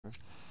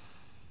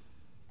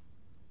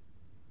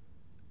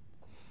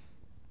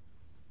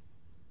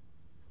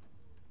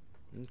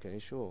Okay,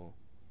 sure.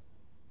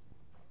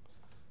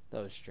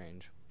 That was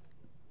strange.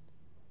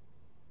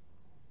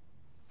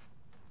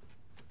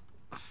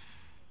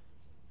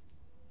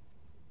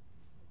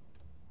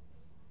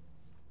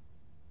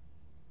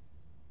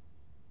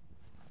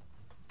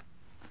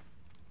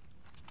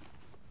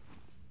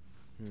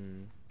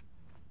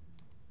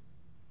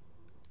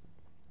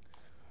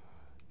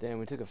 Damn,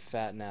 we took a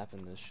fat nap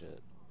in this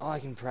shit. Oh, I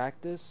can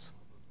practice?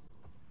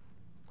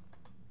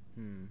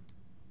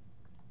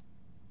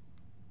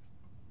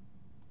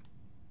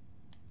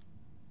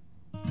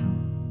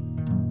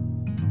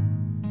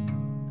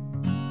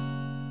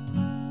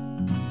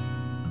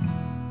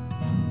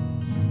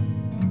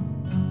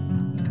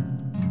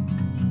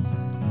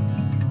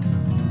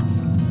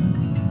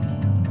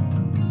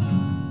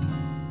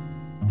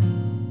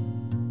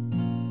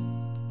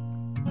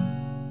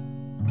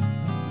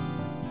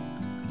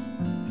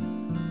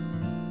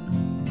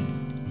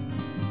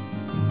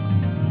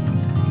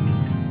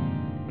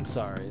 I'm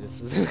sorry,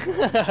 this is... Hold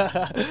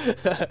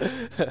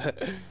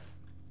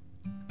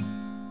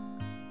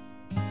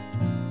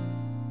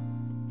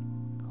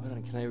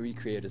on, can I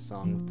recreate a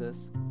song with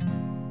this?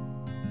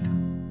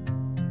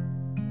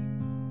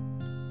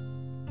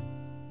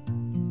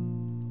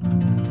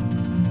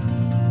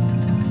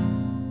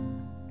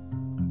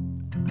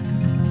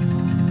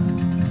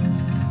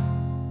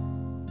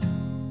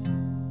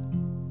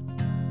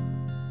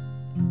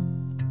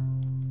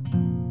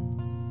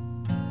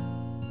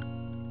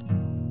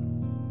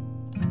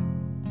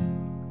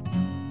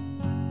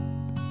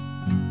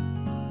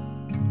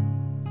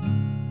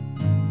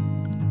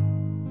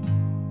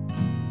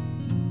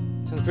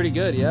 Sounds pretty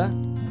good, yeah?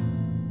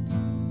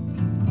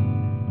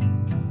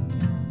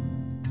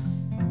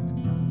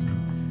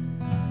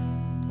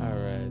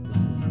 Alright, this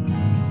is...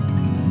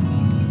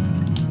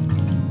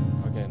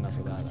 Okay, enough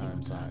of that.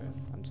 I'm sorry.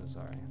 I'm so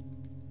sorry.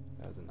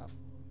 That was enough.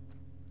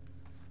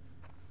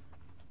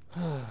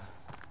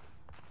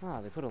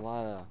 Ah, they put a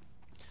lot of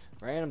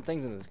random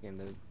things in this game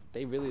that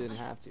they really didn't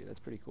have to. That's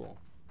pretty cool.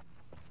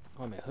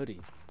 Oh, my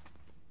hoodie.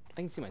 I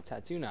can see my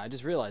tattoo now. I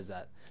just realized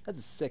that. That's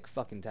a sick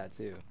fucking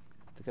tattoo.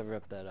 To cover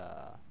up that,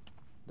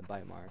 the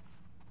bite mark.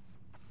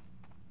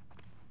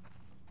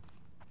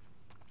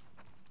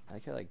 I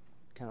like her, like,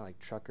 kind of like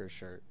trucker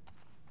shirt.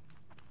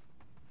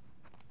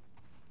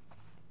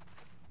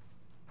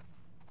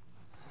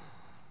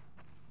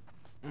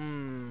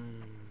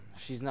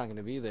 She's not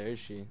gonna be there, is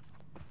she?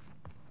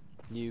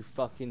 You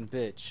fucking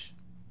bitch.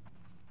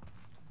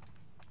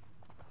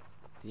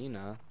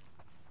 Dina.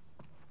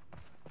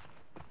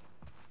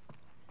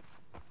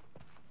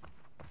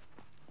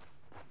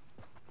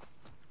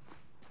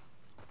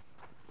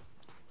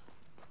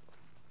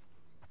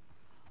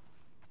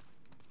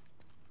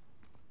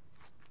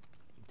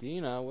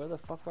 Dina, where the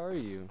fuck are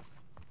you?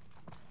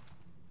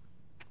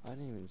 I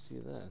didn't even see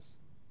this.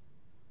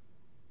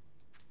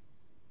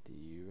 Do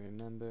you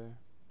remember?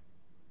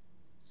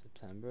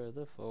 September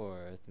the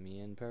 4th, me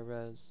and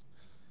Perez,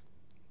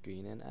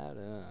 Green and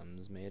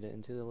Adams made it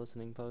into the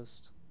listening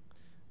post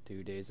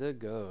 2 days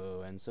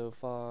ago, and so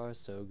far,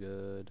 so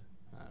good.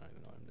 I don't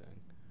even know what I'm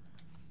doing.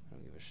 I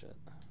don't give a shit.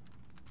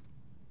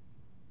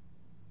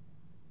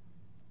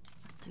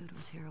 Dude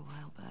was here a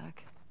while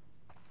back.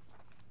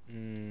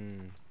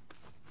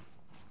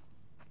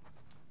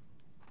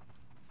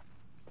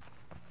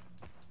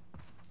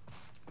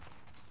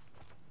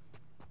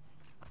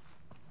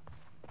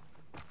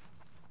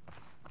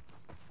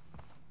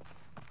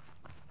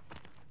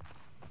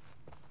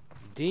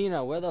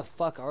 Dina, where the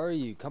fuck are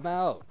you? Come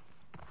out.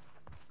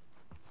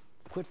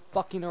 Quit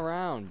fucking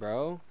around,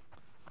 bro.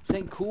 This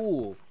ain't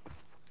cool.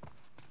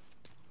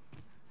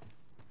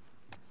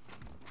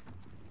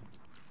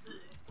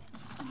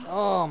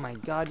 Oh my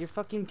god, you're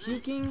fucking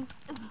puking?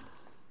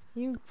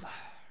 You...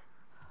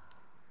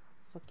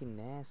 Fucking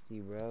nasty,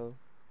 bro.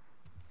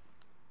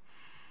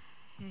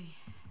 Hey.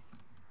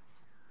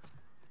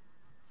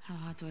 How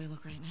hot do I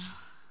look right now?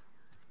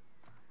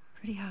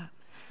 Pretty hot.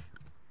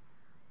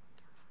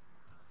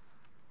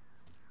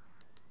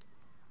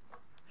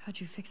 How'd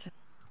you fix it?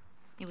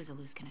 It was a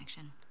loose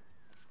connection.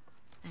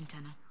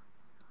 Antenna.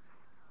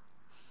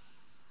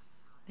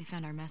 They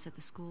found our mess at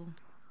the school.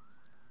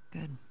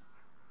 Good.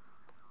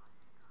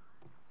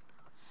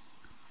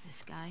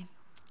 This guy,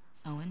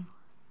 Owen,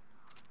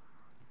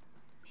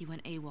 he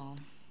went AWOL.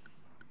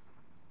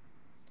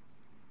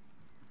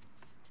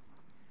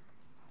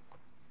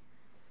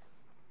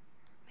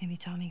 Maybe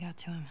Tommy got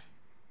to him.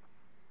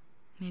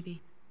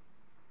 Maybe.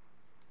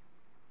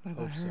 What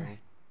about Hope so. her?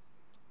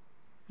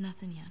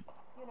 Nothing yet.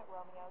 Unit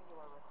Romeo, you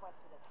are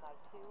requested at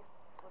Site 2.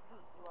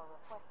 Repeat, you are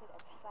requested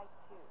at Site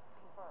 2.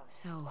 Confirm.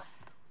 So,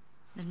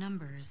 the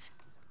numbers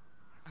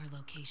are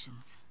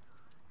locations.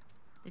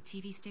 The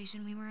TV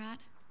station we were at,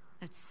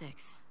 that's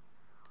 6.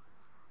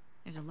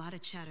 There's a lot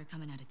of chatter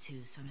coming out of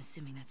 2, so I'm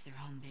assuming that's their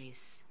home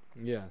base.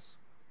 Yes.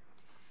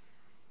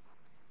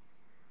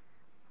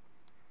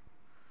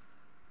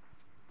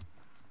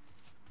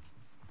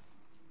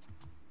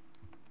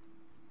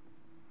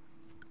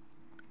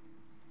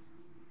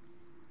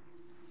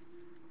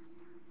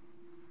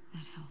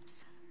 That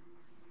helps.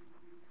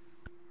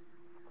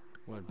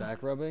 What,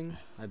 back rubbing?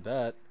 I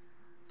bet.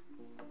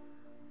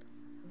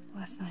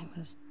 Last night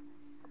was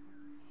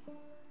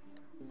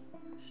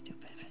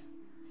stupid.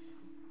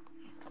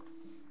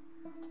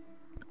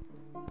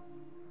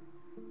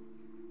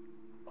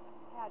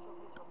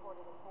 Casualties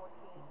reported in 14.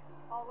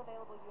 All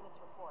available units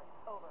report.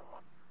 Over.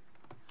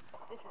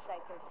 This is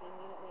Site 13.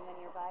 Unit Lima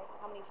nearby.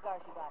 How many scars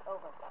you got?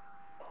 Over.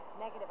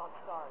 Negative on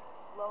scars.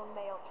 Lone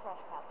male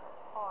trespasser.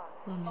 Armed.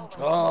 Lone male Over.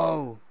 trespasser.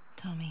 Oh!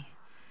 Tommy,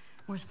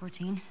 where's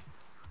 14?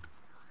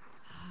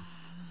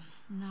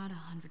 Not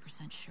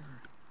 100% sure.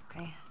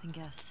 Okay, then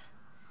guess.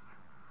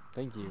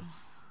 Thank you.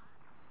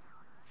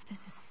 If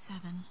this is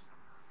 7,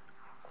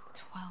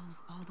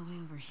 12's all the way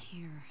over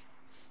here.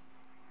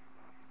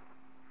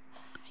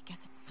 I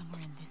guess it's somewhere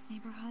in this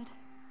neighborhood.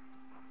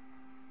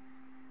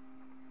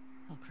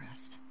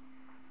 Hillcrest.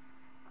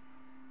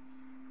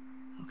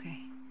 Okay.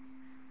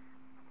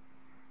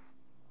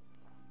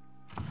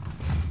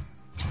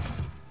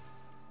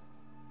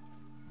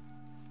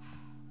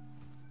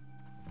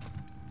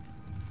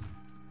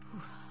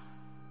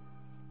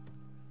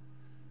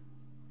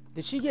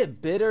 Did she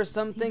get bit or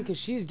something? Cause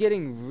she's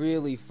getting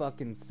really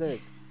fucking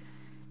sick.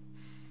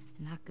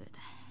 Not good.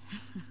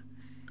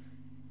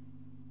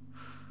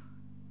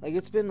 Like,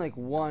 it's been like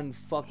one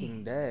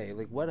fucking day.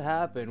 Like, what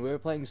happened? We were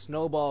playing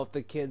snowball with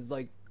the kids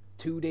like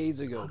 2 days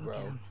ago, I'll go bro.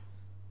 get 'em.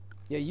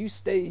 Yeah, you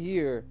stay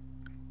here.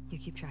 You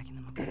keep tracking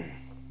them, okay?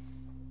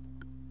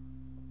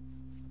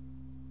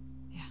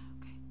 Yeah,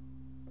 okay.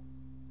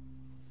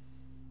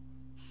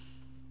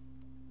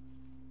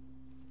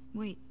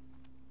 Wait.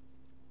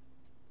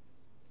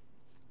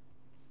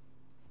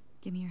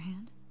 Give me your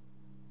hand.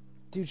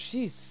 Dude,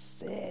 she's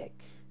sick.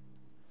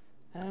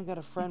 And I've got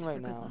a friend It's right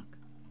for good now. luck.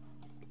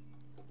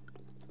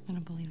 I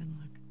don't believe in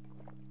luck.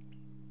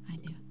 I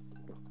do.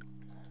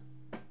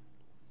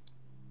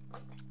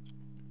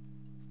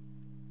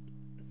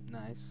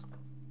 Nice.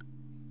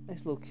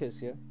 Nice little kiss,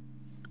 yeah.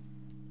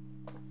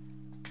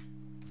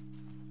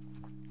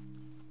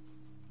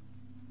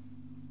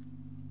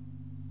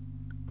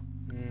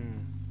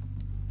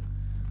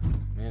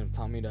 Man, if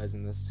Tommy dies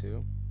in this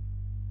too,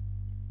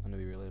 I'm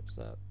gonna be really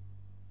upset.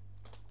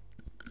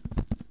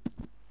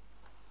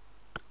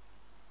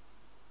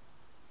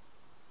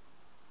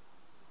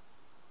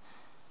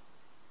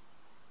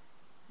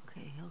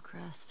 Okay,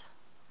 Hillcrest.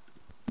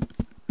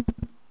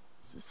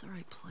 Is this the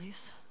right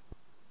place?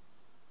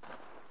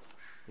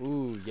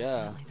 Ooh,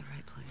 yeah. Definitely the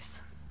right place.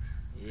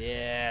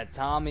 Yeah,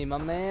 Tommy, my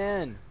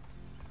man.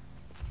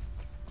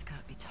 It's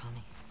gotta be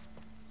Tommy.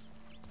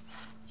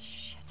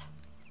 Shit.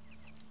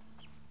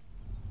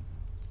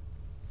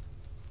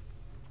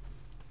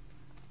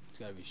 It's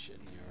gotta be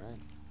shitting here, right?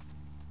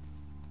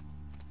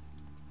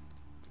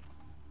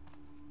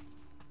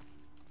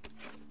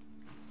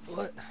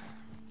 What?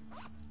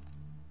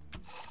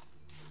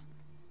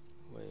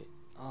 Wait.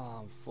 Oh,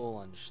 I'm full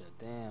on shit.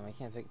 Damn, I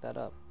can't pick that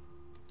up.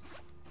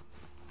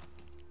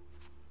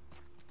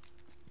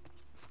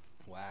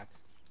 Whack.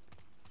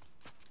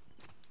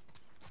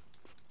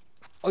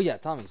 Oh yeah,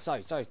 Tommy.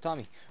 Sorry,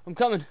 Tommy. I'm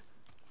coming.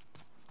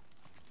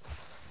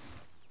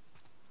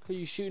 Who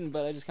you shooting?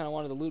 But I just kind of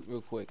wanted to loot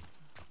real quick.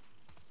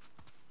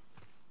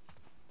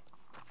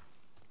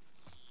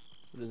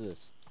 What is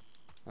this?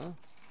 Huh?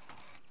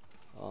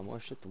 Oh,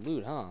 more shit to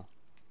loot, huh?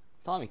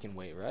 Tommy can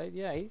wait, right?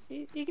 Yeah,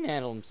 he can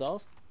handle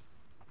himself.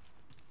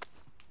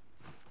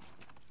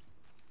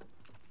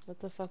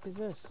 What the fuck is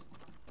this?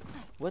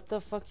 What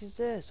the fuck is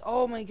this?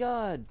 Oh my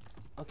god!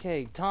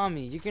 Okay,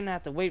 Tommy, you're gonna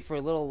have to wait for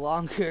a little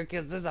longer,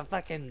 cause there's a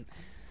fucking...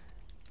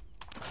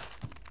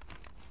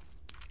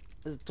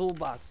 There's a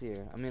toolbox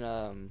here. I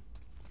mean,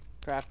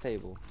 craft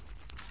table.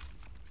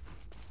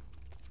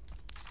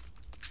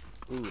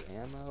 Ooh,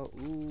 ammo.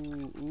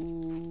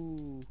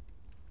 Ooh.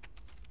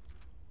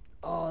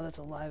 Oh, that's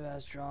a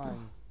live-ass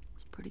drawing.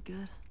 It's pretty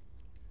good.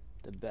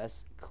 The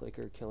best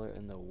clicker killer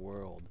in the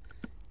world.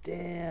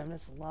 Damn,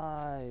 that's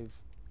live.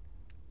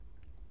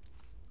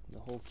 The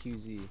whole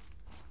QZ.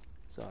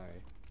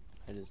 Sorry.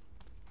 I just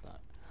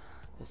thought,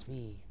 that's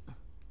me.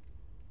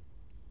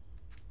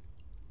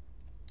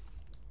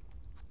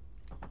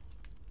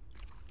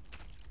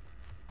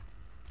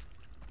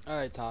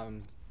 Alright,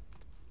 Tom.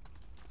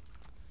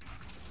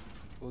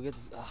 We'll get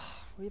this.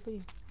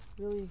 Really?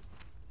 Really? You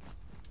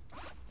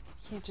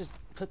can't just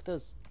put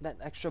that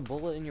extra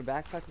bullet in your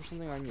backpack or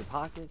something, or in your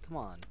pocket? Come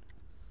on.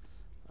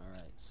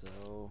 Alright, so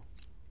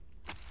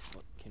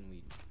what can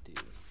we do?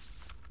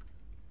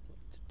 What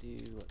to do?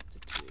 Let's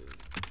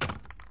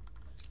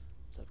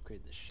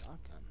upgrade the shotgun.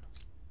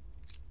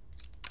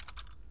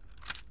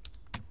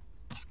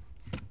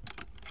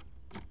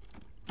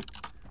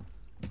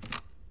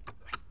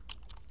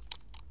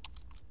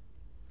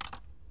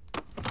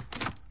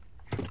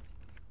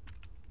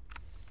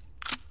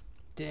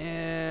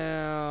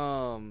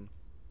 Damn.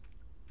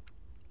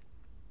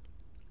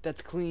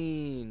 That's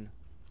clean.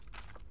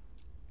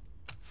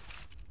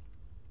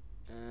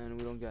 And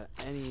we don't got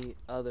any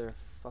other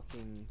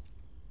fucking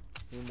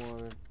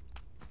more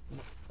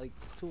like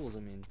tools,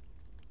 I mean.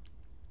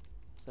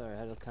 Sorry, I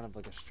had kind of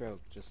like a stroke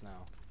just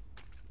now.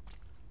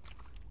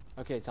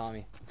 Okay,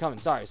 Tommy. I'm coming.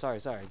 Sorry.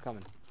 I'm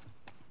coming.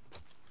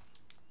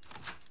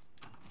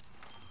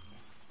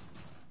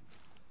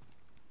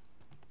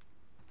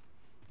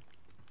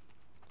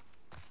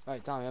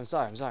 Alright, Tommy, I'm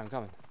sorry, I'm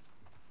coming.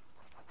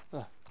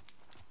 Ugh.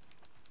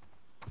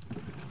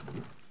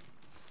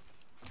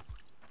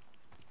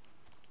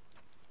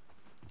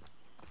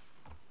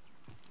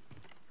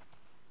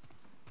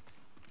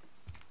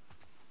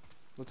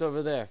 What's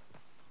over there?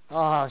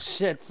 Oh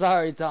shit,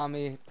 sorry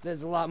Tommy.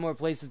 There's a lot more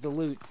places to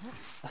loot.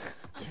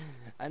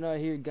 I know I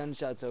hear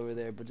gunshots over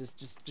there, but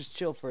just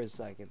chill for a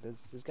second.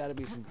 There's gotta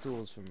be some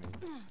tools for me.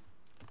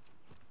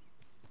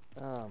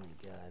 Oh my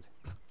god.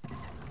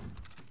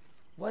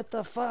 What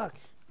the fuck?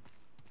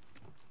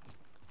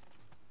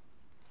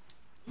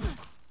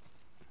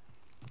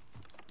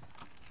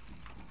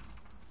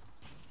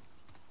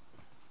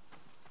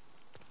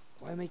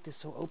 Why make this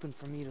so open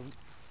for me to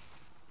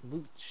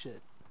loot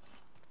shit?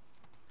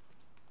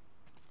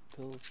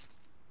 Pills.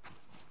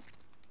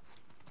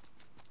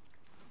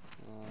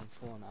 Oh, I'm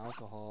full on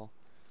alcohol.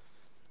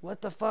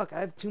 What the fuck?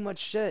 I have too much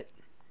shit.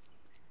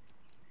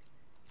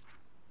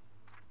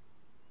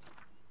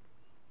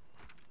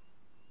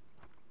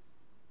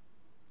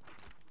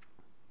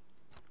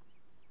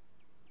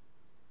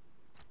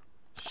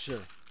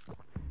 Shit.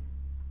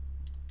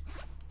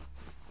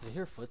 Did I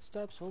hear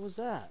footsteps? What was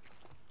that?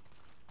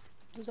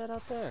 What was that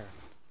out there?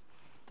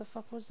 What the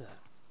fuck was that?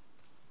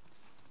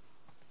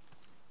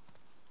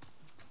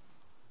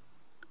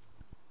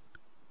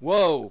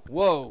 Whoa,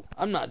 whoa,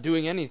 I'm not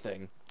doing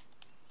anything.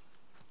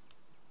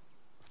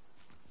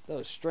 That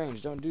was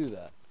strange, don't do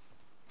that.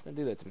 Don't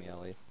do that to me,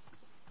 Ellie.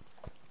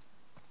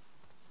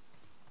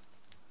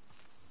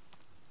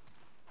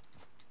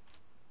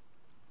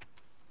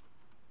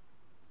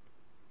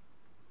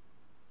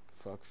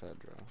 Fuck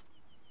Fedro.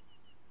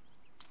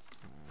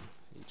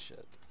 Eat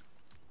shit.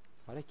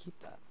 Why'd I keep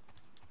that?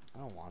 I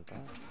don't want that.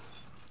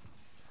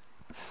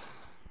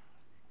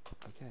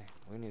 Okay,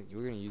 we're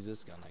gonna use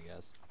this gun, I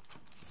guess.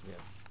 So we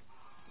have.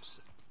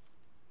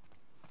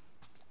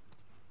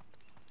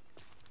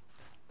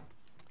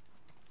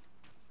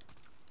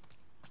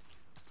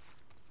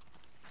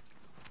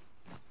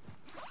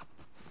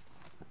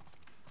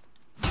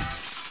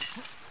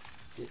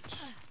 Bitch.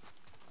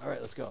 All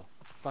right, let's go.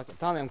 Fuck it,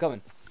 Tommy, I'm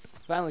coming.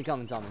 Finally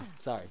coming, Tommy.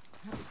 Sorry.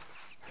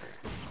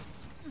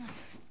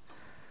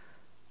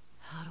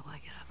 How do I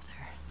get up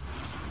there?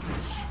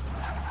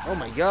 Oh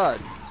my god.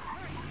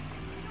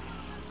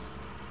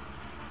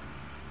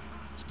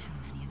 There's too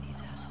many of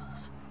these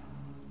assholes.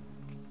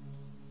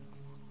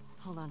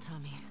 Hold on,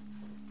 Tommy.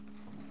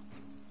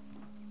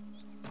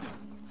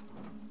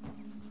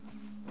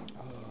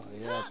 Oh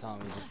yeah,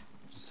 Tommy,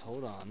 just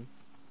hold on.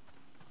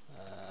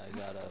 I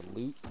gotta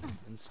loot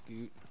and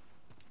scoot.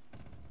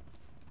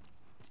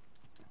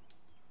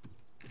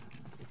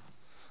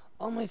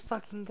 Oh my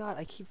fucking god,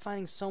 I keep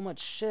finding so much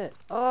shit.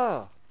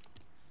 Oh!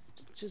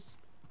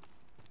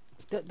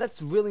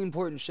 That's really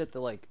important shit to,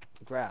 like,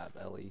 grab,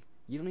 Ellie.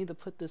 You don't need to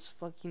put this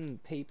fucking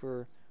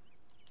paper...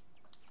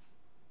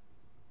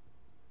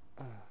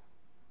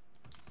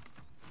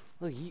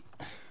 Look,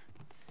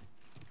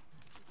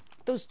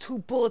 those 2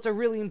 bullets are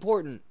really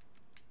important.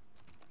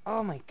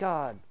 Oh my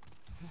god.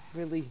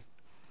 Really?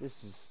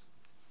 This is...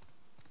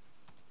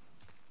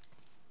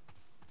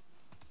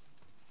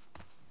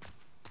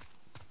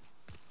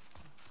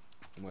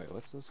 Wait,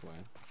 what's this way?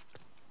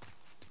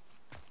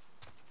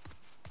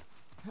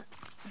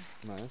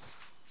 Nice.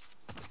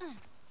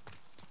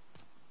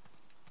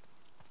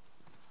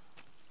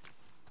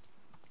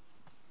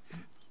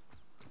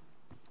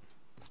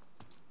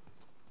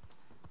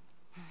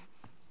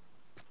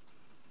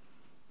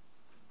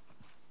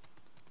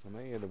 I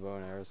might get a bow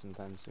and arrow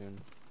sometime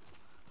soon.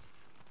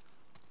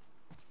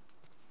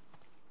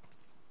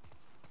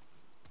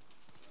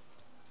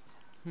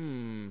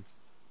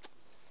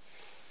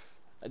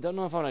 I don't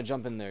know if I want to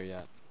jump in there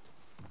yet.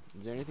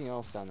 Is there anything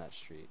else down that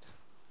street?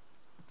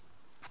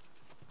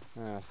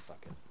 Ah,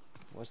 fuck it.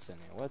 What's in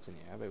here? What's in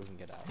here? I bet we can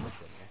get out.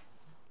 What's in here?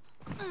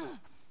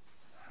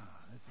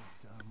 This is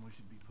dumb. We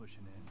should be pushing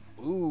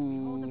in.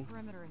 Hold the Ooh.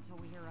 perimeter until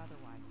we hear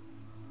otherwise.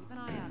 Keep an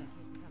eye out in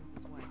case he comes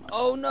this way.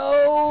 Oh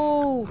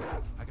no!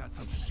 I got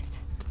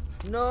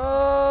something.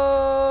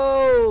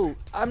 No!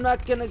 I'm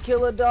not gonna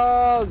kill a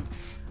dog!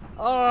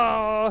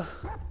 Oh!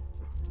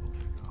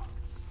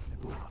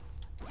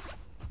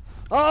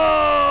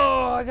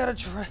 Oh! I got a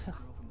trail.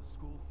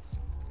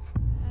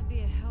 That'd be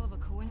a hell of a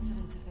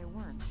coincidence if they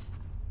weren't.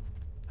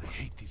 I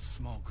hate these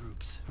small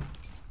groups.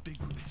 Big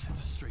groups, it's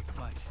a straight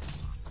fight.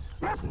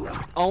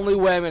 Only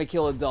way I'm gonna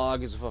kill a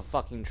dog is with a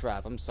fucking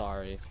trap. I'm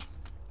sorry.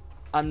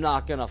 I'm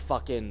not gonna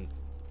first-hand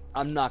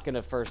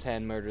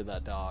murder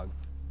that dog.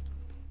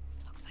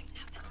 Looks like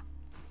nothing.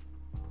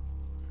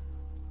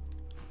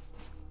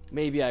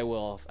 Maybe I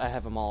will if I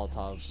have a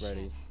Molotov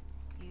ready.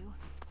 You?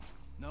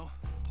 No,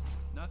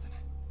 nothing.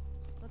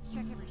 Let's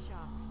check every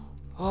shop.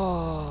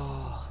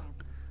 Oh.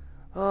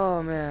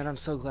 Oh man, I'm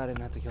so glad I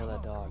didn't have to kill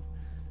that dog.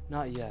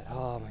 Not yet.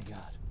 Oh my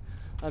god.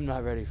 I'm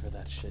not ready for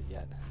that shit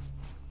yet.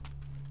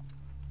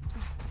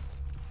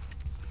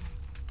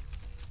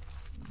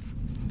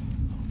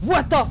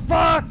 What the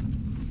fuck?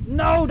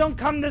 No, don't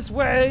come this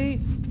way!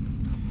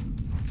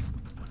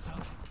 What's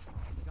up?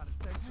 Got a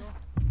steak,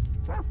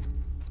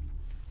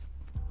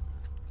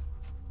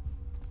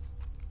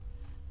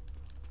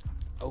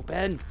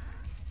 Open!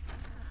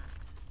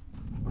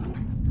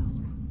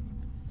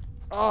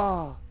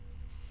 Oh!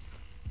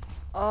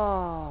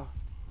 Oh!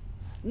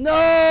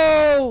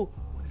 No!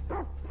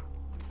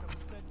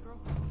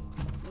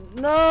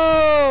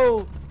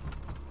 No!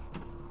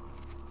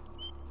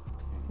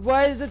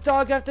 Why does the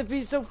dog have to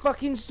be so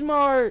fucking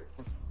smart?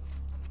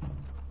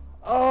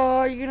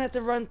 Oh, you're gonna have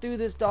to run through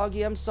this,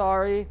 doggy. I'm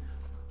sorry.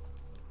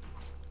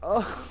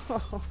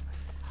 Oh,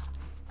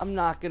 I'm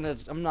not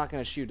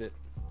gonna shoot it.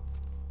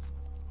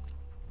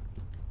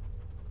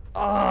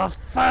 Oh,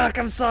 fuck.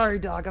 I'm sorry,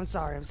 dog. I'm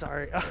sorry.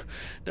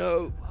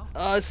 No.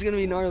 Oh, this is gonna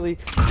be gnarly.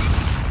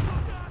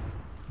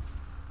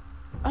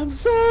 I'm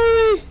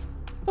sorry.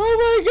 Oh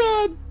my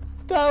god.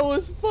 That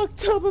was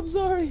fucked up. I'm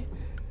sorry.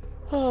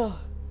 Oh,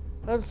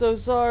 I'm so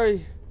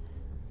sorry.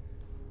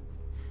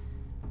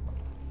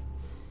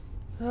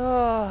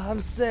 Oh, I'm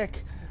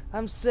sick.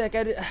 I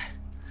did.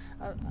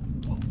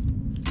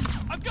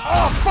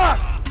 Oh, fuck!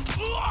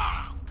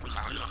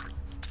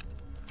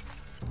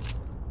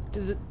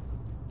 Did it...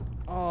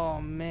 Oh,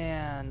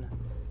 man.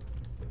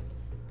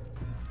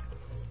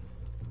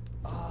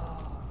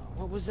 Oh,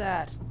 what was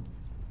that?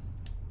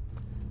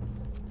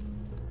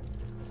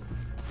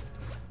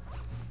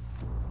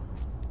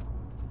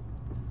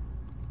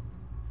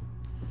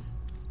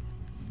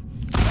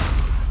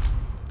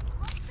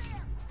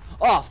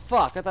 Oh,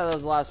 fuck. I thought that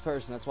was the last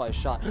person. That's why I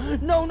shot.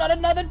 No, not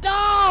another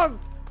dog!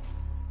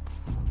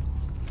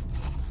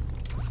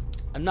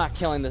 I'm not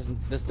killing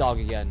this dog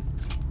again.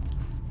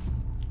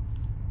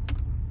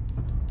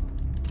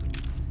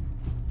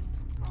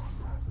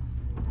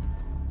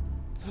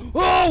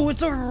 Oh,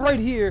 it's over right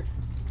here.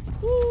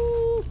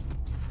 Woo.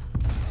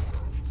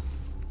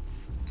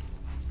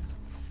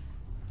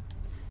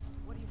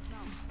 What do you smell?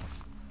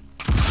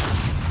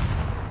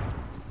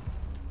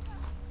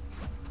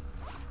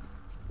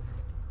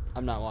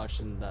 I'm not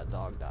watching that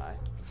dog die.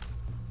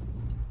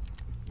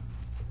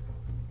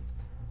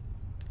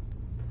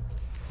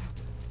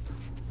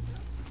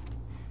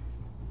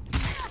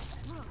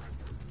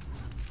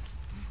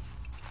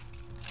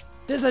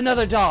 There's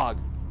another dog!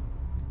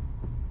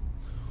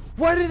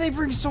 Why do they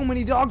bring so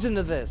many dogs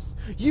into this?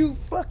 You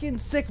fucking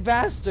sick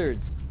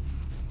bastards!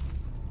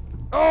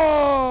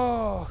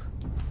 Oh!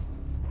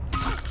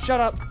 Shut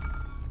up!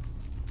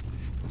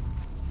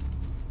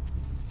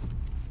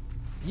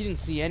 You didn't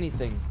see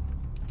anything.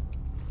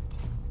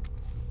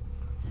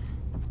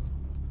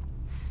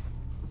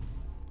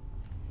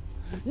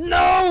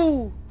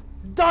 No!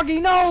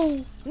 Doggy,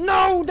 no!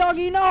 No,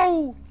 doggy,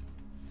 no!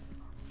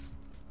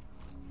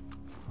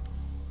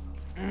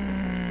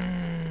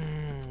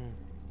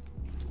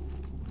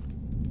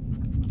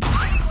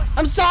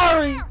 I'm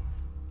sorry!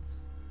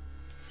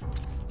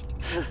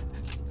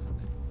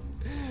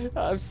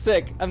 I'm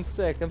sick, I'm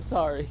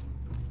sorry.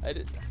 I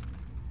did.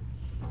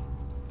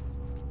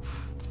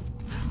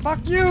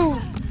 Fuck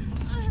you!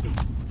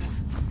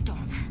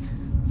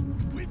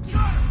 We've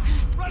got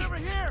him! Right over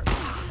here!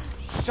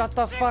 Shut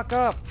the fuck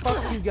up!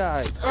 Fuck you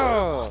guys!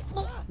 Oh,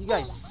 you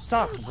guys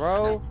suck,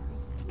 bro.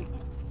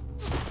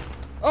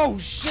 Oh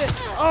shit!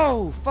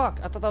 Oh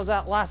fuck! I thought that was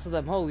that last of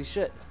them. Holy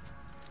shit!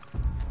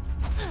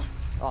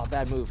 Oh,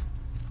 bad move.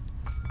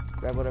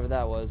 Grab whatever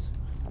that was.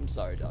 I'm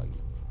sorry, doggy.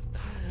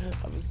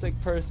 I'm a sick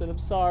person. I'm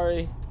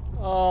sorry.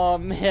 Oh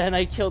man,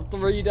 I killed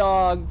 3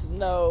 dogs.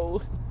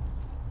 No.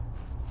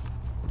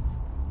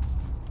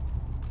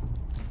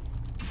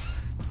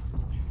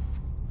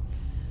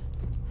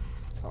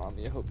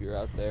 Tommy, I hope you're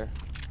out there.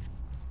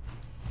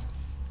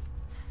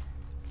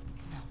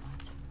 Now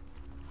what?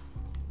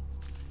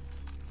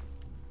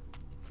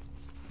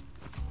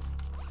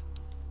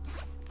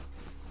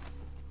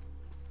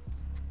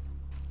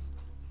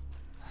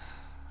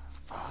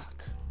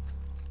 Fuck.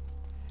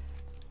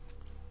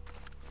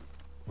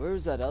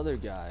 Where's that other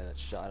guy that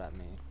shot at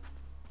me?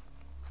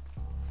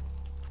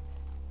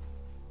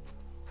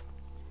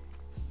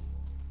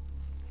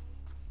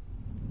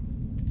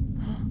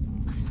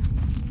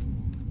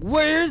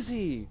 Where is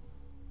he?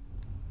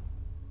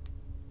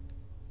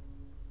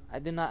 I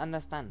did not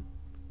understand.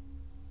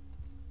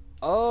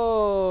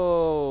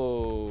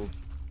 Oh.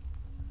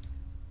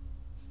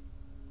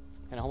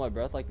 Can I hold my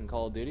breath like in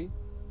Call of Duty?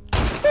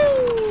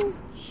 Woo!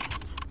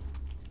 Yes.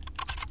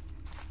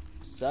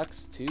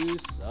 Sucks to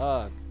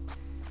suck.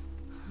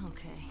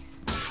 Okay.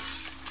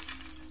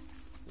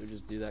 We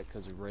just do that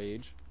because of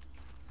rage.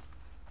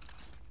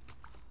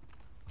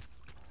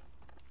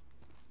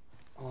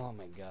 Oh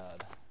my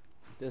god.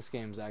 This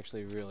game's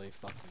actually really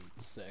fucking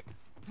sick.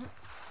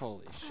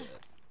 Holy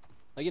shit.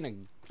 Like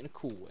in a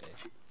cool way.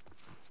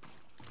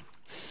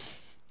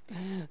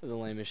 The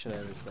lamest shit I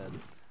ever said.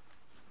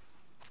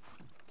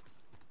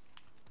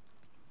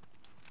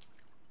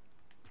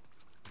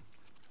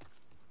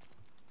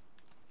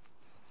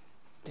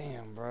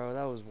 Damn, bro,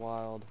 that was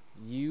wild.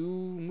 You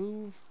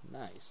move?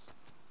 Nice.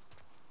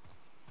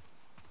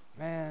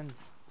 Man,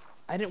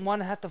 I didn't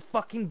want to have to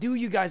fucking do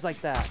you guys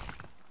like that.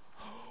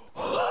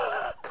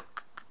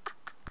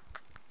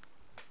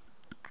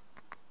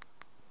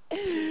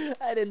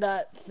 I did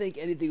not think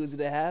anything was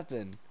gonna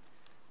happen.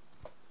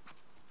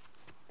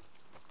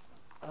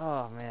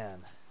 Oh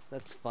man,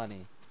 that's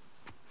funny.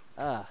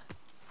 Ah,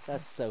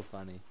 that's so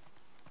funny.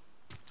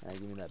 Alright,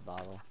 give me that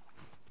bottle.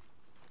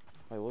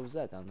 Wait, what was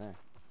that down there?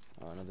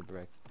 Oh, another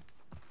brick.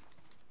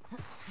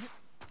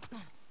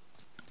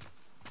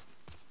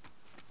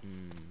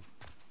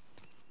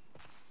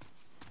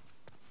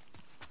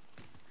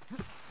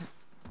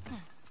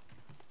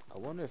 I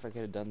wonder if I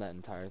could have done that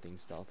entire thing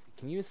stealthy.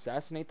 Can you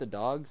assassinate the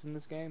dogs in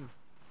this game?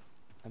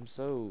 I'm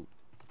so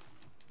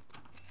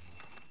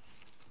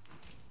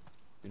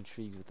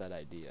intrigued with that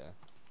idea.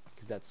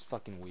 Because that's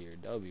fucking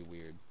weird. That would be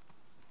weird.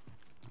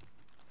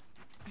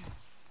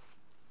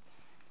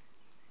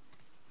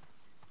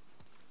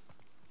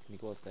 Can you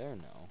go up there?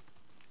 No.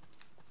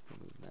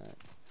 Remove that.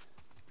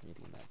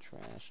 Anything in that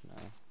trash? No.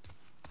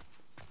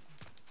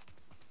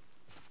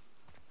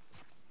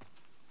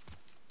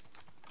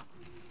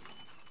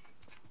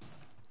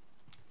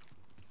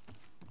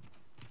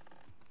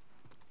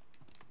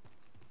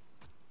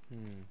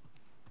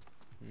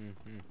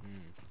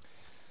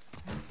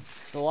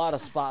 It's a lot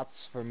of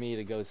spots for me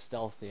to go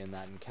stealthy in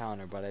that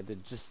encounter, but I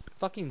just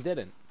fucking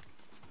didn't.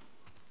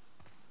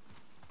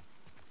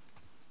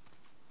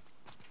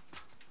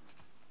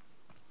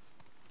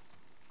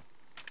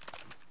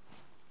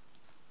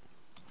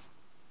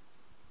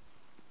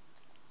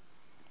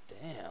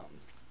 Damn.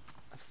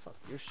 I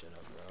fucked your shit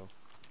up,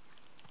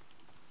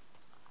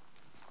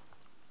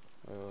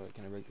 bro. Wait,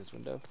 can I break this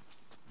window?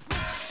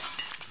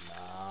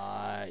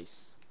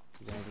 Nice.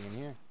 Is there anything in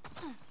here?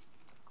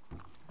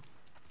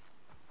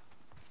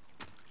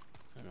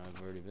 I know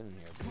I've already been in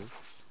here,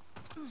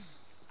 dude.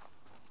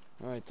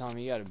 Alright,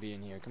 Tommy, you gotta be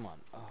in here. Come on.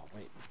 Oh,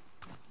 wait.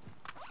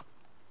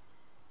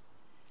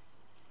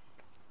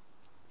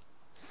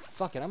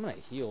 Fuck it, I'm gonna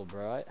heal,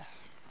 bro.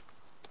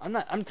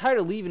 I'm tired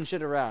of leaving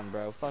shit around,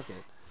 bro. Fuck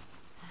it.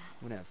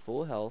 I'm gonna have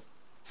full health.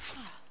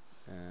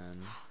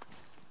 And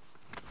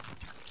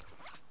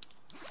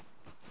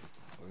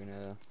we're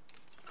gonna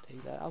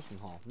take that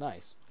alcohol.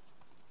 Nice.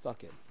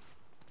 Fuck it.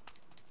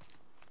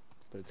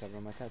 Put a cover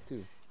on my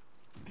tattoo.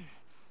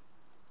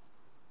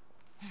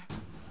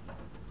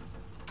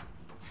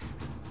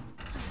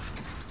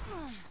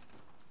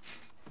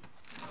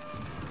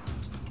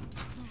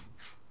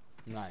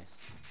 Nice.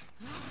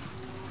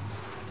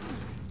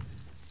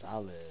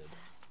 Solid.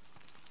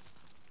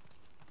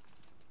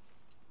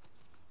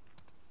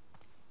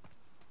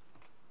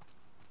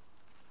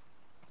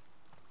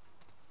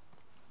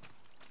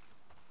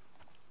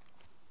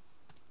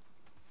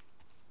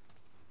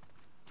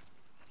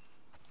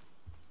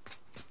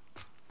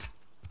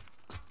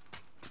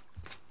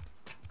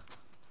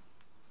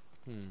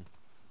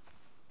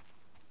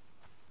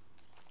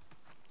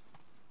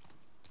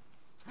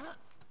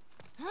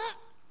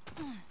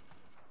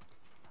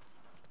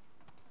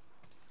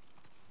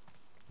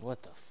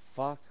 What the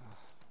fuck? Oh,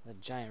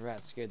 that giant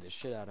rat scared the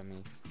shit out of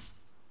me.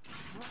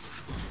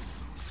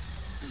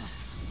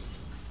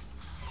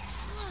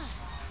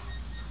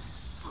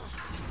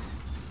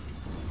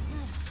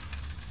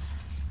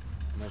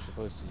 Am I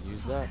supposed to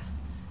use that?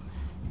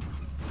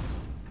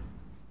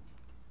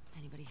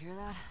 Anybody hear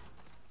that?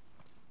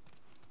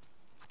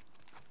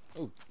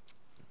 Oh,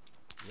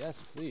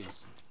 yes,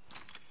 please.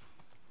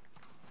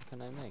 What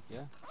can I make,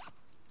 yeah?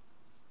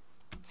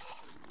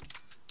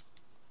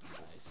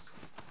 Nice.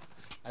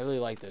 I really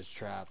like those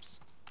traps.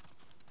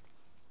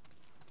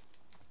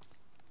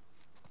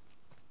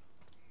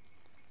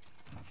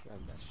 Grab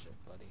that shit,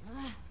 buddy.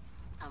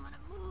 I'm gonna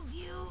move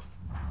you.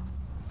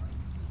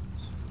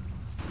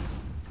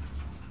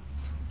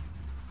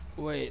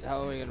 Wait,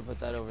 how are we gonna put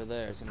that over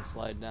there? It's gonna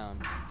slide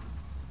down.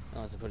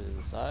 Unless I put it to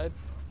the side?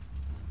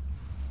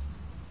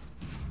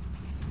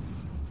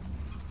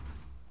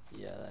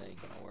 Yeah, that ain't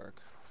gonna work.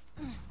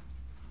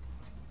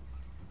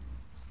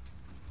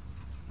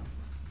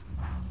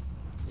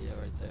 Yeah,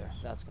 right there.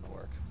 That's gonna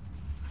work.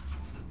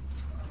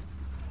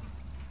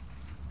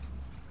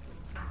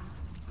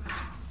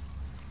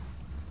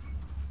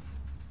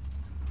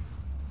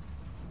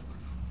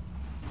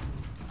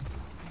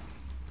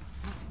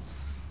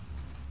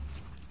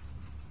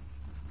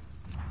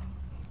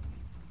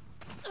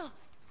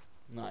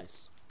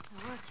 Nice.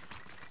 That worked.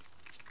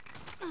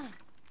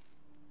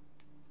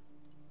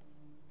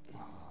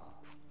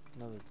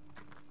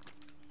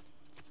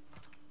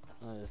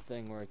 Another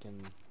thing where I can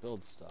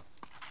build stuff.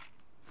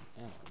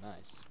 Yeah,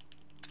 nice.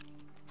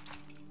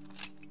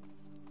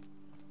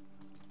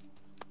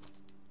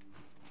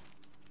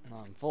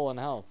 Oh, I'm full in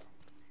health.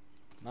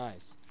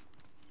 Nice.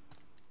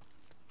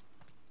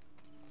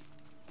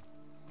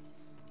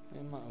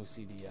 And my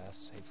OCD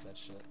ass hates that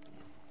shit.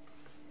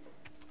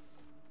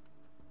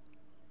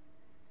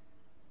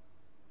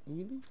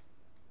 Really?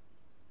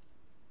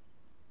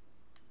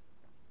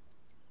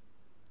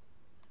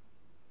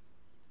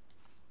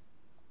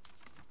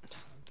 I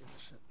don't give a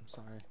shit. I'm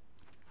sorry.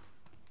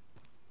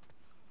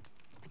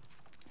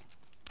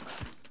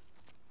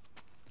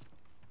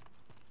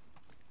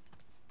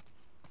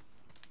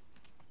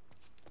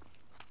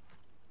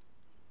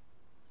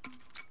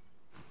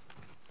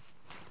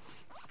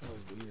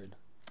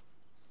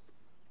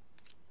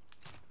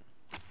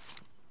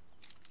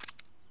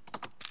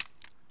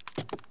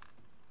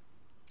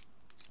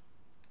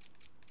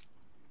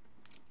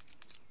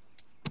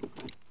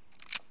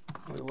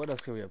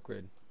 else can we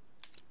upgrade?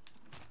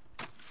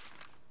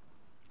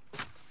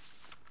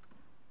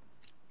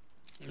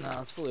 No,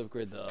 let's fully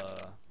upgrade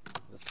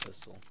this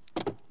pistol.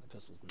 The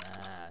pistol's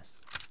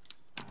nice.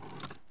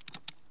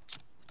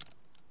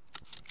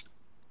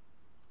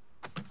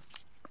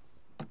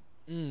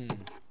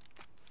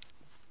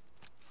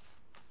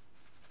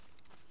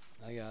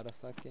 I got a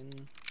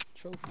fucking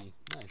trophy.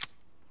 Nice.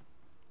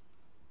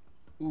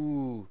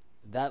 Ooh,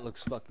 that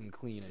looks fucking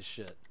clean as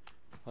shit.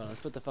 Hold on, let's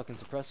put the fucking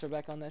suppressor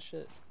back on that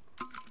shit.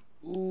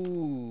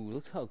 Ooh,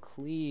 look how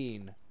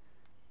clean.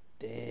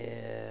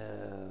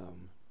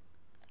 Damn.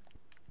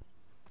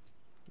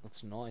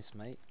 Looks nice,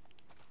 mate.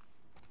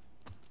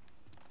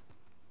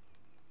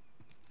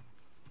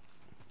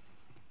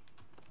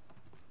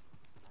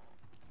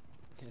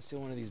 Can I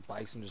steal one of these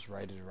bikes and just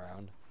ride it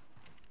around?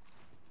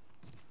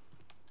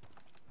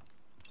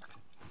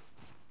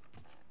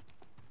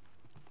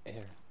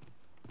 Air.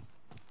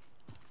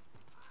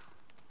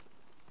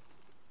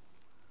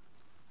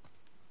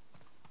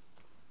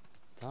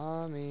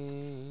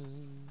 Tommy,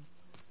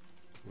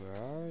 where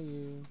are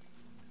you?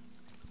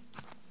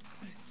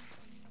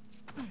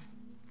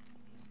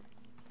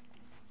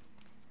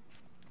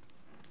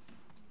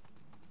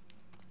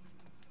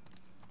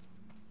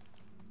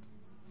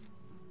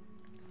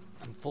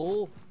 I'm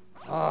full?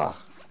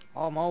 Ah,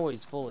 I'm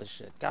always full of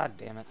shit. God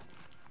damn it.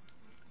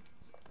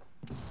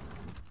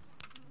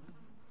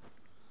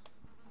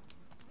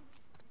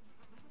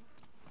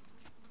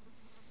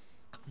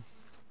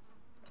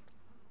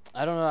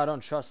 I don't know, I don't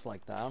trust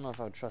like that. I don't know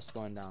if I would trust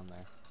going down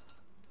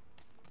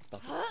there.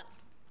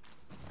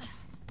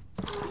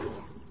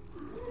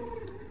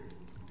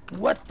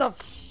 What the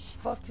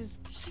fuck is...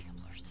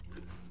 Shamblers.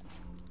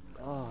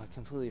 Oh, I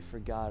completely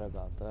forgot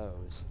about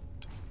those.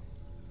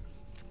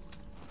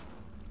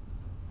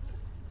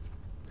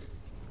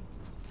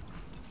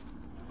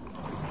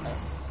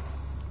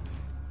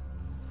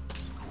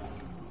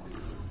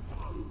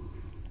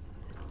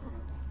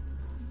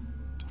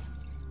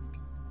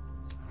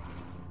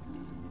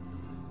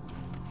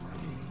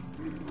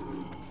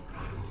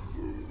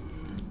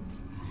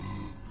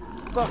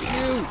 Fuck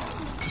you!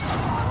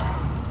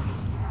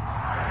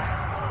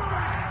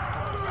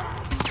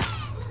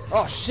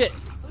 Oh shit!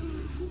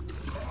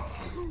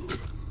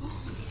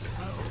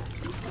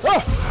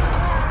 Oh!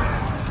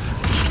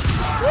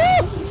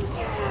 Woo!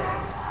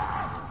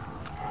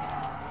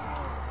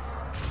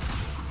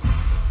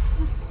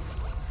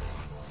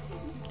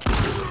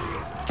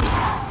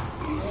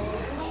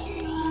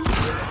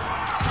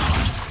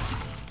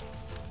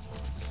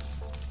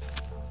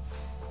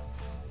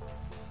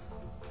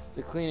 It's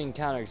a clean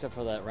encounter except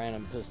for that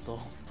random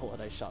pistol bullet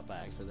I shot by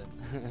accident.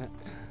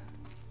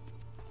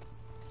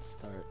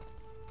 Start.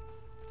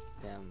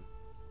 Damn.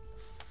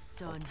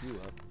 Done. Fuck you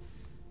up.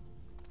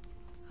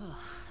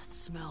 Oh, that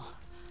smell.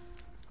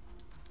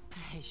 I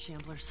hate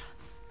Shamblers.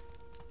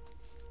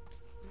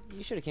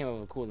 You should have came up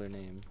with a cooler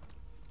name.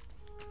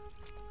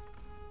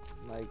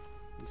 Like,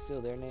 you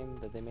steal their name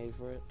that they made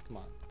for it? Come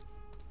on.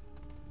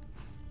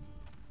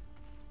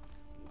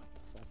 What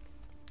the fuck?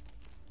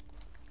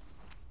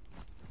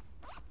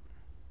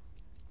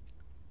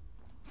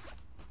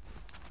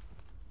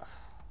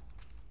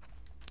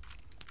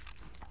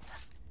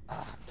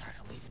 I'm tired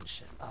of leaving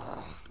shit.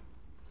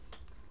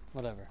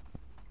 Whatever.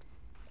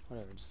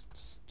 Whatever.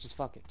 Just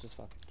fuck it. Just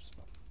fuck it. Just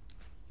fuck it.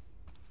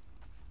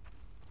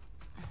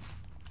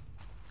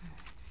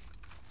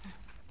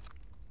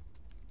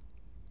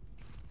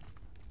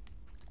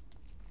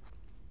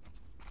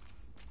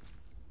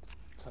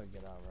 That's how you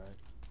get out, right?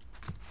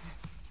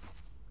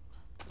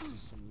 Let's do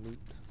some loot.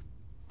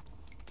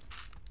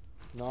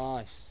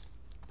 Nice.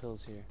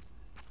 Pills here.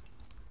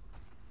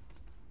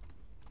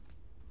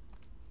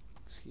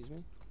 Excuse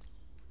me?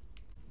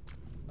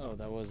 Oh,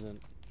 that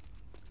wasn't...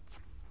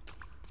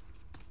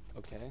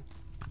 Okay.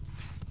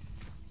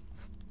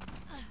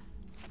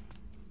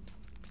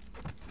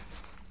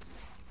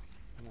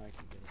 Now I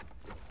can get it.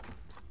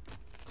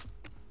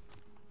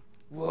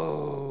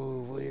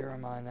 Whoa, where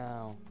am I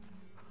now?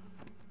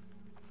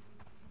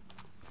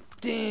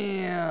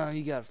 Damn,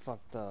 you got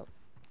fucked up.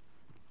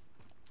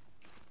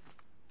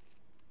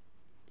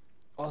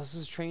 Oh, this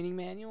is a training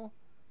manual?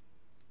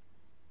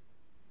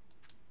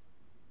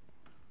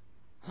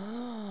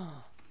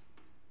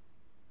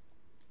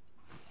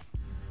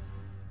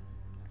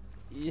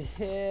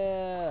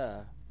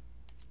 Yeah.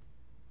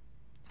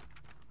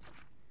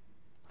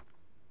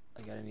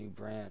 I got a new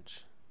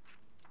branch.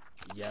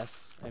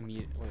 Yes,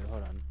 wait,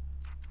 hold on.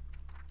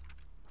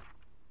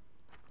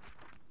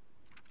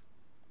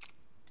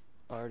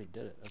 Oh, I already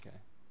did it. Okay.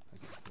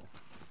 Okay, cool.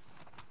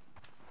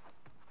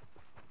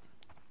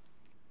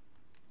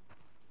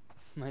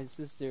 My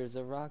sister is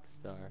a rock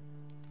star.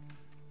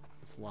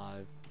 It's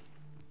live.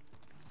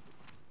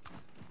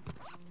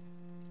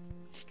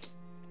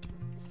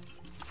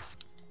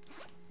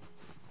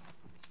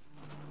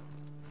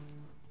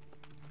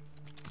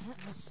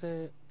 I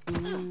said,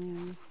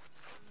 ooh.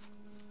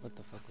 What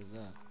the fuck was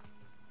that?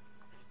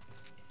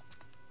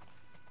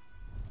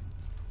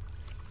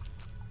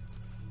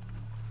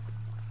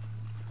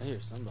 I hear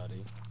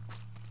somebody.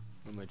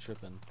 Am I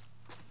tripping?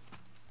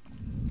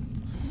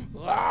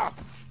 Ah!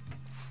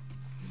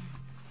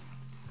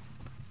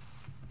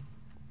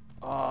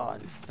 Oh,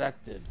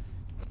 infected.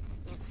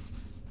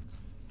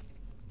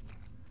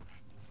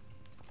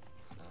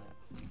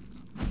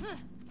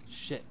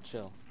 Shit,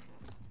 chill.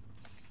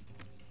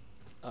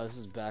 Oh, this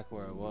is back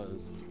where I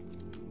was.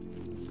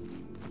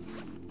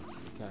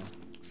 Okay,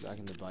 back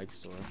in the bike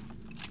store.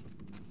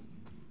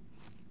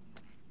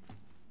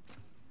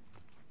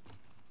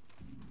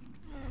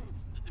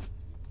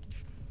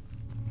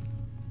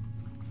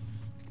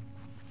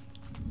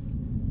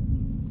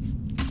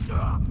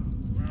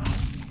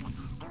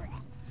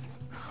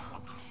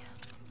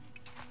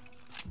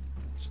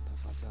 Shut the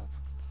fuck up.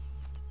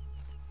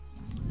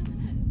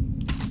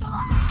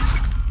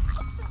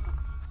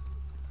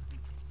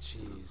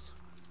 Jeez.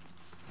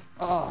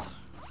 Oh.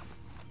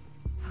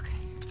 Okay,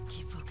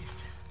 keep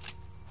focused.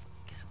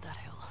 Get up that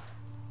hill.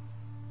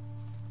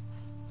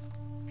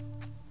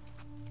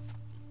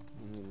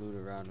 Let me loot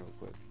around real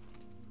quick.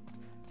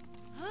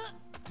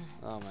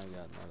 Oh my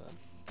god, my bad.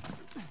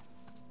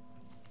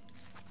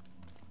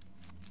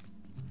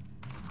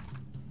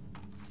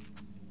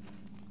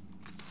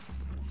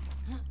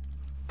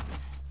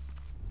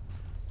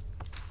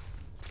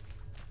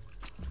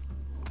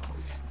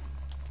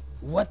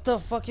 What the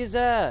fuck is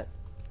that?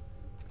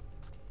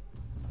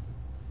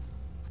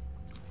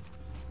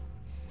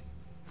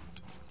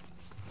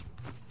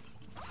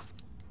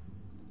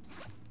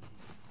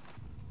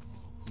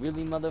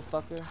 Really,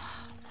 motherfucker?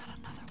 Not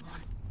another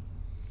one.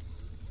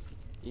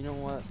 You know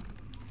what?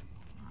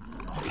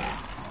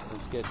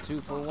 Let's get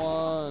 2 for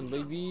 1,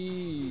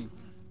 baby.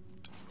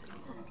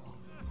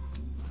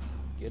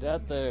 Get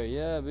out there,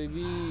 yeah,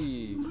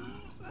 baby.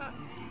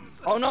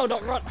 Oh no,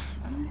 don't run.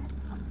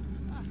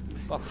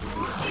 Fuck you.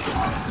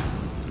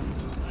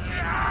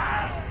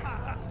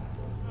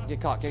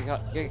 Get caught, get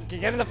caught.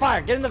 Get in the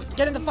fire, get in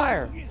the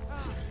fire.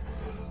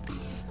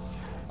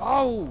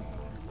 Oh.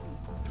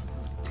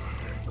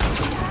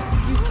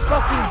 You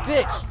fucking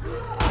bitch.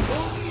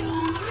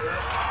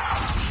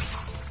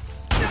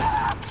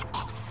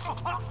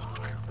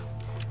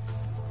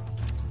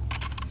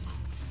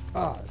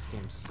 Oh, this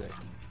game's sick.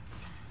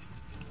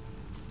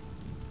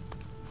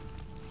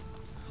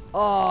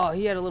 Oh,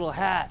 he had a little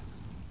hat.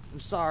 I'm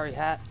sorry,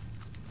 hat.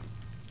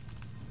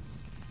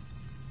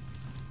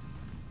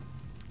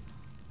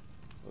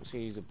 I was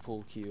gonna use a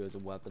pull cue as a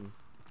weapon.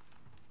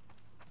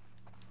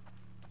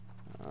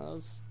 That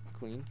was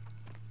clean.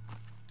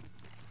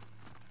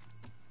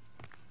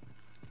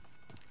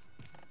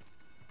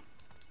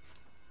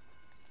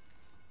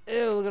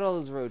 Ew, look at all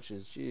those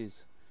roaches,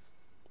 jeez.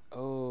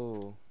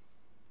 Oh.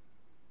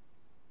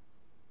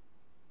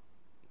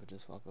 But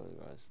just walk over the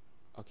garage.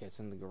 Okay, it's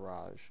in the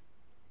garage.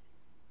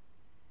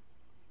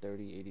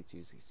 30,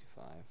 82,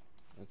 65.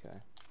 Okay.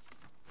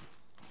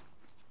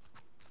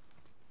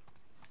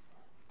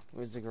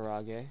 Where's the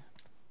garage, eh?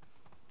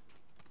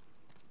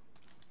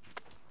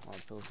 All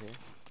the pills here.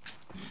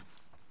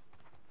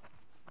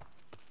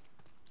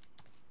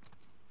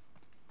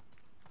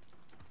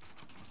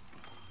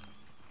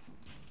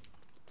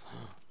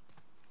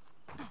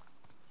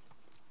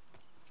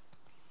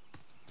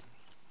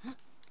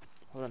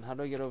 Hold on, how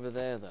do I get over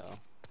there, though?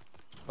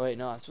 Oh, wait,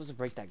 no, I'm supposed to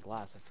break that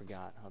glass. I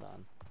forgot. Hold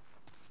on.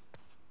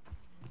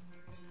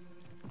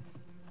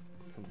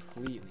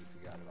 Completely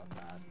forgot about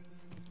that.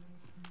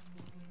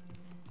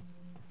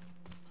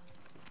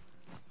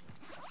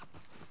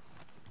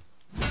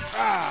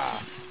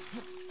 Ah!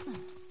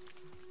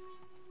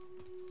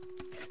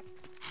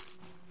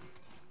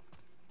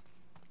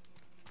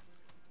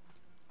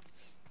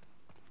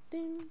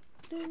 Ding,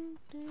 ding,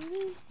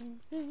 ding,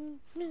 ding, ding,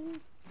 ding,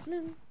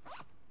 ding.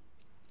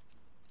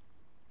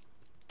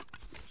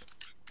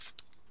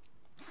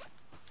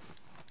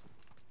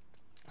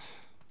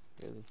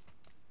 Really?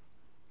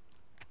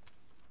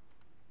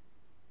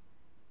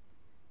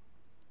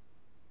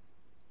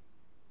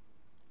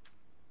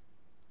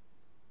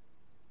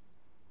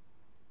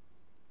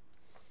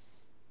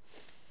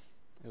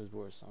 It was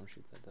worse. I don't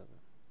shoot that devil.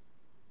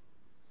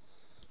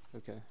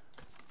 Okay.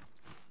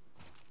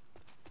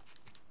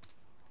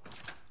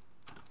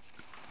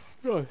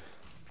 Go.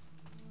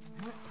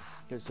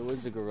 Okay, so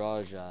where's the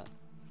garage at?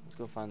 Let's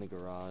go find the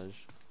garage.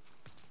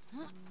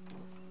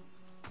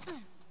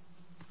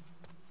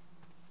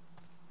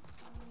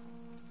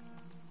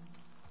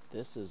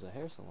 This is a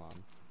hair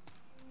salon.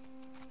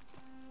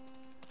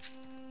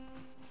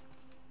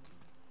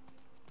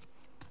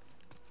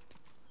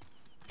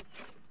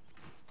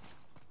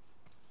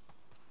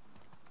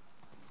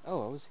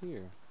 Oh, I was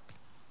here.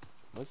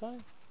 Was I?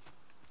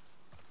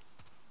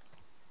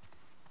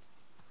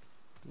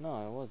 No,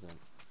 I wasn't.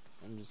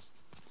 I'm just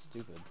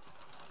stupid.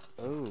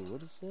 Oh,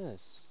 what is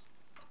this?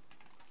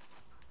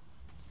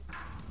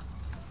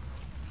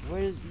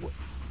 Where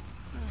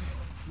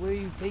are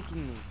you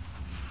taking me?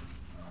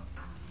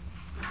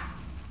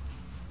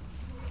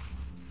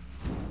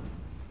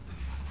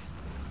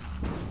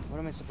 What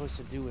am I supposed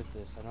to do with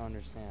this? I don't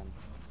understand.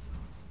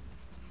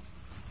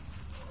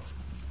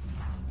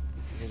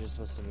 You're just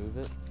supposed to move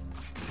it?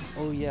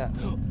 Oh yeah.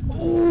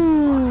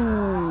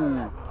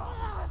 Ooh!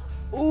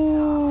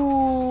 Ooh!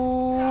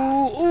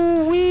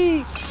 Ooh wee!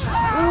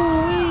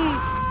 Ooh wee!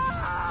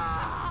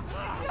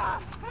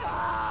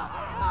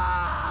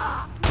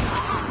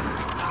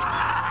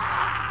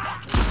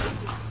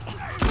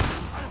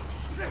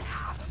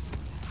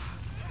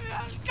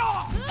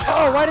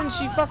 Oh, why didn't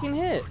she fucking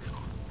hit?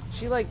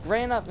 She like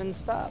ran up and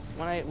stopped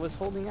when I was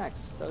holding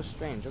X. That was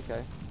strange.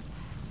 Okay.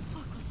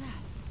 What was that?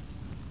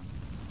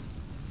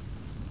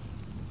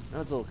 That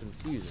was a little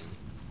confusing,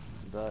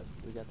 but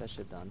we got that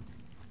shit done.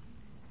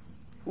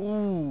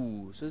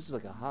 Ooh, so this is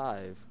like a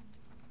hive.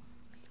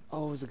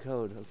 Oh, it was a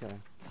code. Okay.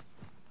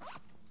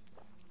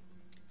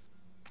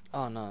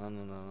 Oh no, no, no,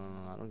 no, no,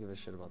 no! I don't give a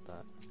shit about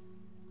that.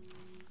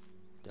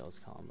 Dell's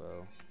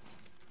combo.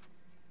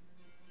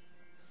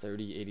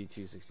 30,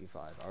 82,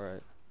 65. All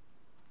right.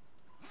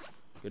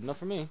 Good enough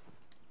for me.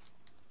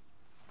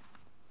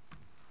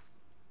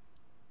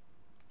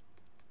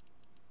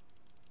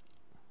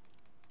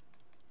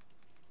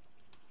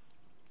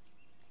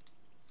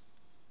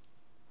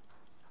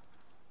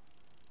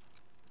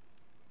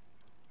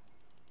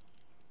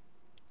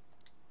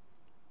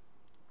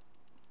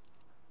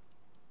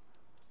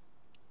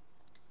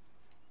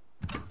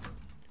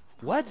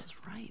 What?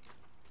 That's right.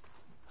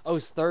 Oh,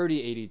 it's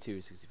 30,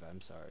 82, 65.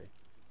 I'm sorry.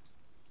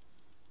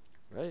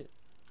 Right?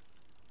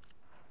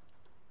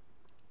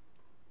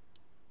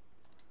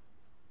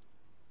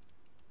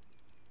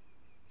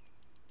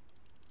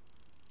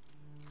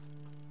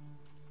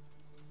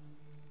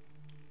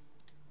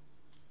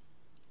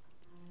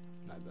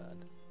 My bad.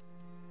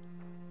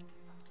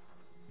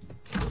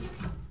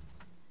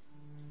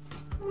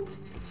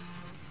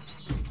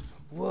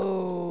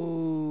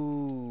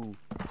 Whoa!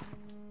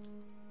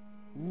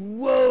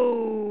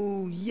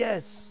 Whoa!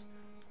 Yes!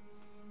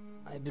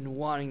 I've been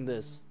wanting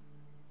this.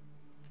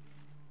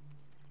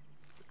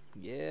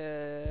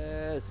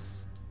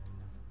 Yes!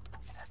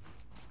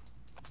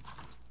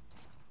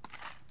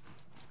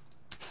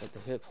 Like the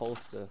hip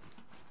holster.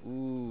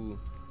 Ooh.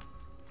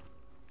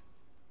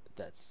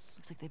 That's...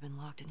 Looks like they've been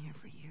locked in here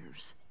for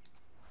years.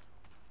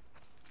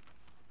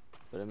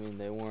 But I mean,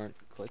 they weren't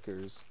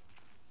clickers.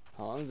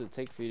 How long does it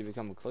take for you to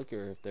become a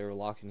clicker if they were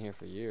locked in here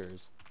for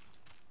years?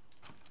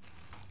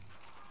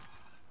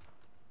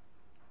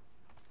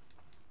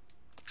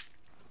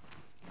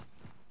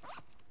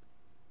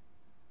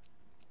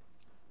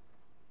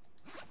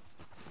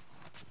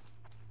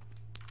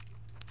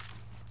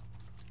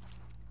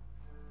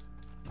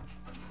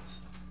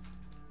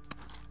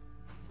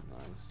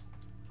 Nice.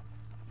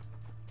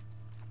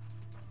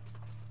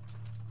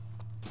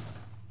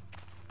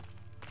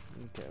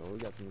 Okay, well, we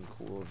got something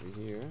cool over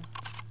here.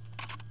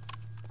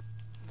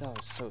 That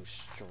was so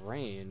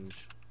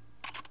strange.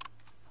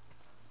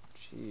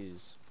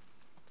 Jeez.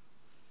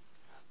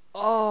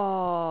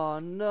 Oh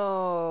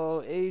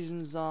no,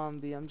 Asian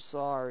zombie. I'm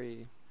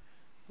sorry.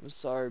 I'm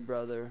sorry,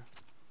 brother.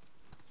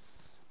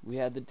 We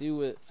had to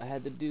do it. I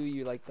had to do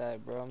you like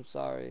that, bro. I'm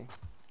sorry.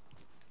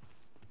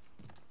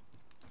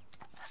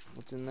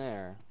 What's in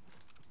there?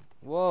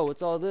 Whoa,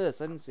 what's all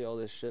this? I didn't see all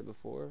this shit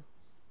before.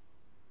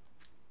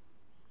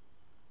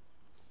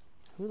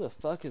 Who the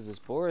fuck is this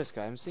Boris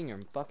guy? I'm seeing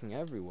him fucking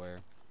everywhere.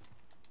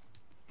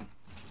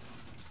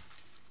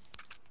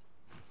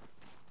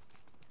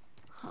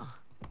 Huh.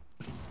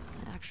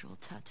 An actual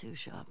tattoo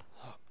shop.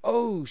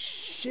 Oh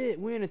shit,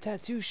 we're in a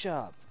tattoo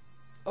shop.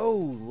 Oh,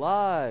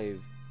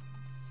 live.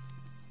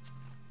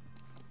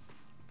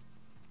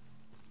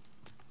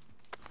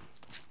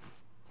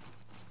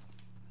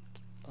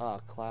 Ah,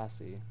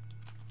 classy.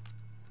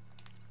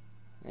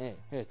 Hey,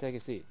 here, take a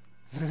seat.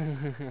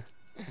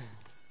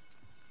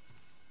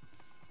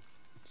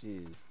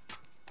 Jeez.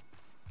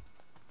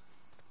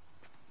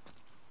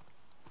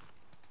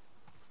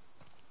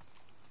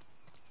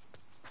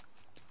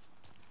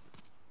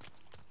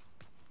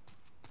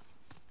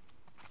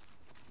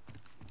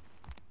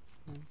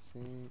 Let's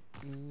see.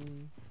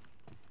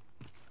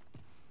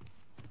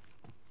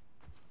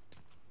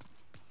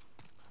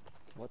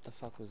 What the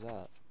fuck was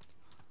that?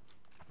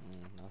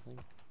 Nothing.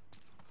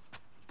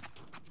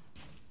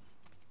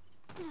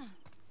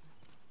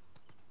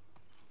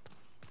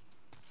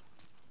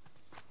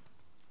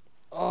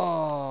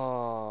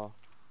 Oh!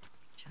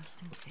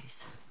 Just in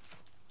case.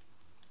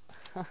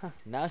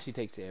 Now she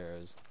takes the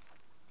arrows.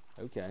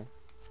 Okay.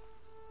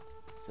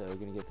 So we're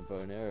gonna get the bow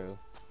and arrow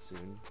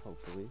soon,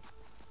 hopefully.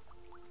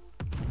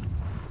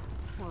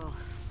 Whoa.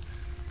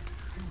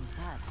 What was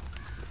that?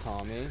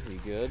 Tommy, you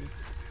good?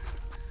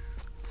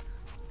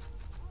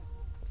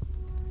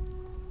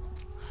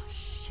 Oh,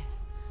 shit.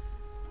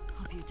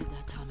 Hope you did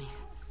that, Tommy.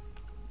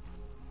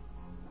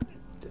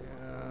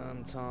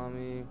 Damn,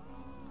 Tommy.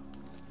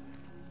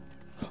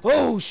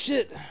 Oh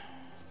shit!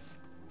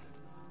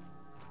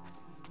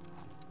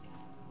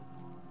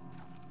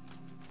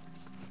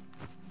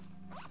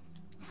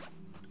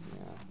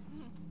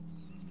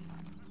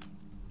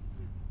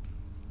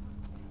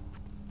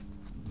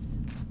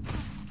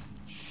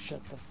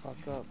 Shut the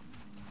fuck up.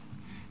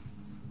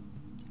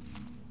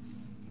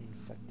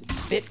 Infected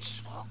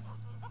bitch!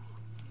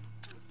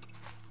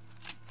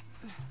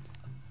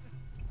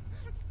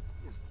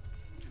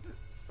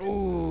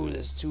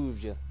 two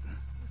of you.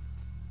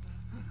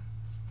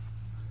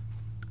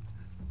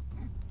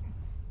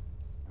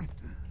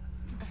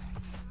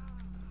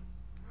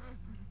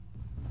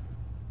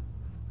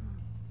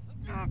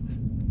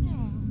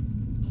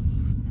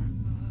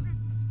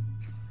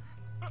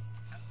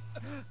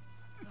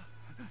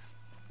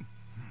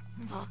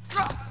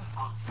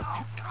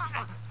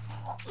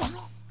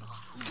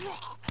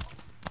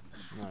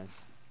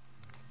 Nice.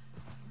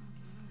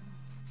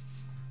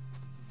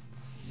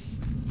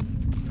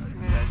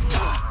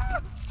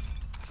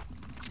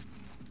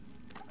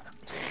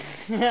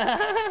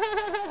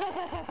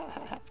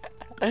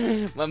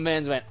 My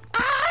man's went,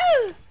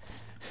 ah!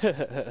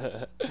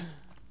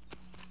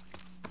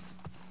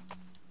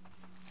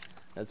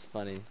 That's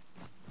funny.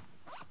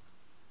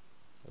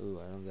 Ooh,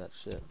 I don't got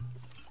shit.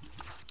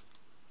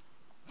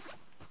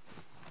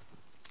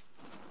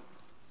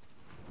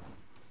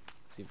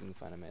 See if we can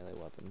find a melee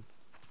weapon.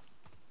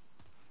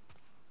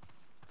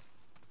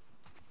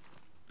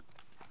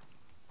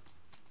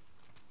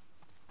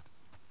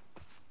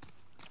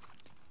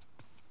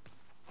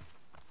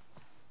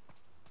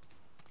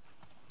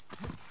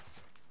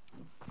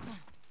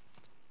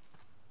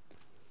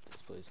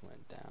 This place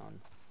went down.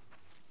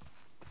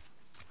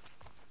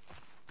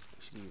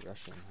 We should be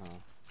rushing, huh?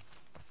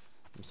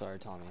 I'm sorry,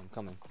 Tommy, I'm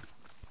coming.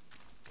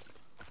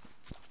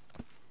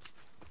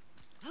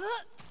 Ugh.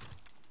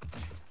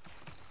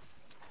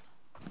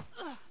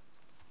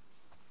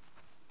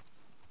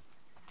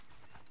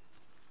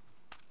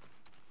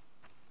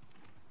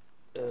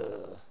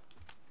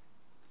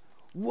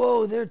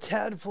 Whoa, there are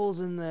tadpoles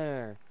in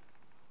there!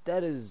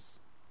 That is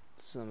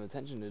some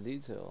attention to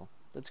detail.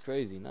 That's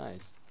crazy,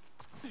 nice.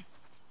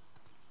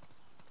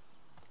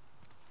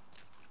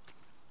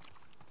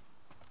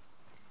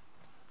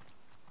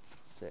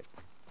 Sick.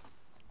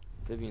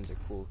 Vivians are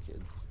cool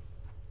kids.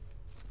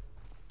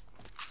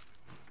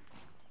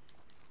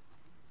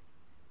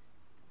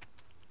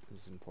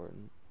 This is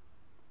important.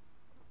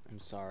 I'm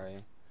sorry.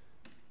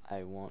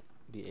 I won't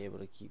be able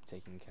to keep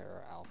taking care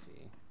of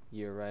Alfie.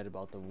 You're right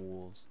about the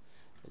wolves.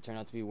 It turned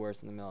out to be worse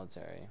than the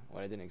military.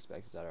 What I didn't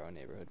expect is that our own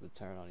neighborhood would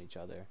turn on each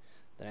other.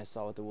 Then I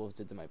saw what the wolves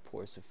did to my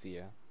poor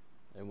Sophia.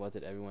 And what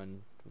did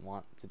everyone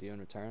want to do in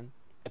return?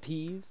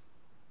 Appease?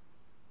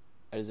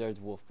 I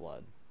deserved wolf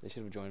blood. They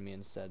should have joined me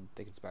instead.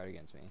 They conspired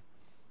against me.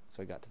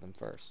 So I got to them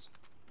first.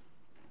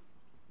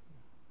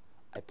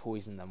 I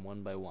poisoned them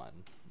one by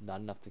one.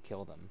 Not enough to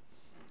kill them.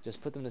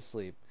 Just put them to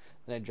sleep.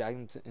 Then I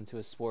dragged them into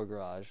a spore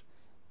garage.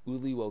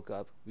 Uli woke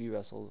up. We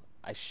wrestled.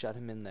 I shut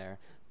him in there,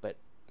 but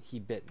he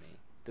bit me.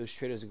 Those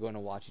traitors are going to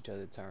watch each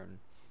other turn.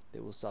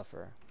 They will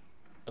suffer.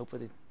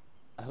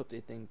 I hope they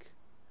think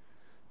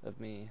of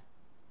me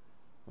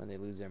when they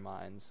lose their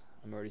minds.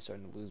 I'm already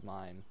starting to lose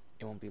mine.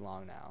 It won't be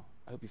long now.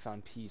 I hope you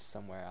found peace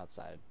somewhere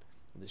outside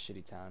of this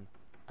shitty town.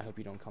 I hope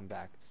you don't come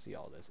back to see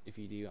all this. If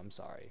you do, I'm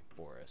sorry,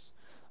 Boris.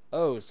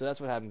 Oh, so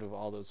that's what happened with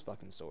all those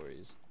fucking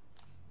stories.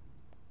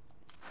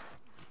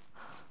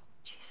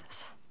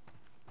 Jesus.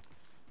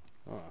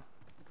 Huh.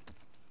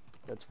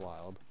 That's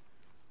wild.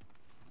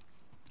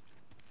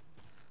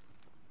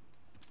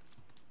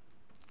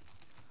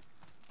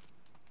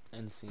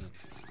 End scene.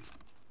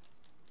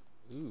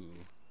 Ooh.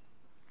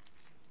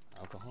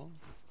 Alcohol?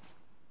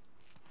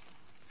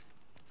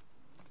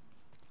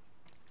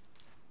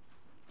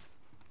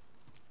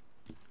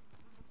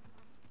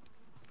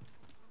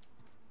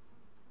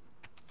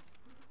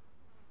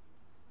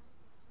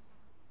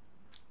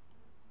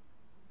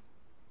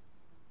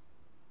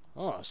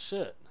 Oh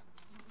shit.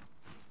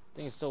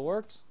 Think it still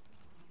works?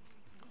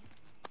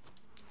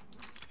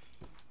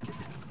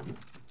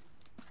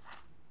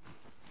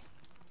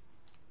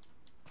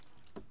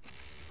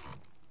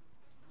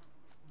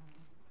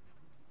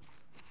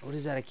 What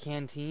is that, a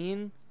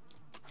canteen?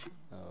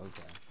 Oh,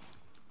 okay.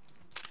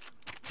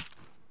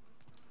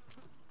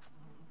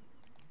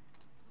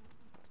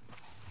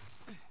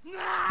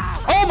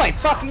 Oh my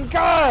fucking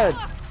god!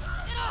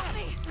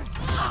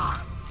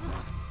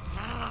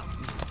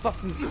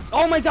 Fucking,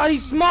 oh my god,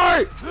 he's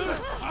smart!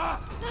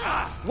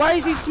 Why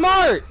is he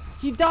smart?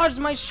 He dodged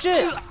my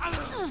shit!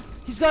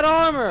 He's got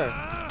armor!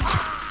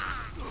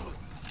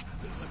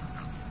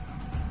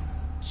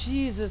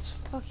 Jesus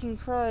fucking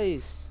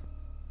Christ.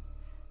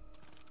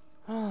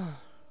 Oh,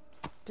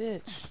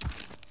 bitch.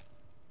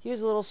 He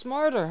was a little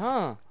smarter,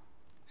 huh?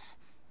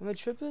 Am I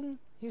tripping?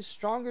 He was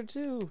stronger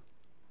too.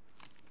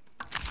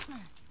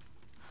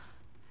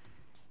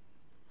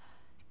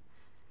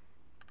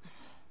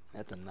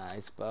 That's a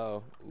nice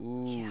bow.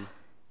 Ooh. Yeah.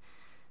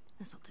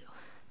 This'll do.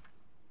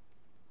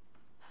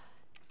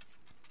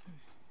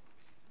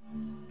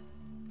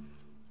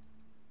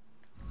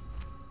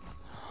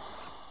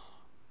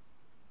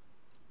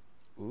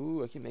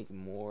 Ooh, I can make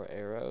more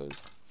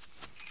arrows.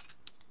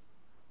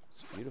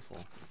 It's beautiful.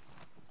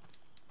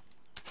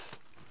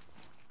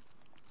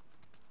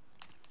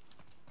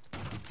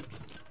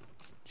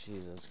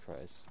 Jesus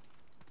Christ.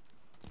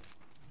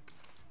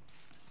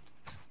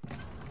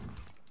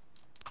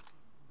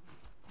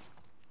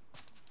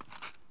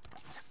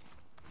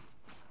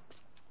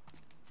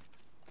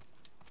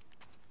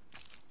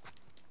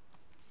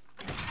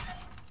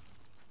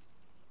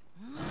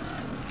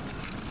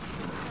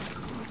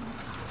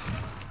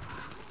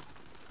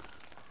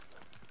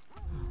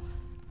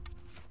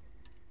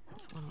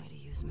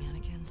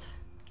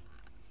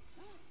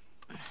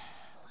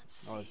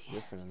 Oh, it's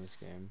different in this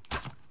game.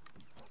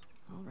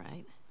 All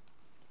right.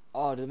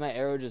 Oh, did my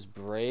arrow just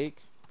break?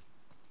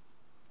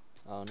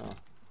 Oh no.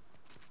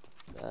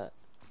 That.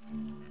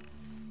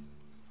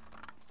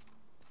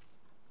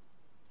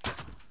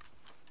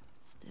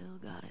 Still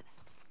got it.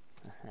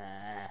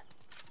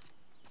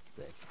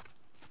 Sick.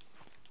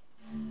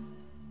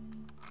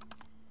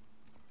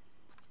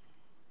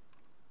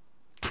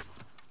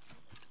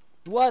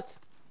 What?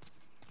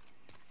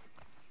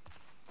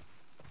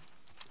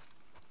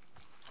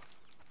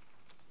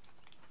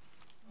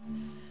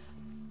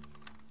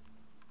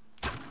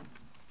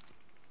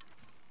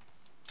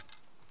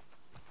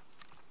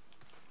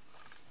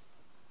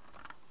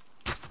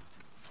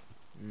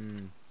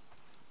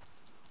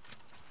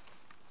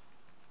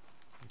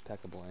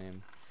 Impeccable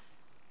aim.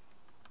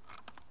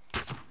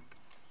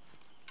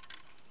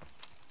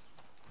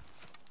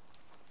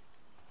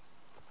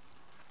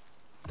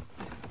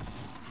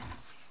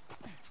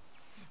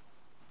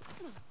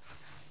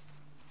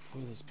 Who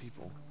are those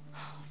people?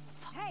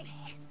 Hey,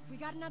 we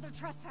got another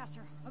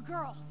trespasser. A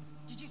girl.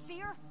 Did you see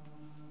her?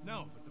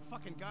 No, but the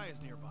fucking guy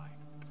is nearby.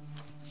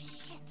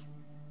 Shit.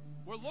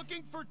 We're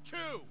looking for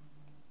two!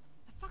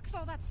 The fuck's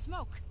all that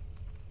smoke?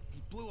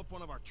 He blew up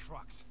one of our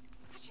trucks.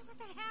 How'd you let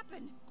that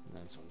happen?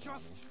 That's what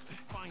Just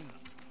find them.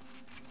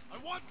 I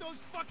want those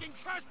fucking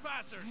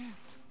trespassers!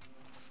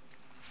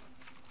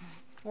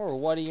 Or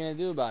what are you gonna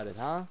do about it,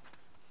 huh?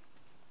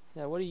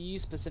 Yeah, what are you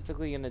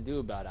specifically gonna do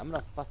about it? I'm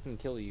gonna fucking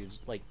kill you,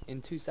 just, like,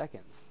 in 2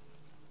 seconds.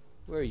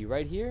 Where are you?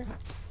 Right here?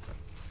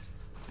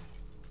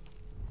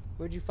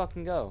 Where'd you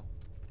fucking go?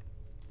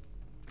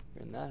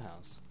 You're in that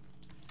house.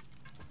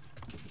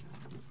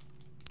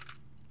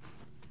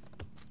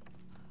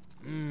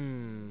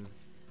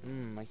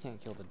 I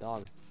can't kill the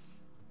dog.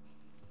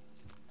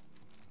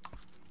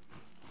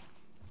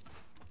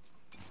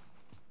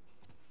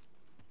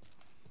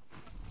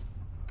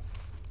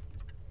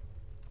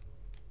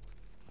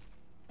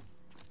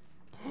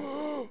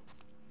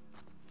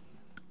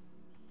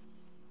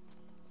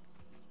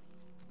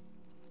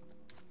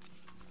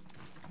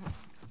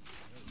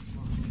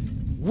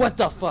 What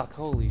the fuck?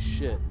 Holy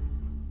shit.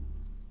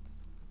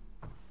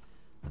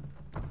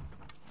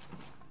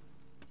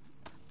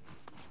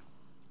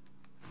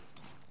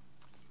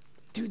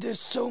 Dude, there's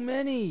so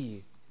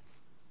many!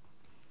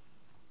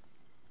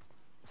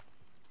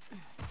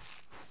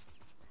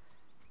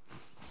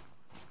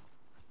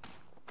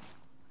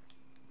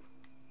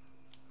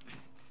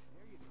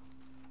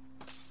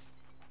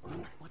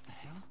 What the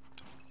hell?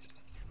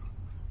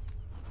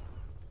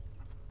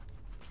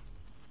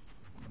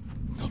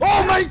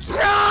 Oh my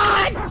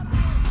god!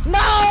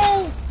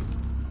 No!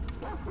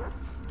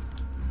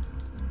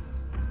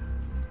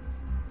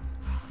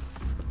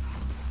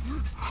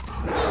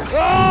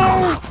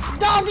 Oh!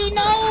 Doggy,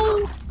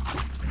 no!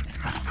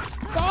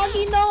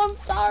 Doggy, no, I'm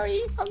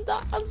sorry.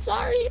 I'm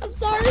sorry. I'm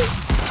sorry.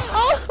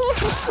 Oh!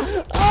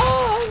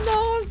 Oh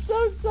no, I'm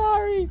so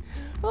sorry.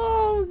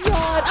 Oh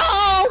god.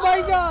 Oh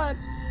my god.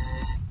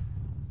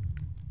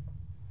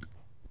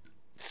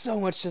 So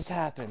much just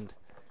happened.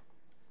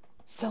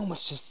 So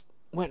much just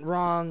went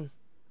wrong.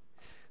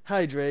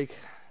 Hi, Drake.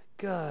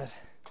 God.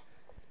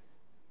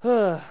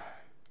 Oh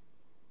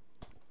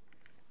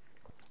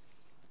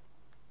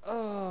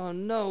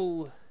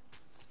no.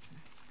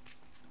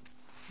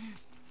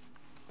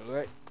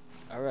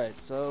 Alright,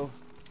 so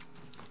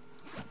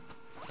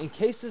in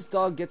case this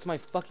dog gets my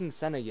fucking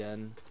scent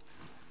again,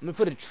 I'm gonna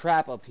put a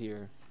trap up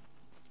here.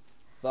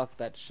 Fuck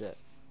that shit.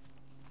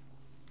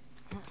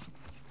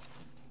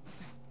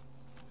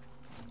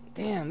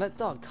 Damn, that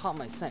dog caught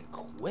my scent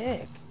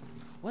quick.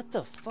 What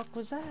the fuck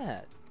was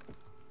that?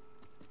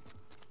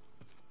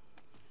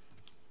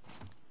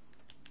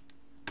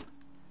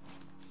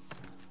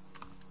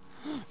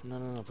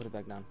 No, put it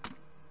back down.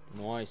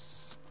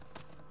 Nice.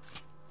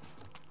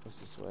 What's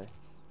this way?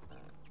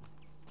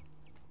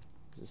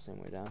 Is it the same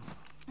way down?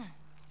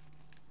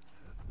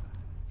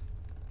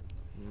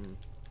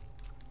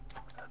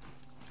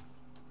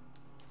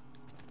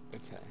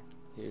 Okay,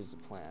 here's the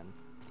plan.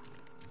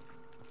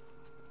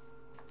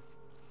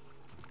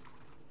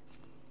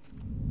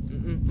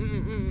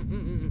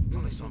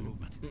 Oh, I saw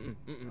movement.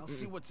 I'll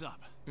see what's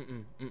up.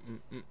 You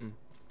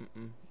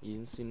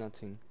didn't see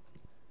nothing.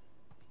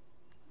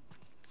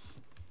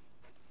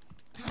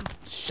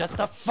 Shut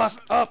the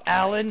fuck up,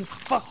 Alan!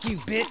 Fuck you,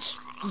 bitch!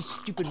 You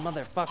stupid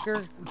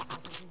motherfucker!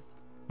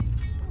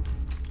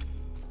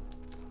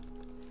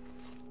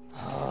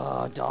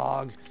 Oh,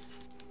 dog.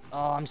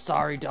 Oh, I'm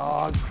sorry,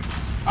 dog.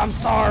 I'm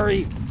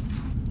sorry!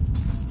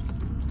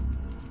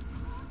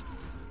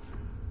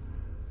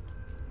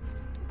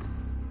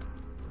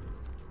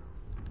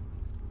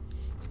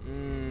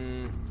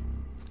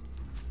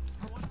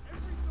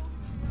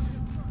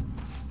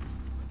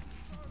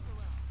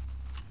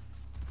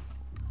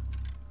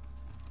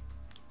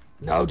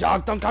 No,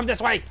 dog, don't come this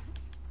way!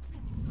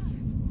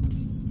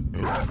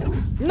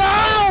 No!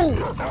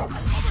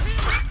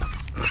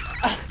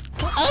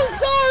 I'm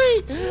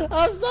sorry!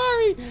 I'm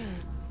sorry!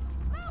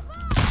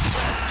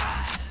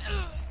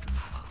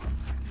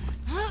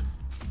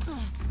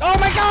 Oh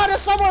my god,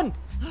 there's someone!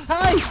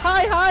 Hi!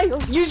 Hi! Hi!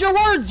 Use your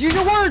words! Use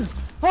your words!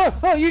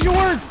 Use your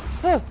words!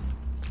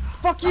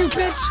 Fuck you,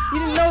 bitch! You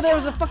didn't know there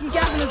was a fucking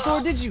gap in this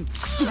door, did you?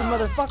 Stupid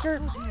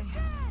motherfucker!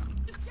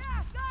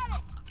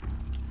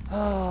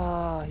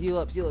 Ah, heal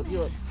up, heal up,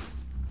 heal up.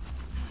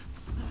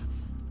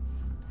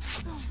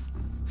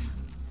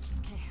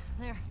 Okay,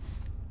 there.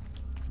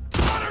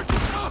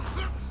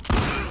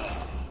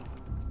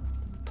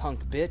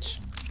 Punk bitch.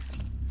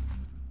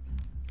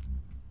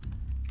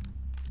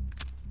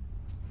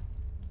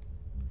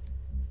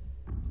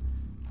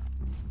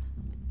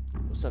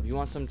 What's up? You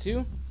want some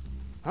too?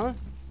 Huh?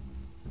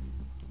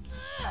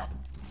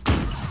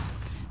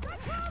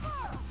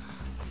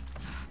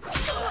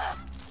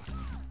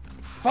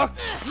 Fuck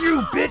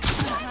you,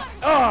 bitch!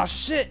 Oh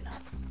shit!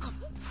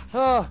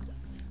 Oh,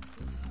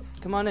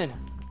 come on in.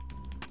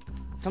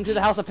 Come to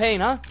the house of pain,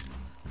 huh?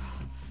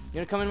 You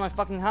gonna come in my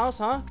fucking house,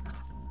 huh?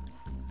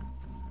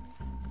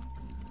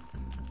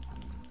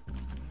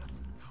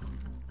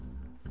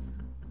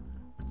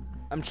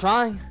 I'm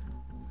trying.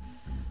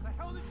 The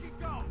hell did she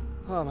go?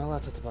 Oh, my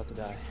laptop's about to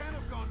die. Can't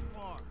have gone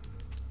far.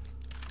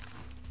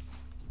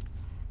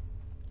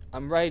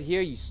 I'm right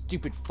here, you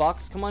stupid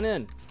fucks. Come on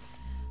in.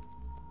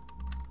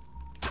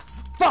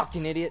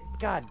 Fucking idiot.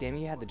 God damn,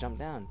 you had to jump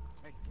down.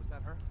 Hey, was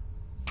that her?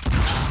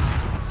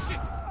 Shit!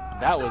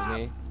 That was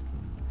me.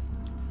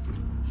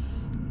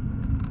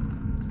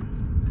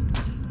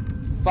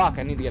 Fuck,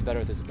 I need to get better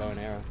with this bow and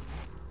arrow.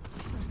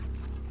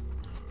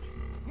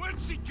 Where'd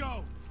she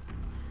go?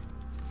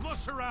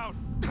 Flush her out.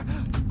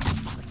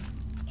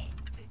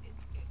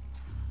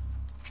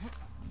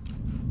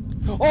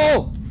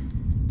 Oh!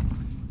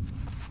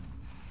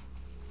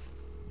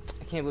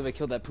 I can't believe I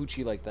killed that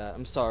Poochie like that.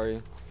 I'm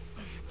sorry.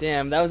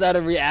 Damn, that was out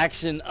of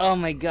reaction. Oh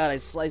my god, I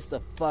sliced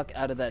the fuck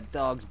out of that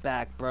dog's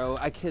back, bro.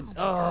 I could.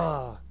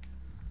 Oh.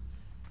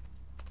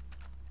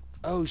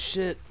 Oh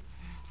shit.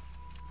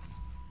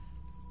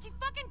 She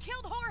fucking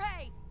killed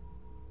Jorge!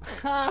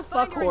 Ha,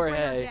 fuck Find her and bring her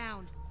Jorge.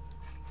 down.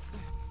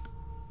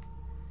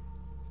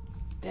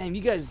 Damn,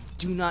 you guys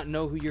do not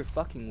know who you're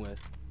fucking with.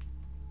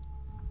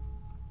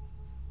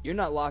 You're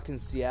not locked in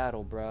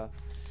Seattle, bro.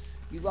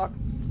 You locked.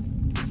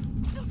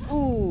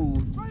 Ooh.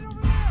 Right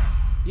over there.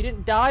 You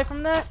didn't die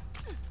from that?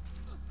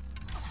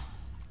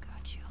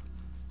 Got you.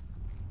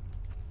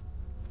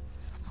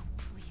 Oh,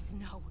 please,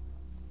 no.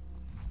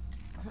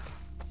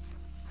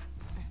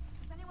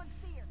 Does anyone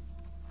see her?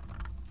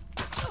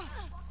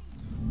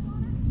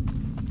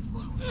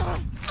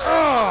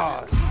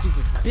 Oh,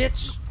 stupid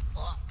bitch.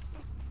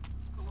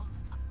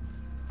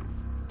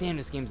 Damn,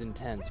 this game's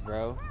intense,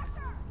 bro.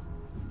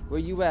 Where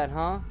you at,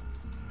 huh?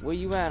 Where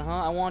you at,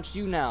 huh? I want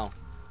you now.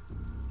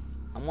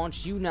 I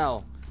want you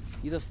now.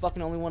 You're the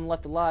fucking only one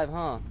left alive,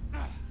 huh?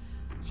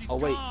 She's Oh,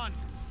 wait. gone.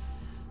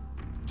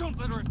 Don't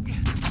let her.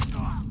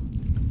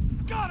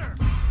 Got her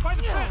by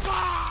the fence.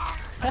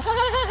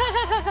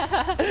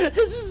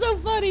 This is so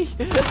funny.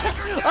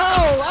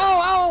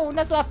 Oh,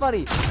 that's not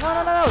funny.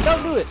 No,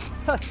 don't do it.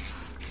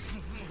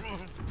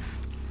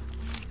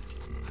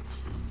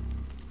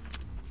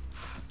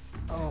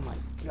 Oh my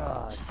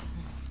god.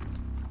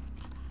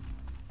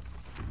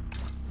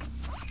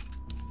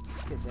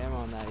 Let's get some ammo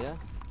on that, yeah?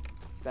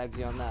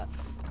 Bagsy on that.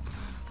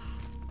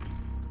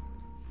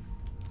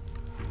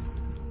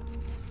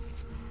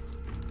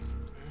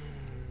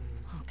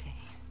 Okay.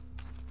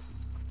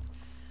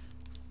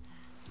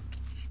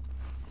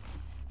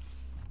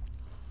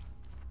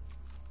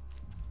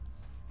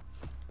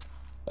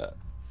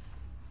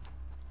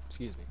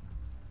 Excuse me.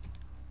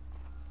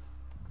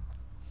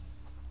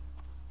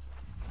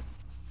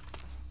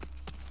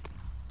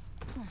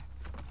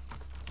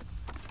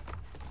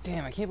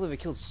 Damn, I can't believe I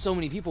killed so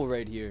many people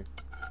right here.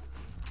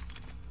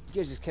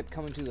 You guys just kept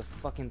coming to the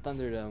fucking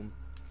Thunderdome.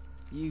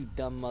 You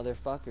dumb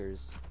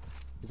motherfuckers.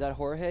 Is that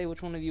Jorge?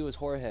 Which one of you is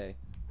Jorge?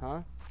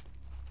 Huh?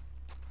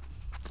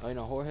 Oh,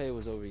 no, Jorge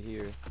was over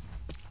here.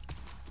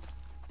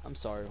 I'm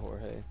sorry,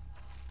 Jorge.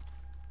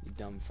 You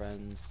dumb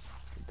friends.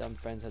 Your dumb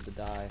friends had to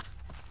die.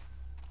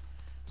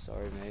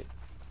 Sorry, mate.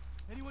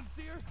 Anyone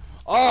see her?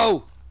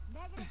 Oh!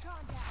 Negative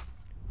contact.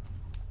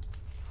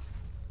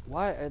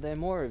 Why are there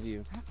more of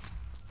you?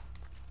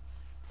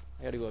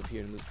 I gotta go up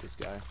here and loot this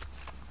guy.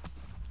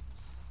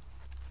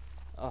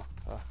 Oh,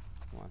 come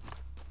on.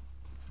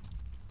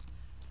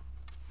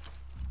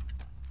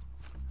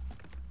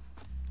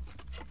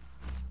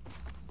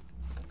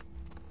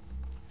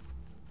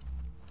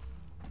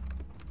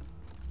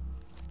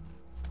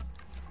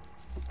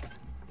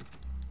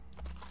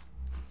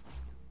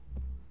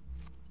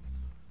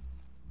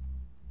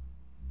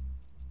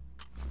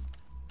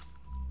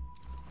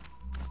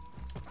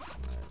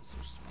 Alright,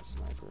 switch to my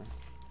sniper.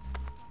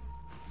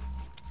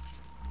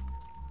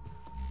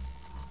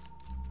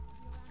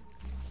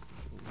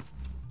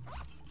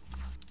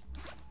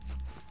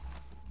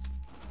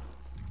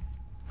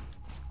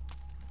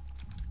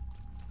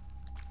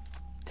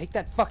 Take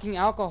that fucking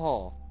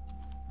alcohol.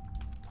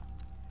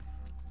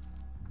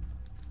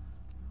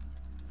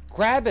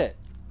 Grab it.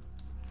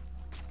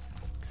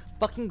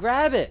 Fucking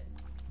grab it.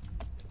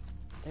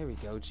 There we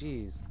go,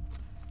 jeez.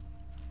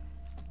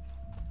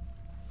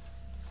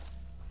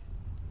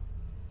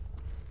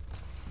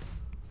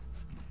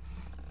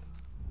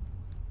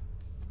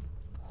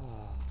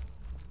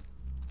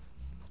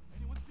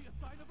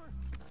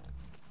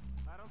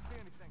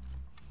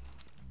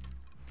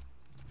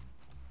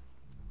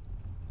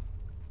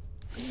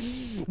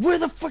 Where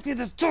the fuck did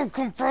this dog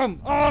come from?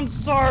 Oh, I'm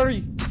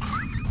sorry! Hey, I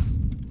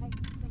think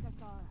I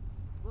saw her.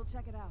 We'll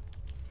check it out.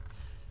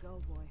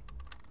 Go, boy.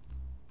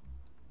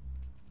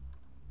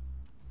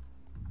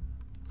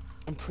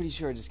 I'm pretty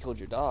sure I just killed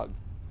your dog.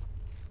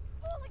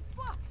 Holy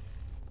fuck!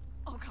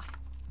 Oh god.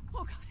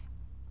 Oh god.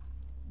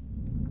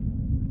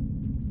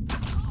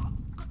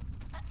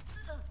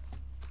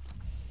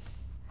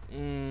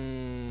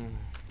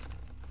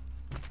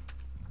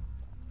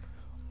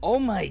 Oh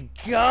my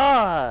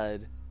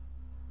god!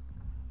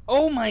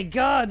 Oh my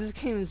god, this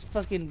game is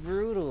fucking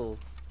brutal.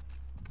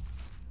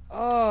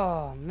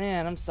 Oh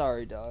man, I'm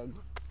sorry, dog.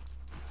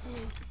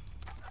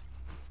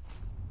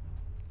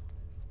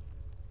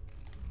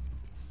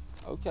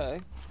 Okay.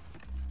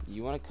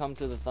 You wanna come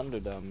to the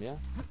Thunderdome, yeah?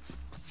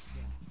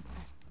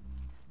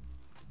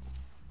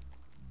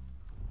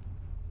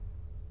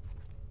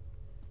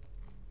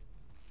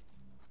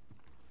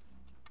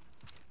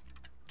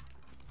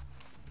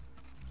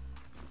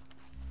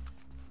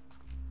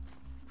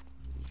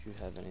 If you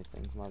have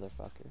anything,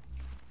 motherfucker.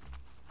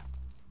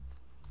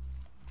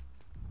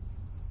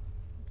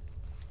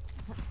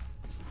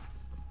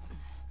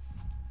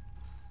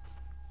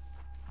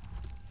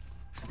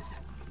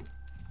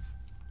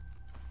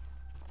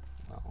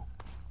 Oh.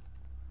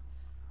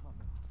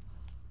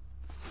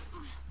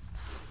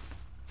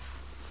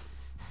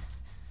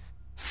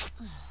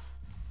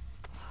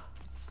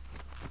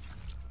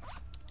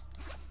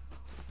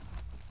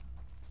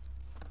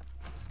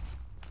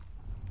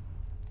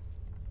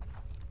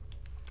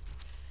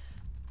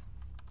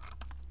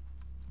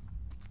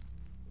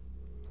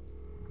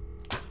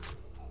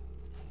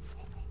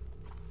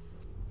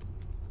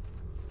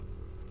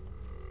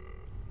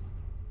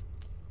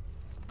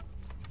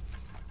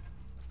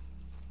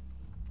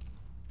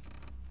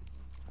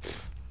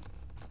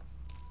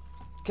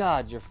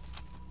 God, you're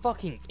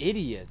fucking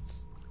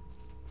idiots.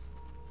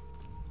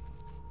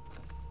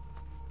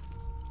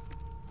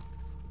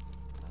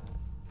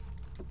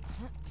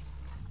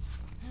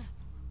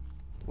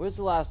 Where's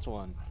the last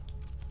one?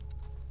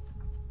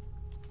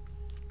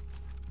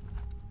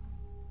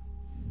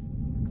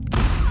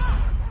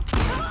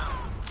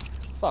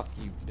 Fuck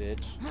you,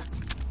 bitch.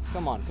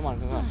 Come on, come on,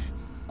 come on.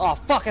 Oh,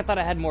 fuck, I thought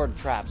I had more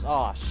traps.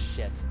 Oh,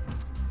 shit.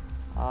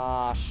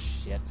 Ah,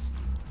 shit.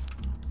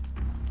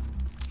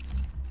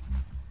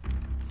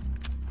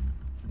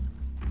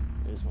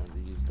 I just wanted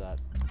to use that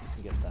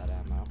to get that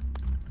ammo.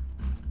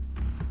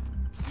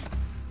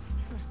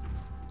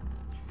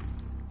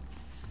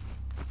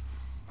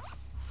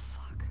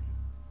 Fuck.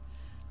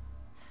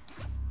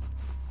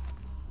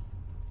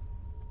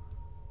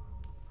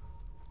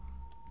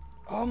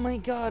 Oh my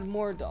god,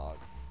 more dog.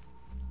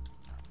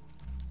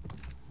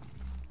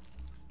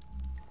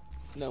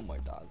 No more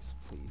dogs,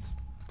 please.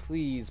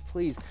 Please,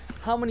 please.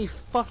 How many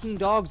fucking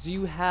dogs do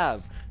you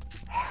have?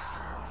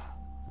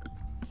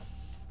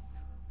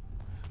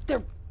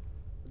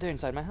 They're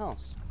inside my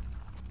house.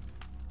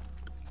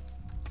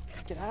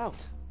 Get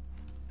out.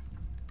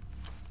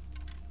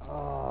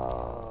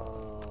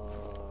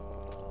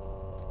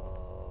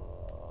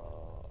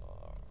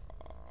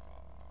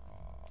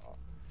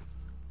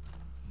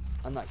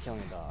 I'm not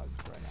killing dogs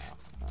right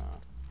now.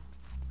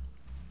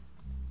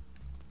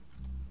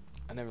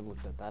 I never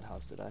looked at that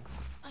house, did I?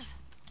 I'm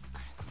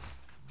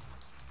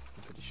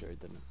pretty sure it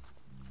didn't.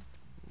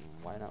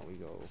 Why not we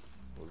go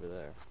over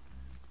there?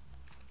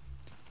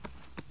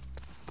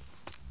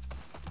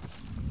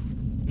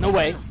 No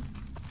way!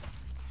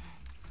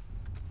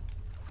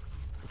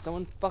 Did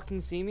someone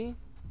fucking see me?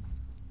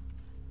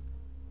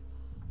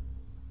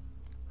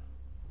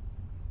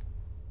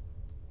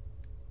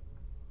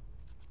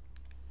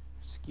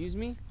 Excuse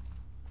me?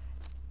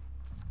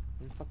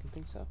 I didn't fucking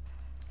think so.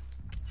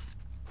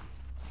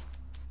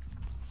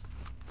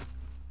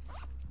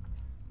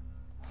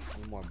 I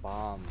need more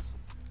bombs.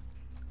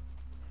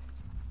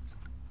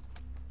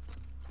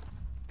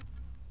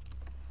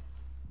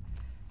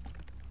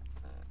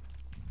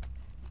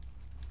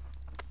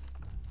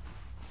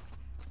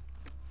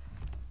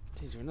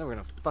 Jeez, we're never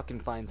gonna fucking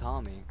find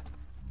Tommy.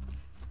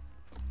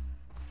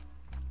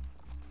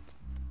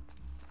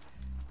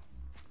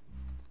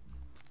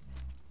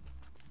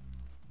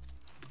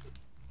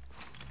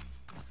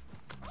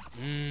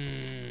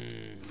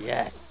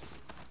 Yes.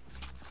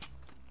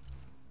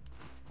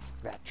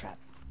 Rat trap.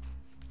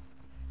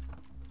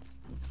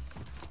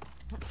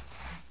 Okay.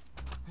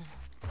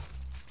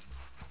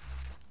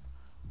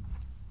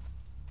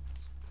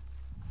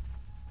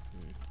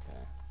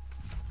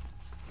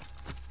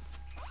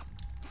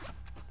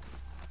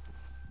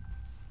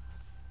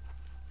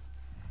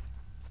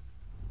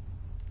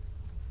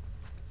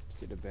 Let's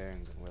get the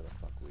bearings on where the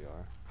fuck we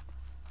are.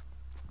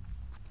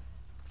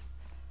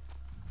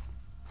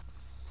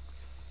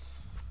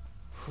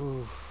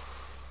 Whew.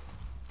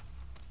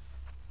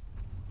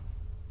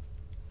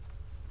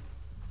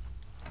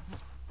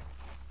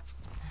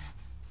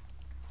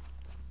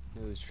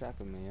 You lose track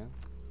of me, yeah?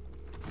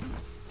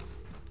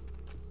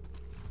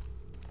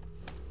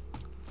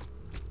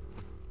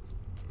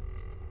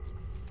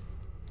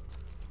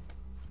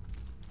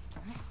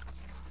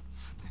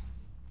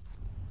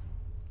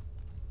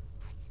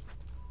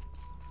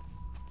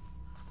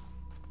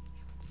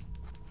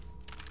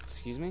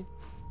 Excuse me?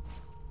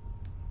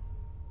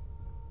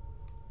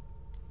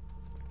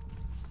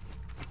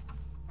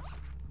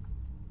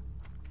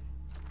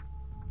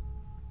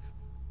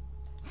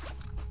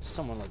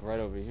 Someone like right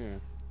over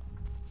here.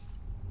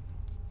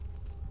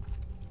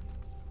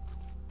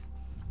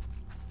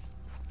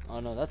 Oh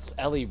no, that's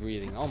Ellie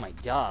breathing. Oh my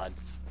god.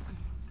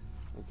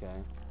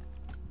 Okay.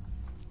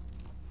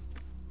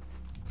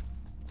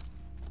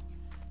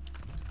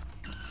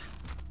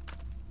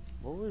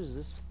 What was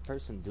this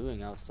person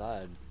doing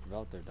outside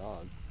without their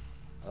dog?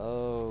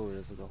 Oh,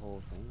 there's like a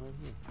whole thing right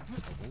here. I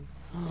think.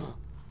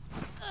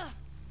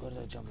 What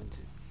did I jump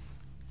into?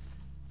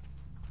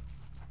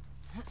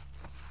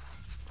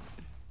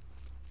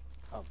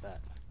 Oh, that.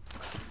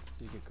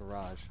 Secret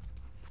garage.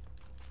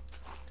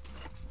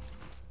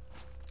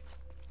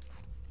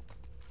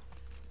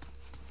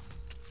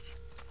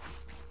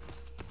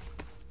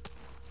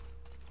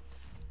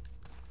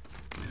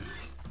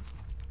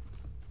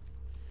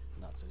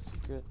 Not so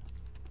secret.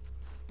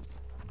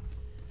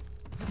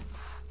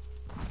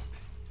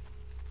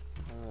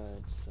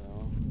 Alright, so...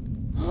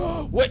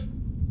 Wait!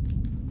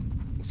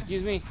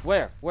 Excuse me?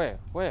 Where? Where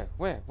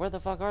the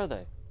fuck are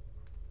they?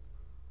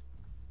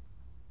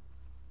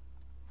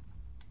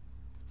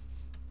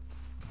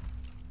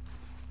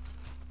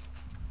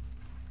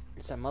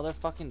 It's that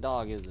motherfucking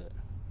dog, is it?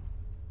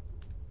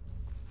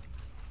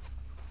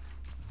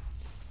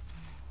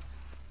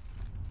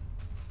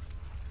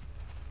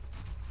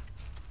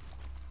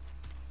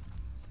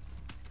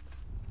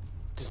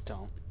 Just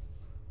don't.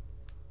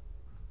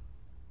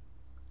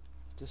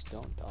 Just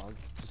don't, dog.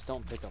 Just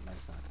don't pick up my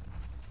son.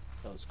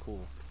 That was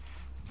cool.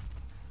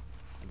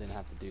 I didn't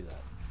have to do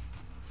that.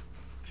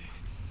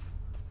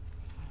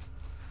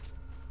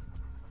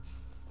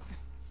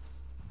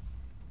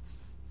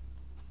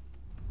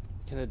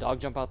 Can the dog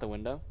jump out the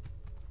window?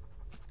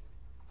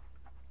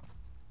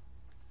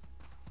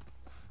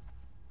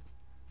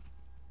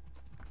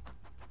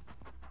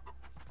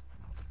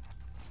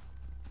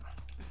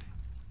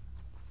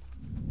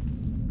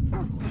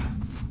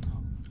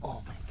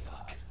 Oh my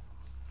god.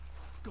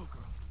 Go,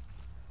 girl.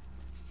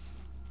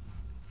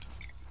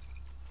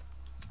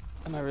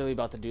 Am I really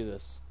about to do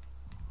this?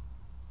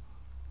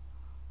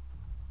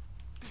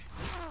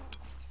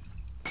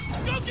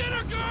 Go get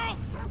her, girl!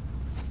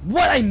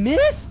 What? I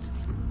missed?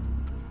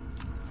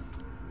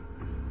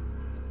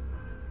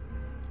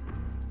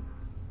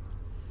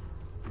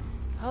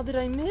 How did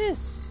I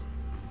miss?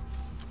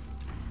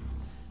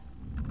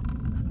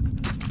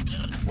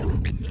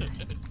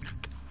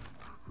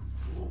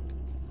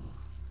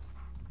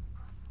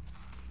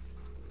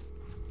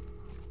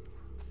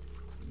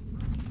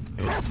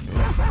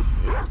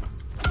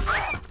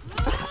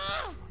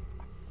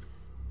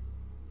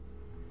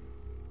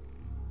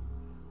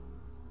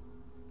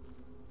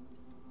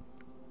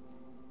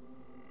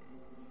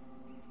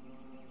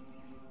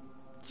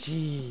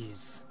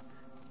 Jeez.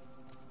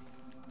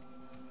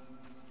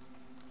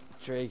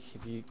 Drake,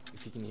 if you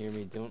can hear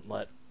me, don't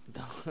let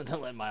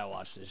Maya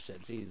watch this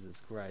shit. Jesus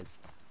Christ.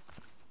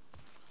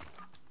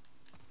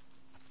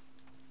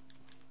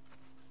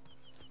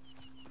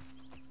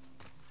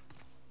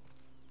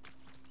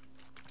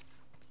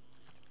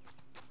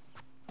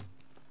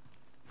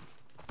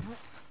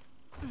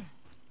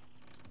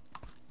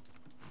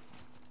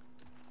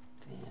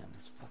 Damn,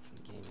 this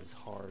fucking game is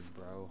hard,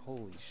 bro.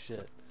 Holy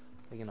shit.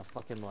 Like in a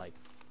fucking like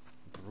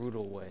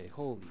brutal way.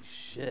 Holy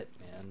shit,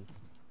 man.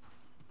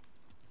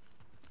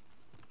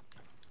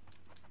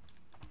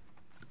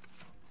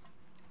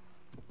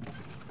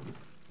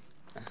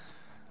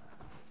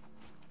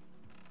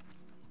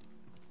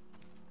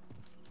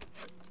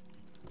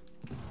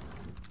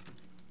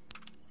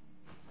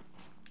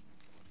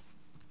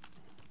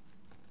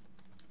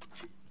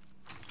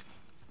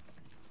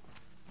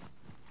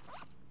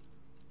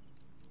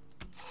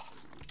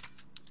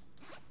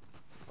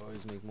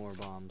 Always make more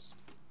bombs.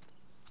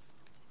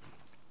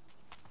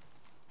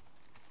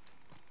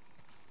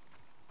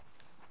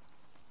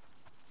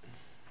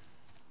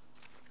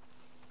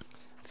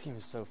 This game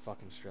is so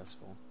fucking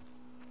stressful.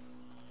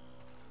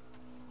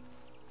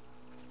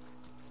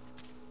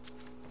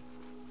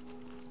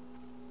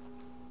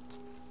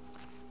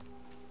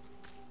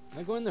 Am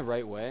I going the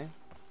right way?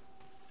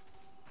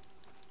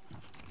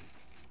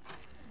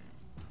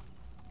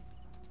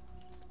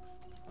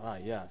 Ah,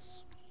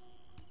 yes.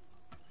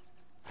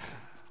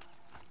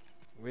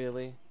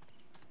 Really?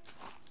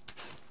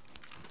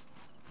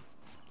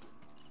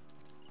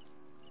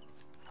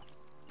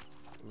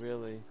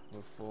 Really?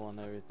 We're full on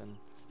everything?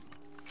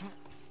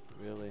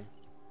 Really?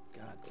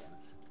 God damn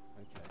it.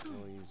 Okay,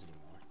 we'll use it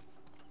more.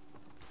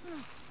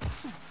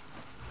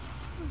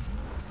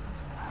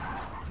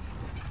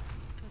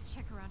 Let's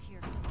check around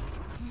here.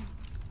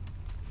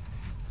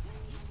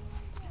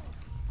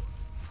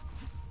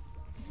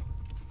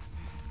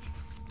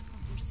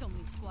 There's so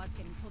many squads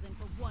getting pulled in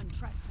for one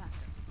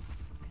trespasser.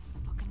 Because of the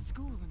fucking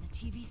school and the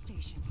TV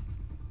station.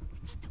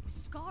 I thought that was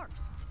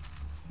scars.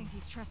 I think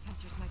these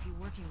trespassers might be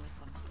working with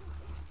them.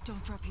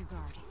 Don't drop your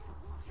guard.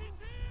 He's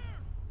here!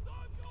 So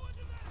I'm going to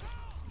the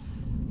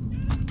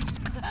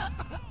house!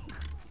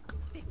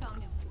 They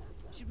found him.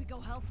 Should we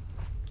go help?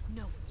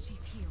 No, she's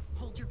here.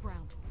 Hold your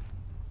ground.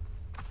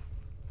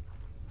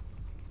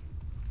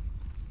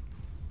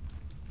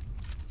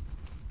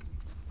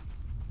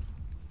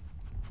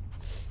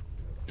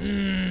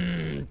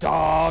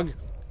 Dog!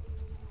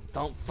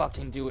 Don't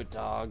fucking do it,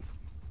 dog.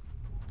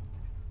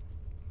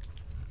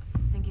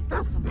 Think he's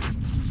got something. Pick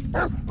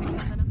something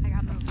up. I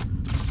got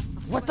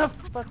moved. What the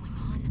What's fuck? going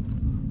on?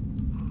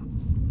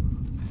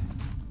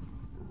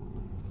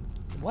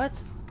 What?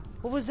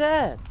 What was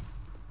that?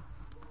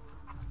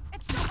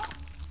 It's so...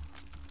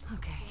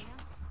 Okay.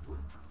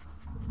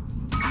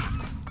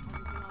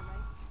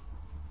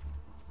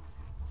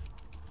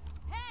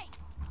 Hey!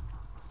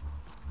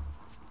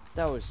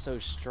 That was so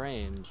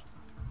strange.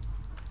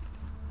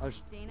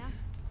 Dana?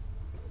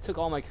 Took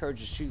all my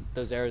courage to shoot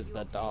those arrows at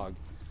that dog.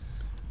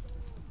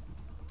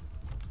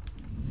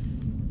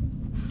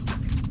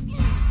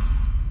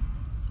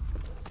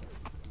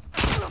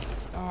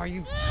 Oh,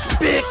 you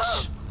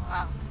bitch!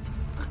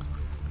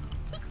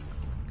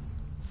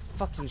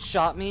 Fucking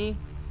shot me.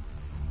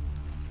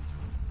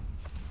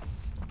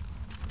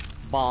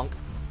 Bonk.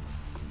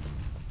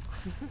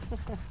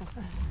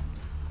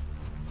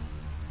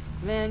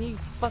 Man, you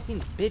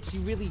fucking bitch, you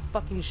really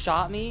fucking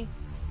shot me?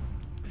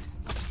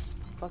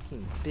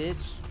 Fucking bitch.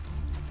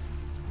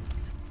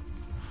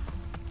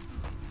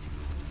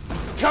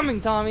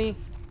 Coming, Tommy!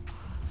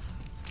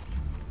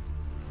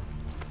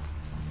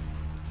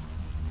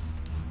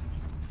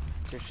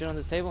 There's shit on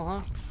this table,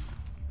 huh?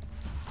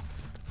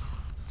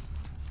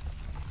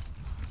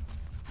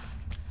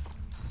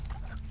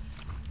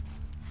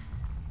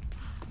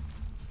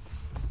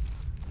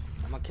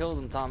 I'm gonna kill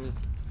them, Tommy.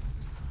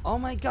 Oh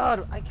my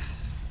god! What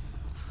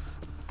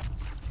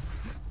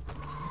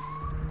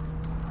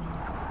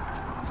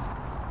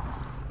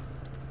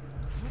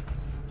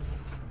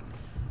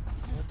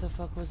the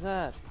fuck was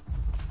that?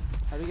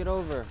 How do we get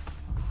over?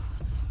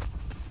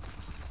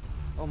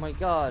 Oh my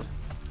god.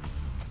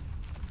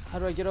 How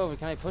do I get over?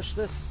 Can I push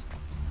this?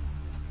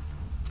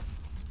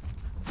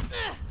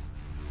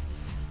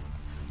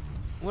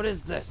 What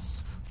is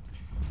this?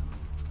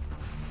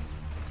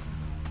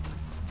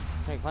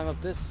 Can I climb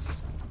up this?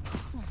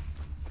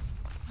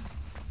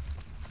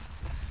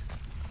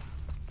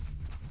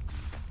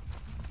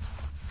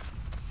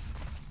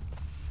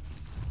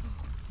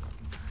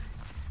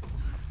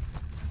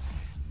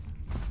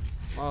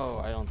 Oh,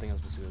 I don't think I'm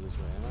supposed to go this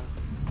way, am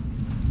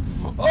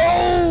I?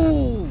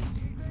 Oh!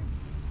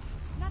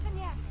 Nothing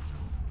yet.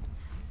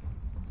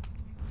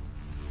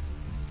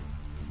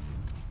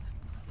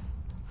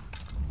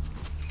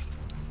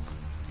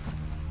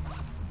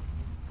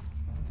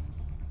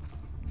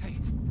 Hey,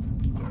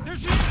 there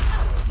she is!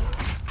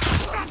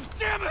 God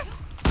damn it!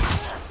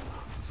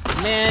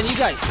 Man, you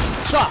guys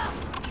suck!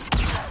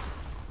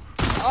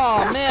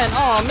 Oh man,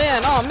 oh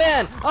man, oh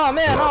man, oh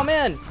man, oh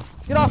man!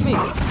 Get off me!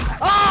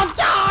 Oh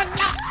god!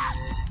 No!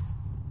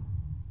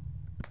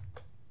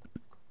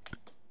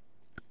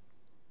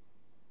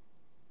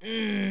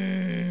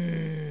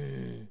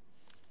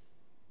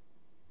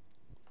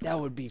 That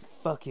would be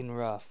fucking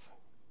rough.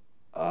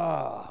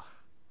 Ah.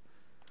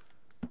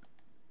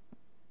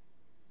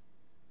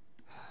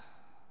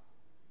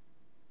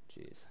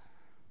 Jeez.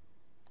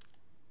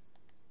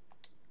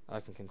 I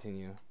can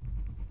continue.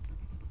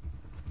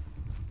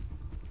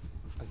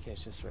 Okay,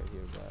 it's just right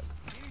here, but...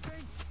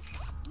 Anything?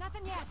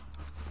 Nothing yet.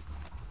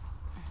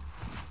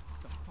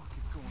 What the fuck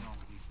is going on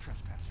with these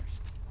trespassers?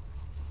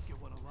 Get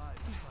one alive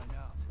and find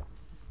out.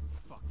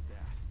 Fuck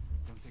that.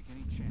 Don't take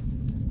any chances.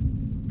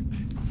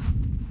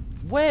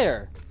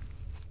 Where?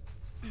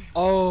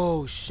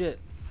 Oh, shit.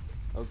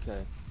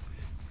 Okay.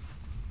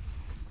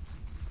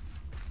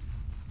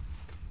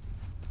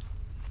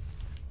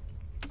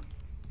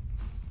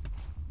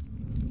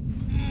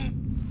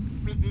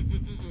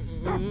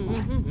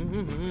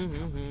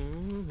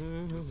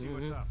 Let's see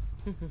what's up.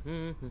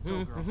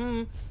 Go, girl.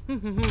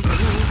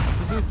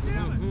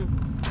 Damn it!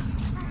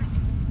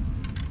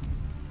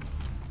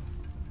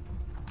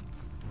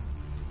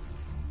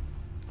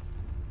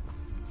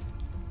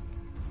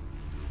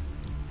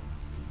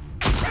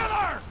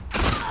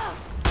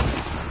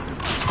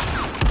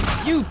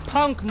 You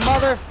punk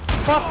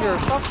motherfucker!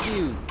 Fuck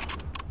you! You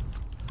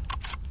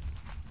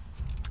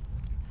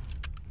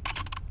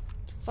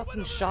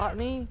fucking shot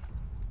me?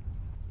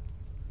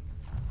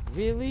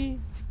 Really?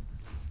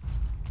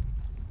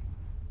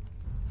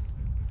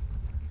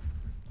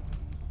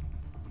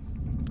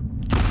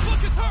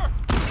 Look, it's her!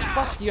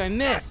 Fuck you, I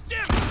missed!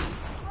 Damn it!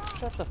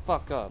 Shut the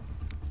fuck up.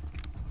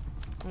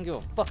 I don't give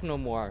a fuck no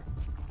more.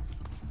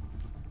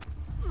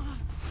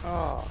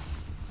 Oh,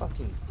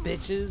 fucking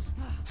bitches.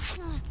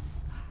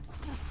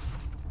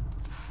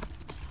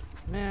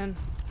 Man.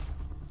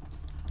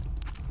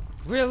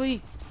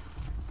 Really?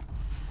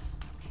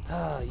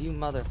 Ah, you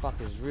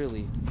motherfuckers,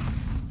 really.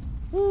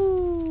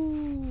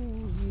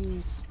 Woo,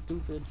 you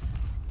stupid.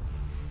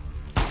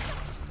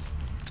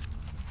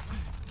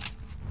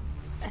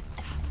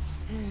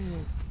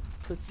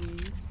 Pussy.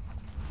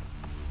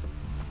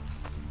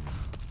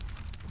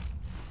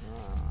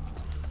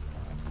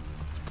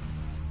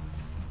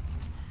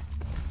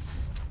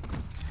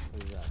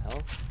 What is that?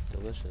 Health?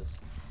 Delicious.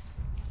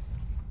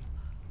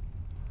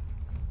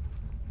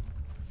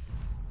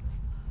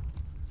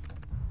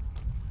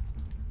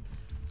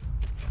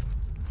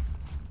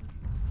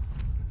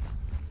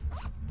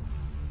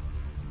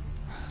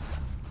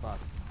 Fuck.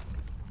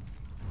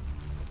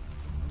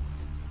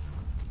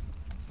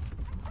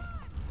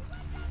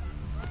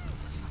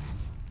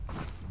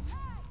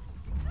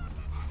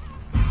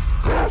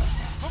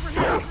 Over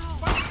here!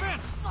 By the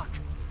fence! Fuck!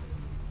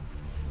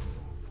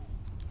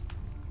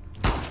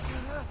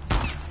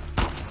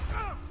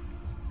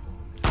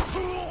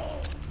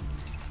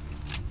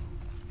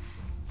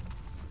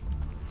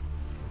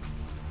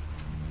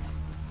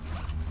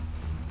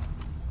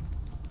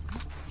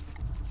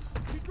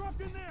 He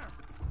dropped in there!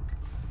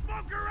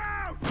 Smoke her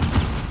out! Go,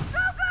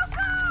 go,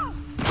 go!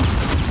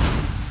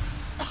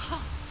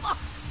 Fuck!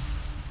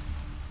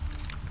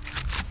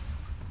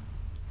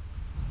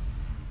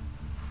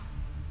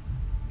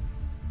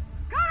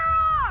 Cut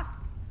her off!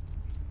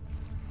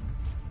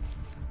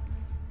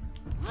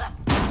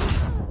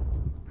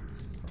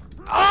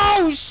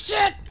 Oh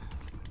shit!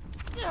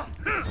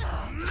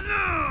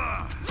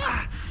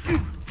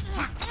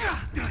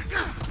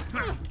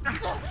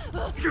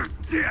 You're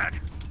dead!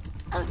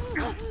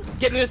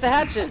 Get me with the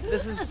hatchet!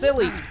 This is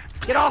silly!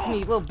 Get off me,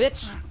 little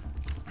bitch!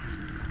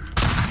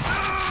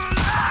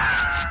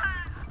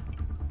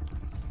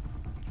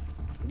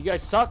 You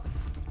guys suck?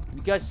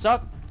 You guys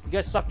suck? You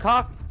guys suck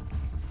cock?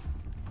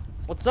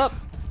 What's up?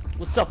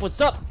 What's up? What's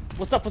up?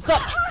 What's up? What's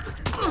up?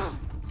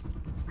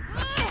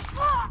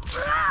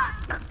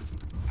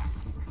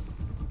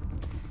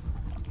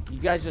 You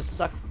guys just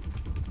suck.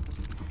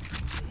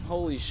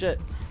 Holy shit.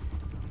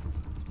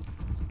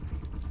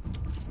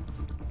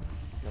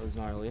 That was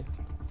gnarly.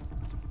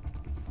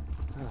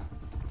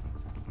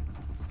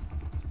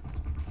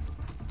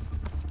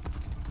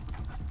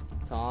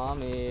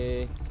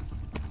 Tommy.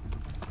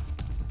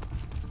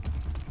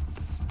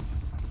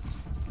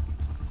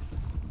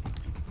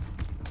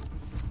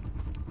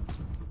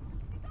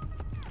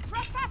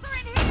 Trespasser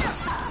in here!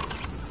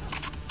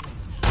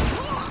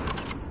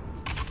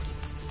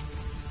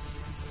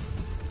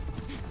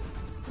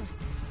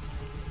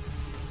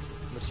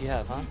 What'd she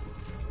have, huh?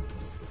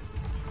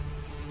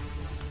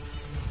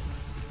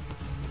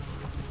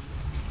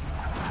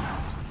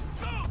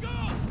 Go, go!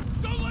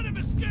 Don't let him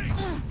escape!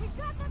 We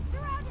got them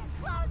surrounded!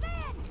 Close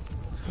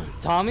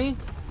in! Tommy?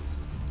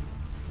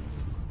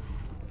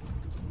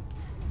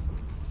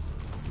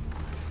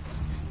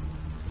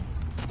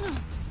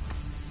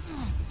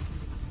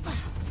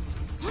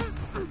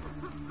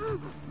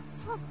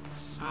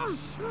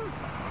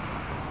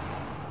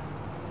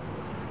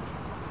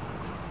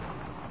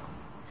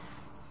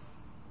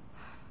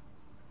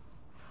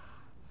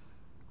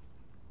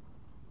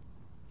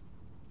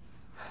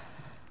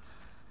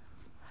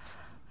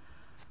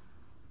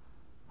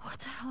 What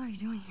the hell are you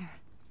doing here?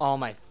 Oh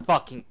my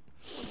fucking...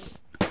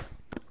 I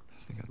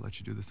think I'd let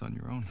you do this on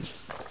your own.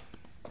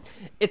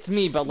 It's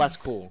me, but less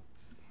cool.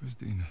 Where's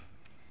Dina?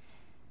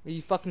 Are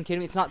you fucking kidding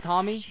me? It's not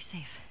Tommy? She's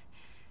safe.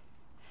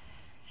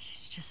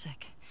 She's just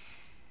sick.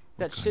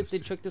 That kind shit of they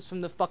sick? tricked us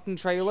from the fucking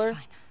trailer?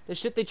 Fine. The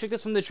shit they tricked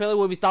us from the trailer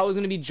where we thought it was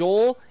gonna be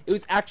Joel? It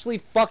was actually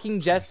fucking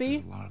Jesse?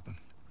 There's a lot of them.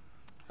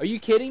 Are you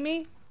kidding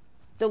me?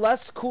 The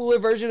less cooler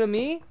version of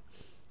me?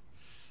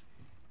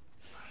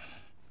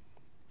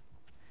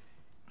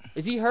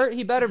 Is he hurt?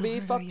 He better How be.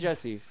 hurt Fuck are you?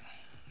 Jesse.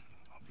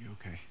 I'll be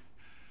okay.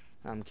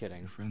 I'm kidding.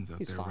 Your friends out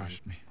He's there fine.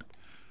 rushed me.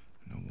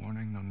 No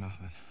warning, no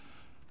nothing.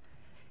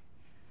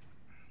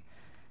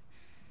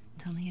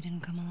 Tell me you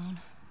didn't come alone.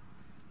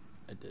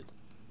 I did.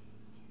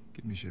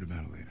 Give me shit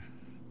about it later.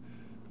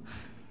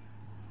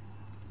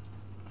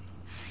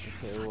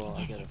 Okay, well,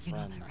 I idiot, got a you know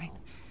friend that, now. right?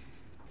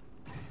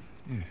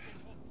 Yeah.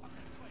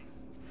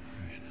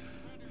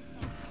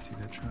 Right. See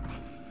that truck?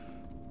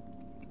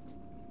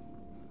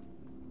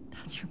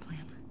 That's your plan.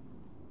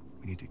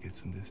 We need to get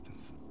some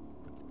distance.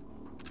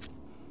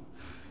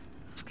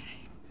 Okay.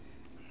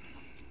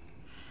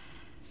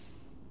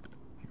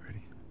 You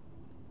ready?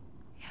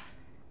 Yeah.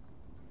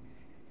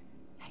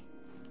 Hey,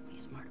 be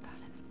smart about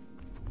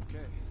it.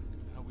 Okay,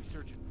 how we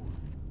searching for?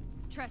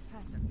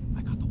 Trespasser.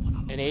 I got the one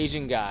on the An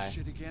Asian guy.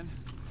 shit again.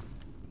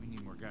 We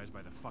need more guys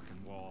by the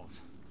fucking walls.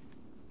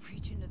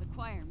 Preaching to the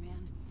choir,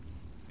 man.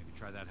 Maybe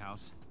try that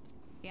house.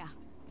 Yeah.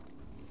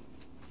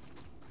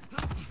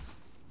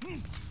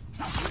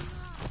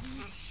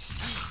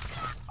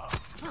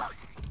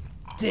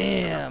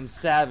 Damn,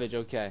 savage.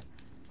 Okay.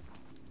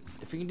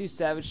 If we can do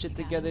savage shit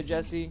together,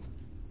 Jesse,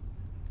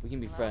 we can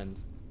be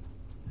friends.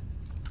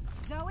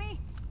 Zoe?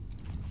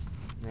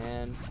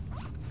 Man,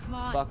 Come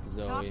on. Fuck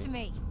Zoe. Talk to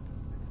me.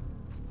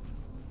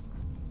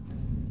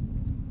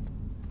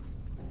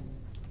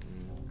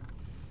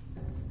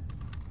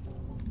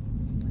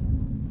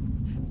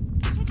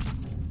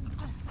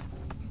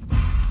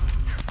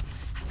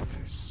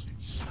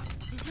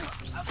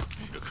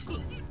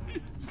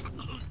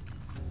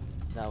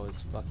 that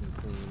was fucking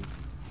clean.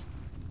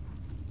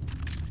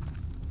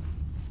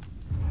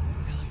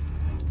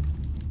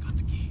 Got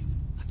the keys.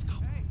 Let's go.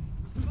 Hey,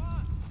 come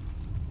on.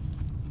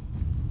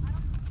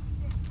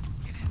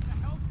 Get in the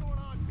hell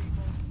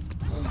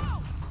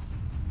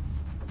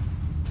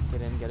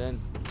Get in.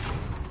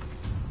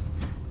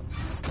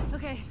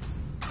 Okay.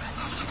 Get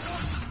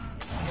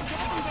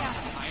some gas.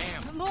 I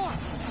am. More.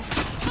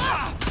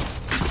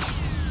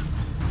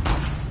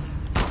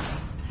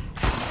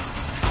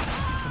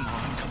 Come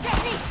on.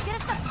 Jesse, get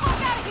us the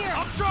fuck out of here.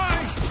 I'm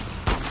trying.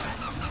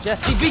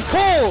 Jesse, be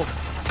cool!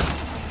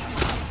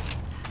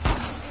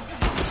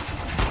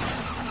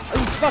 Are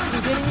you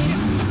fucking kidding me?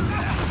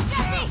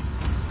 Jesse!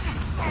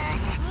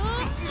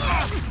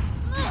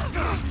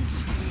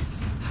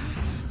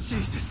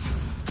 Jesus.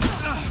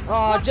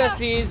 Oh,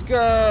 Jesse's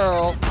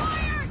girl.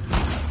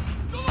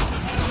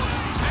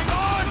 Hang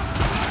on.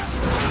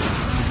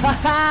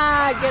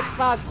 Haha, get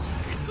fucked.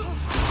 Go,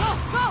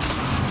 go!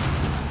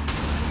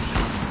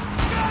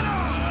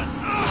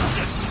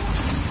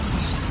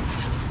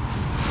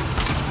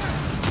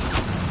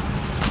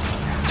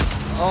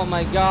 Oh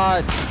my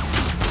god.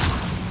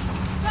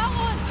 That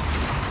one!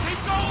 Keep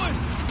going.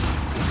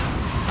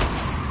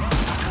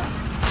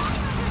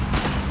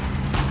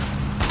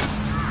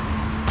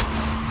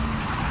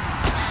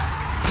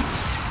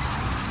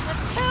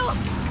 Let's kill!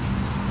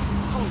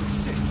 Holy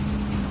shit.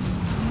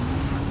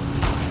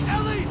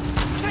 Ellie,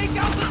 take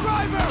out the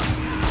driver.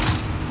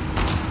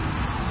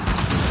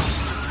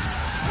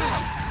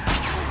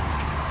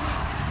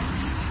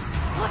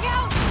 Look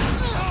out!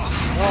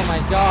 Oh my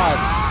god.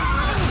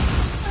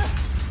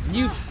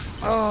 You.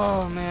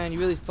 Oh man, you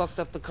really fucked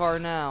up the car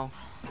now.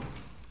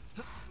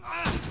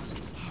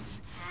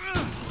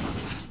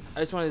 I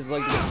just wanted his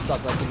leg to get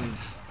stuck like in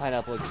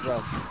Pineapple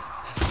Express.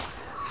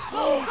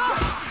 Go, go!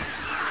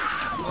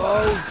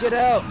 Oh, get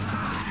out! You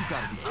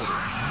gotta be kidding.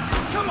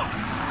 Come on.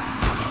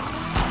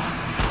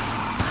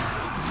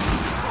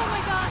 Oh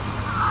my god!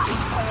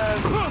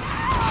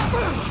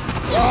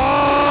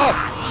 Oh!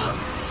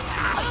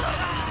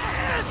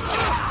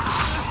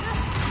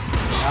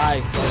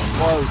 Nice, so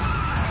close.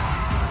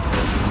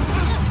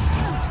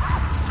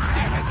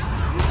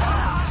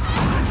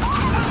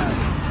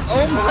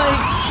 Oh my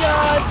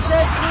god,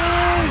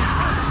 Jesse!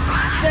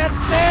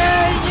 Jesse,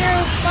 you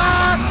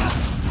fuck!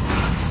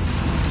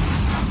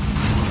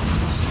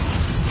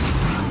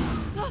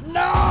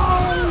 No!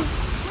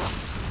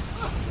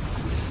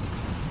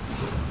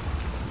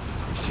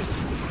 Shit.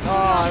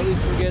 Oh, at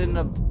least we're getting a...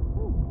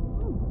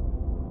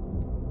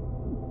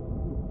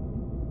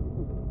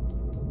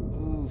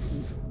 Oof.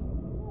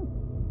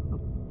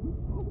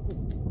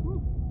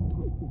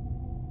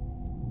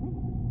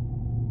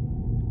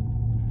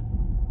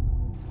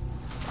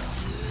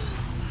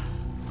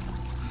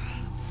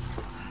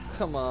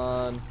 Come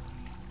on.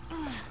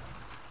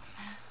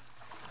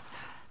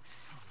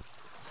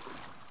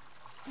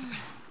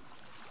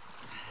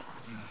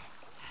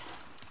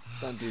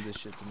 Don't do this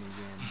shit to me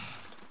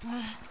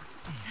again.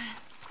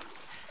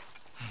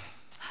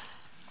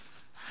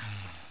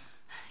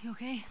 You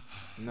okay?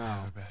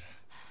 No. Better.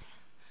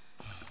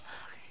 I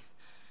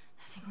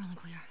think we're on the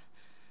clear.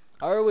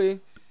 Are we?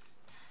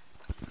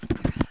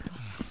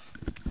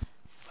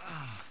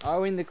 Are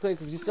we in the clear?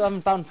 Because we still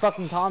haven't found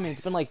fucking Tommy.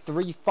 It's been like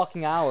 3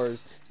 fucking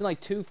hours. It's been like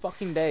 2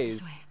 fucking days.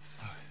 This way.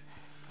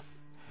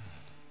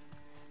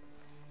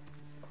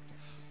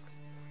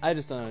 I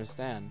just don't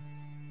understand.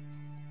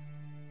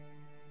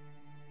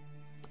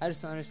 I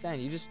just don't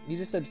understand. You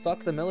just said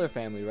fuck the Miller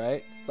family,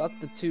 right? Fuck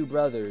the 2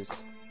 brothers.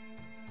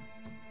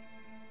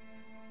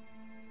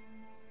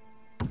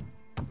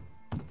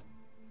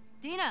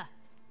 Dina!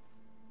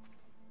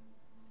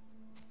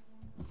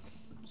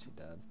 She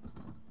dead.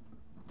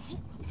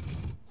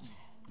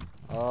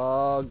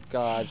 Oh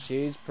god,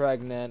 she's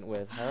pregnant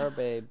with her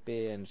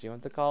baby, and she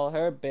wants to call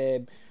her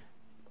babe,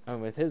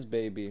 and with his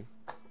baby.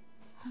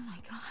 Oh my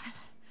god.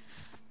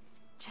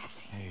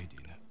 Jesse. Hey,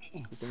 Dina.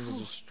 Things are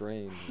just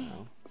strange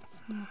now.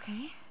 You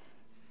okay?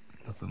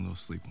 Nothing a little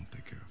sleep won't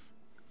take care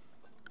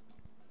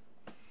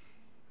of.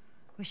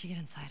 We should get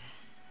inside.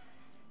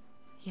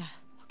 Yeah,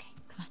 okay,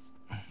 come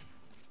on.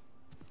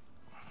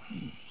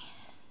 Easy.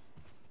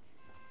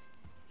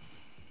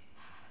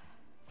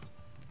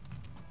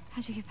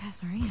 How'd you get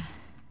past Maria?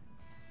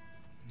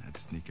 I had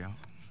to sneak out.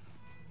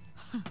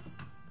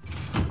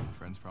 My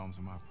friend's problems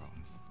are my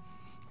problems.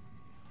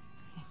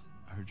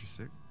 I heard you're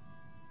sick.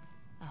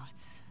 Oh,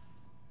 it's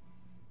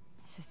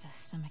just a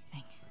stomach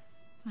thing.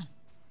 Come on.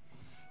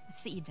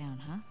 Let's sit you down,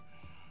 huh?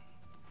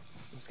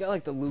 It's got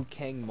like the Liu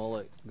Kang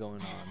mullet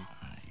going on.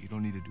 You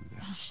don't need to do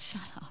that. Oh,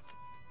 shut up.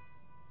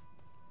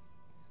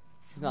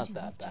 So It's when'd not you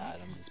that meet bad,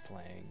 Jackson? I'm just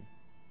playing.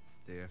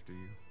 Day after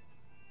you,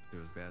 there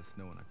was bad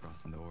snow and I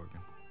crossed into Oregon.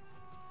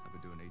 I've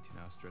been doing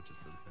 18-hour stretches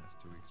for the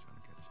past 2 weeks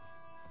trying to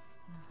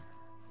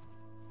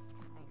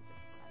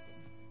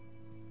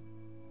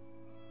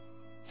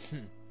catch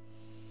you.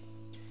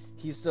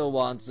 He still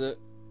wants it.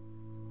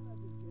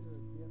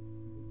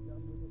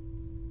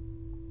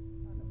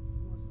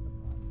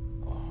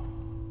 Oh,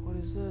 what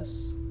is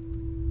this?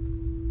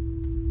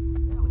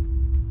 Ellie.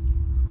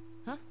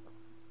 Huh?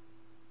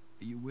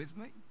 Are you with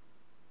me?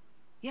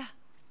 Yeah.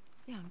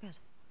 Yeah, I'm good.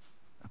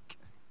 Okay.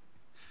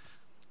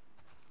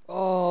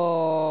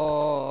 Oh.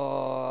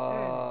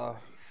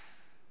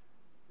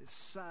 It's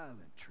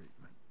silent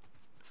treatment.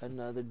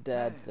 Another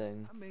dad Man,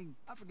 thing. I mean,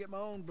 I forget my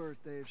own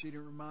birthday if she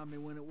didn't remind me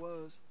when it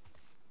was.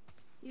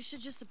 You should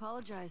just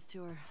apologize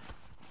to her.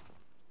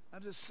 I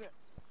just said...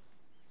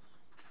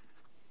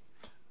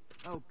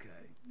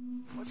 Okay,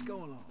 what's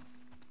going on?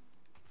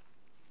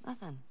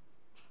 Nothing.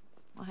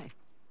 Why?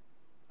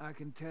 I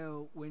can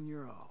tell when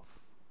you're off.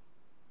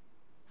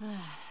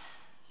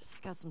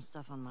 Just got some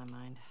stuff on my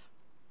mind.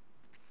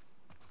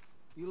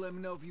 You let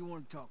me know if you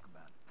want to talk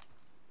about it.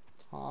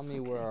 Tommy,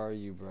 Okay. where are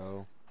you,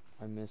 bro?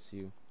 I miss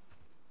you.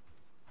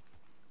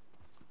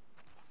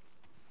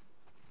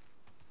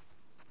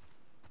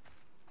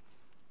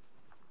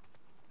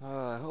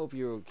 I hope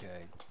you're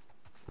okay.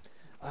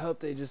 I hope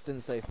they just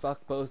didn't say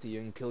fuck both of you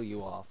and kill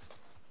you off.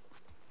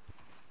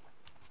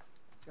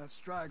 Got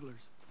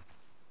stragglers.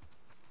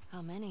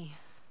 How many?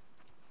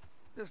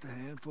 Just a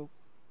handful.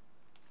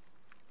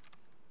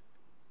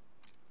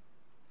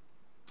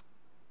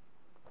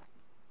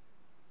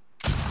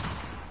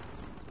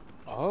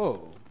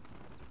 Oh.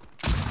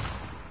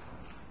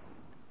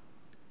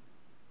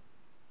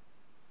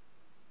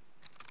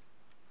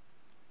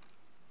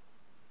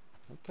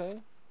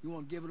 Okay. You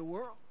want to give it a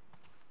whirl?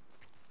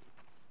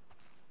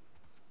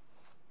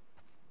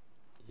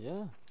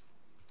 Yeah.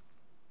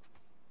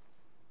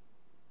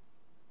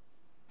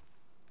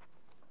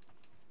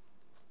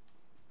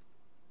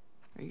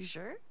 Are you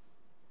sure?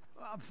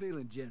 Well, I'm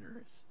feeling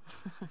generous.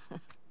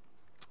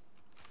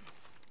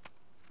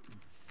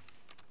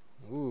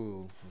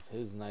 Ooh, with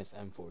his nice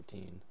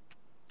M14.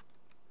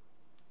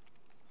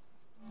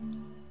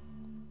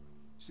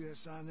 See that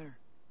sign there?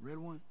 Red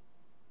one?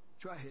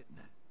 Try hitting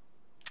that.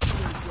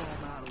 Draw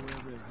them out of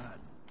wherever they're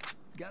hiding.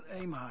 Got to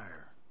aim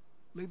higher.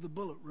 Leave the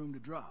bullet room to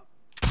drop.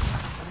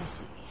 I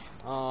see.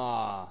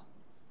 Ah,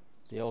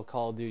 the old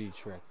Call of Duty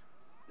trick.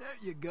 There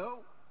you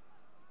go.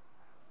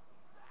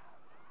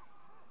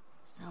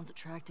 Sounds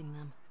attracting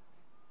them.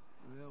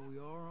 Well, we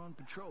are on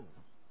patrol.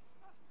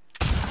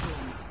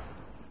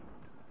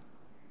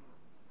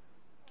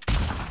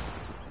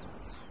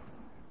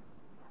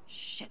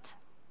 Shit.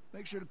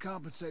 Make sure to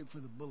compensate for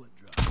the bullet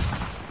drop.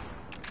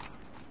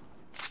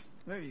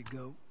 There you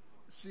go.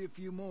 See a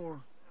few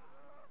more.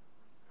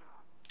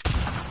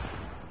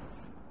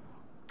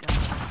 Gotcha.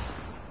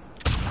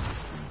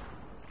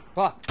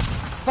 Fuck!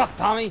 Fuck,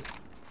 Tommy!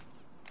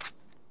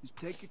 Just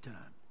take your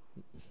time.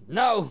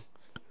 No!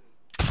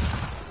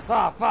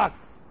 Ah, fuck!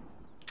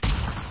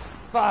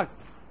 Fuck!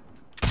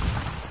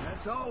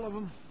 That's all of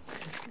them.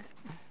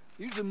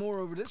 Usually more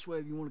over this way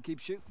if you want to keep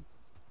shooting.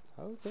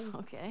 Okay.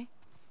 Okay.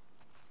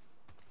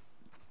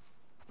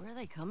 Where are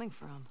they coming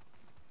from?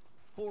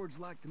 Hordes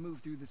like to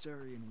move through this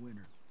area in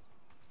winter.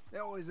 They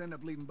always end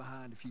up leaving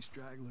behind a few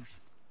stragglers.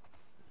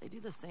 They do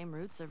the same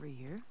routes every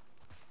year?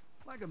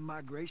 Like a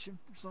migration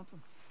or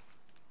something.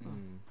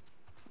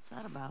 What's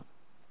that about?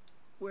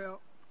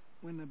 Well,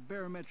 when the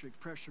barometric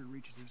pressure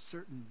reaches a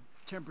certain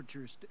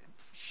temperature...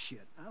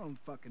 Shit, I don't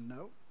fucking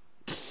know.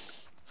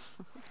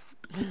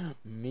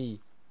 Me.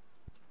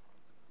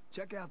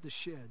 Check out the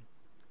shed.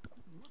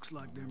 Looks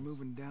like they're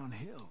moving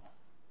downhill.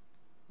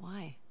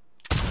 Why?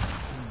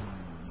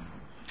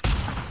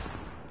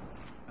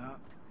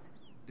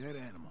 Dead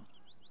animal.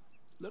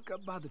 Look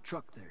up by the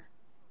truck there.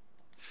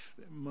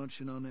 They're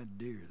munching on that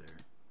deer there.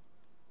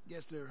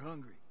 Guess they're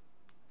hungry.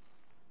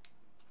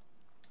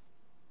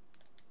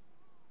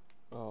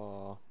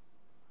 Oh.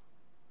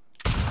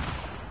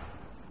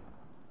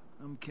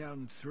 I'm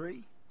counting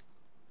 3.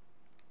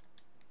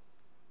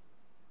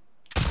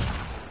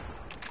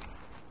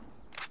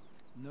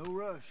 No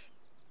rush.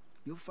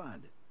 You'll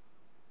find it.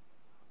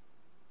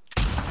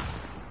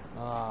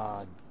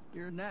 Ah,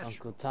 You're a natural.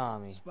 Uncle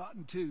Tommy.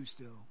 Spotting 2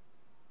 still.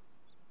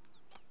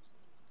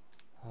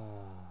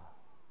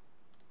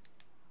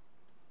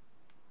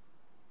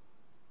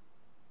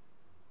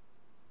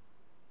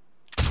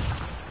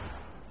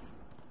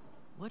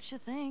 What you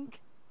think?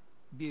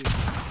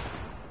 Beautiful.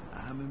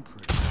 I'm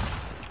impressed.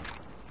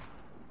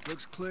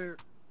 Looks clear.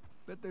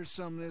 Bet there's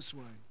some this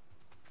way.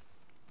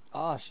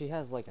 Ah, she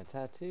has like a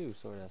tattoo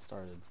sort of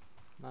started.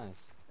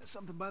 Nice. There's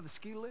something by the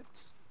ski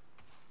lifts.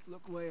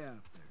 Look way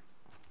out there.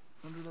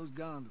 Under those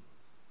gondolas.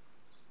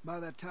 By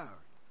that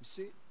tower. You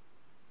see it?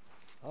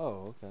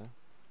 Oh, okay.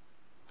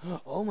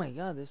 Oh my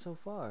god, they're so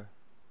far.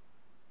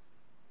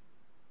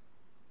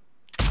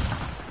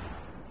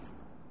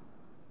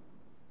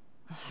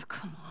 Oh,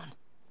 come on.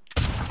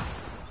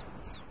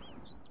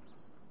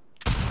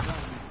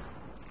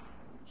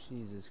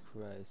 Jesus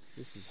Christ,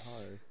 this is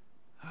hard.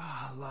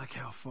 Ah, I like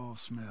how fall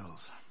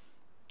smells.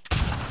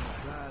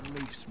 Dried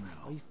leaf smell.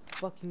 Are you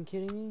fucking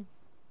kidding me?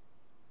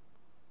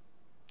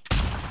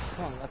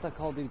 Come on, I thought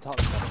Call of Duty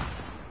taught me better.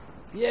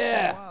 A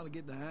Yeah! while to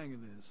get the hang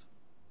of this.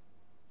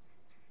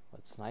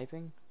 What,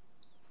 sniping?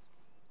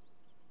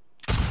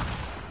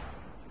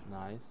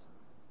 Nice.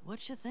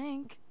 What you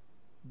think?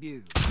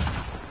 Beautiful.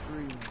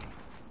 3 left.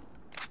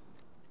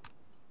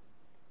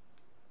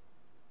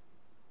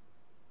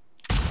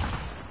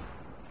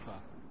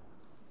 Fuck.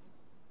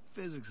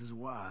 Physics is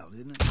wild,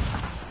 isn't it?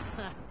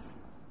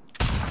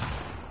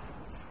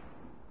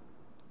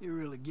 You're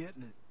really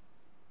getting it.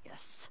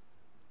 Yes.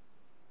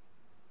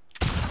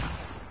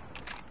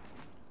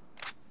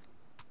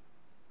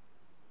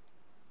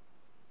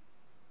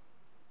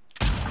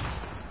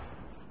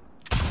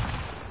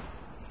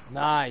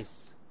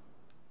 Nice.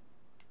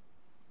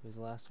 Who's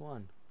the last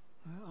one?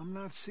 Well, I'm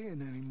not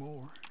seeing any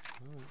more.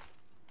 Alright.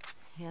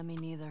 Yeah, me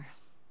neither.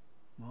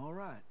 All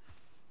right.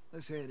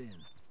 Let's head in.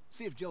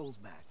 See if Joel's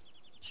back.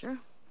 Sure.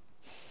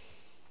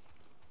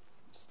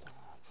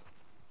 Stop.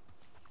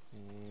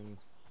 Aim.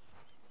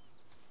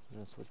 I'm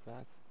gonna switch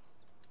back.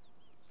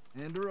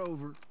 Hand her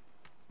over.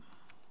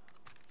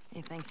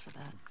 Hey, thanks for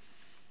that.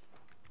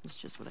 It's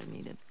just what I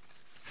needed.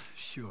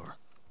 Sure.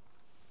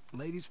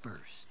 Ladies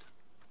first.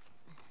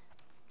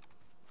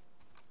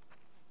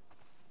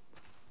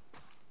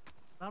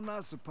 I'm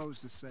not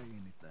supposed to say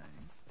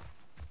anything,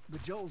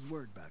 but Joel's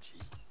worried about you.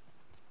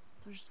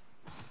 There's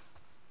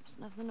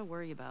nothing to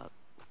worry about.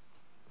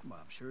 Well,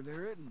 I'm sure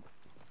there isn't.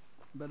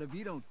 But if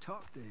you don't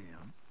talk to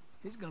him,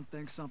 he's gonna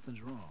think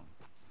something's wrong.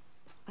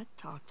 I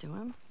talked to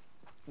him.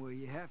 Well,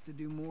 you have to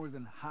do more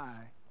than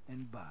hi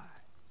and bye.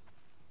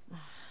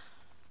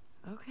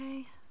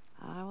 Okay,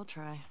 I will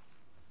try.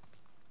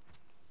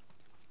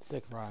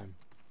 Sick rhyme.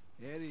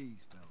 At ease,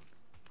 fellas.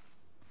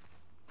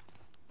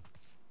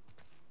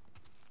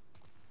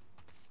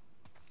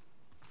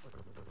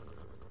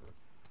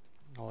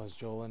 Oh, is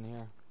Joel in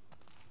here?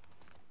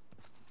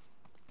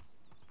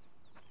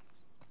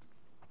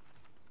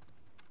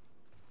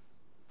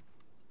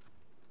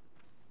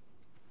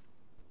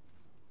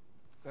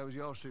 That was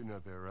y'all shooting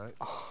up there, right?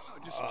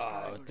 Just some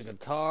Oh, with the stragglers.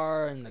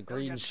 guitar and the I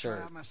green got to try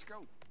shirt. out my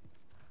scope.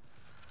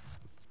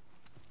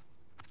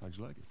 How'd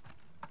you like it?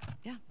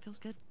 Yeah, feels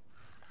good.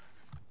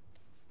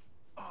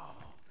 Oh,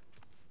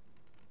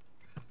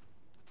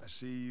 I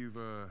see you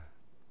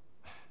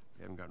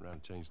haven't gotten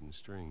around to changing the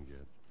strings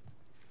yet.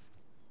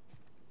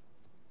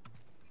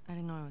 I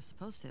didn't know I was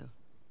supposed to.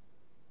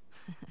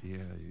 Yeah,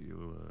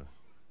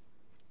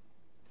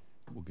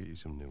 we'll get you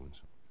some new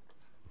ones.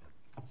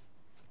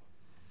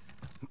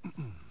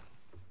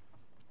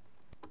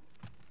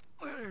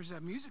 well, there's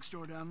that music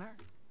store down there.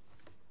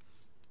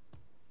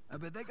 I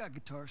bet they got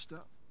guitar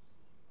stuff.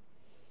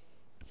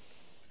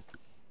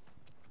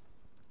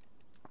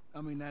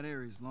 I mean, that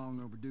area's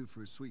long overdue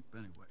for a sweep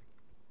anyway.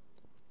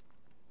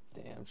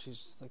 Damn, she's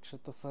just like,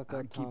 shut the fuck I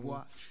up, keep Tommy.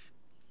 watch.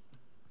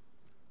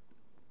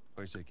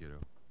 What do you say, kiddo?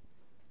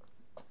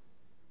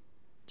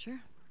 Sure.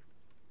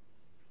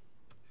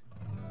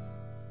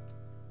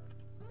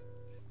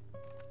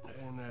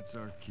 And that's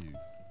our cue.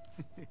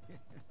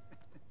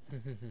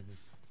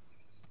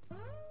 Are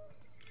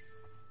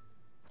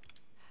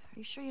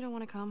you sure you don't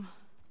want to come?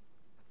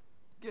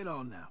 Get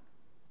on now.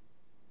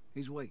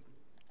 He's waiting.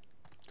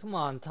 Come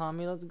on,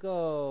 Tommy, let's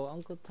go.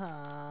 Uncle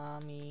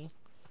Tommy.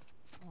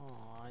 Oh,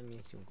 I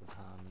miss you, Uncle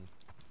Tommy.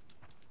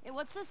 Hey,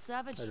 what's this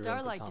savage I had a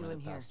starlight Uncle Tommy doing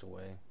that here? passed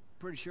away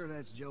Pretty sure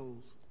that's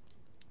Joel's.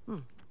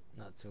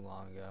 not too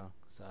long ago,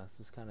 so it's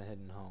just kind of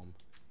heading home.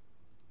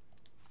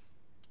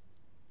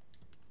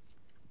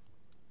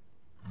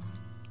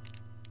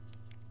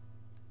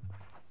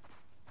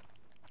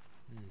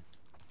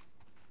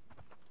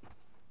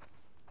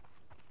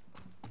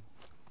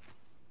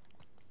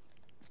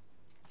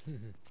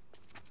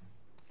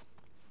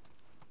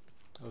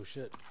 Oh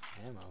shit,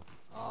 ammo.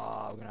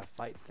 Oh, we're gonna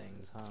fight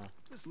things, huh?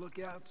 This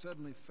lookout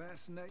suddenly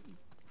fascinating.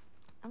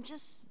 I'm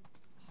just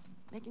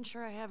making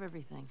sure I have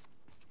everything.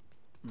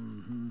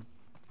 Mm-hmm.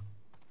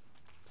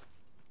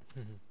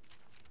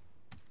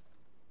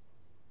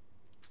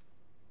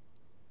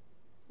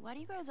 Why do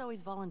you guys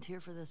always volunteer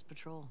for this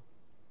patrol?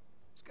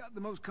 It's got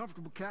the most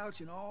comfortable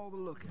couch in all the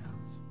lookouts.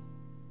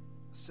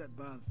 I sat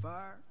by the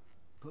fire,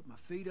 put my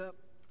feet up.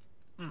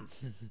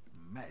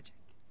 Magic.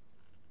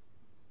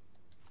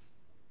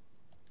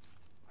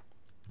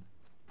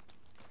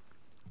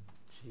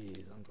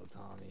 Jeez, Uncle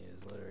Tommy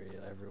is literally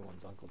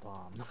everyone's Uncle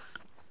Tom.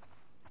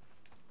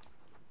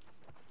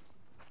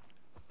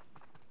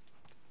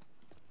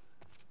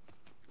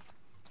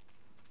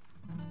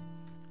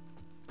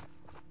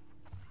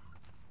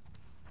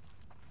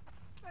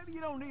 Maybe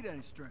you don't need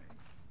any strings.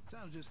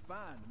 Sounds just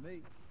fine to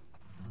me.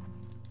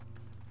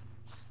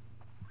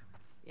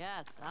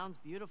 Yeah, it sounds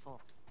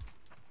beautiful.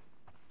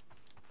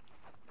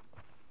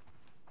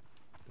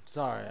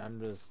 Sorry, I'm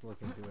just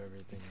looking through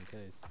everything in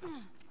case. There's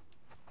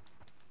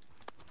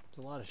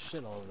a lot of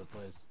shit all over the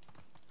place.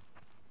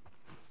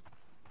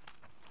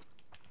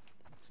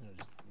 Just gonna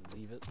just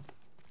leave it.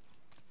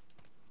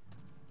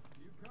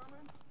 You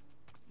coming?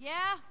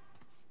 Yeah?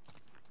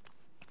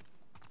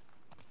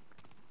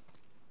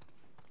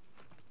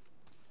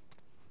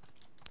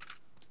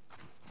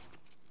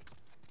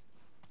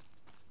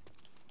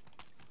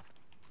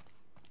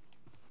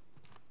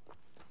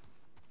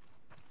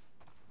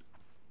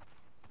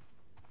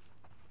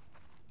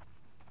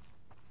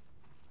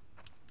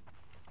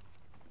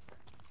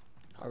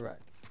 Alright.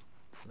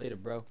 Later,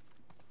 bro.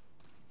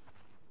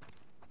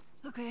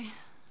 Okay,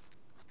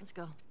 let's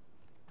go.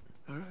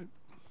 All right.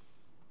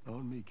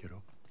 On me,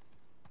 kiddo.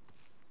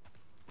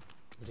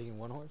 We're taking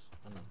one horse?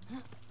 I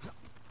don't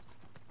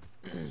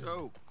know.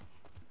 So,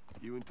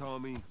 you and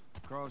Tommy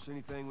cross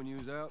anything when you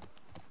was out?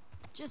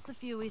 Just the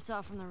few we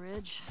saw from the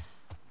ridge.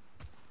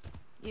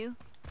 You?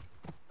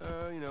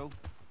 You know,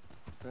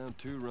 found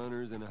 2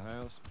 runners in a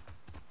house.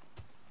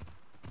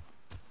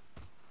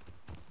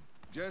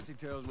 Jesse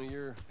tells me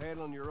you're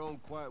handling your own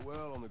quite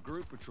well on the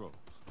group patrols.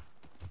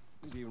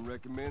 He's even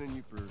recommending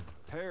you for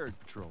paired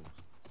patrols.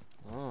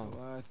 Oh.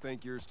 Well, I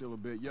think you're still a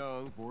bit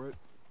young for it.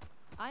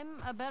 I'm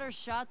a better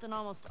shot than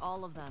almost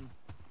all of them.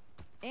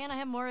 And I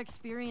have more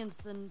experience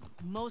than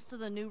most of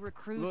the new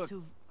recruits Look,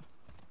 who've...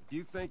 if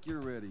you think you're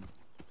ready,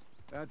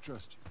 I'd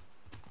trust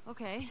you.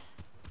 Okay.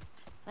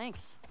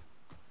 Thanks.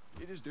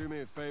 You just do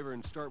me a favor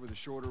and start with the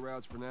shorter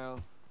routes for now.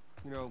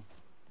 You know,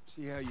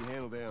 see how you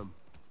handle them.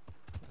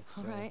 That's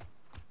All fair. right.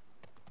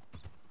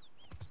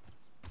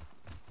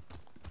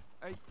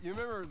 Hey, you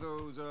remember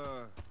those,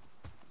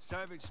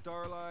 Savage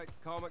Starlight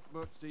comic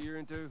books that you're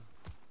into?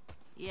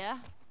 Yeah?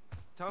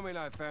 Tommy and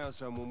I found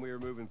some when we were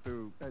moving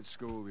through that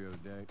school the other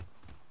day.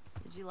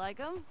 Did you like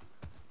them?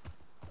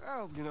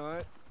 Well, you know,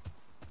 it's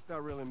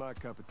not really my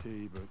cup of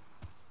tea, but...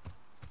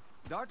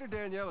 Dr.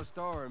 Daniela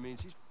Starr, I mean,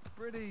 she's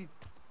pretty...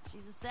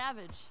 She's a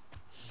savage.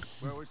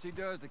 Well, what she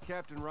does to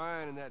Captain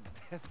Ryan in that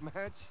death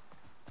match...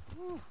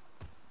 Whew.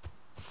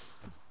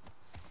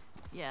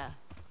 Yeah.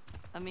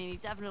 I mean, he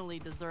definitely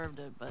deserved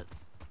it, but...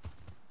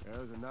 That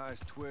was a nice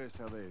twist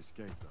how they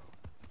escaped, though.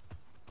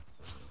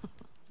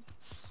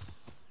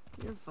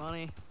 You're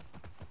funny.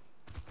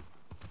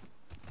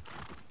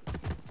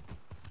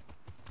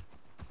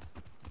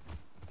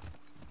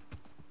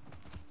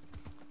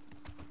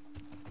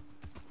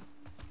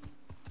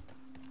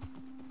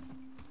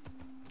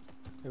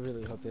 I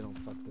really hope they don't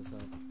fuck this up.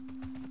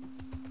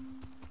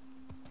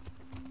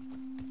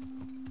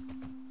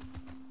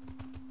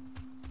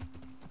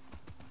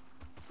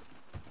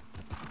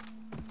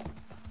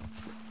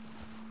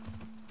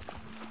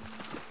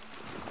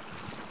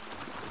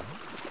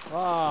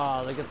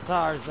 Oh, the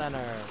Guitar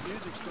Center.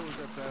 Music store's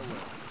up that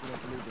way. We'll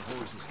have to leave the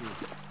horses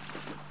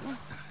here.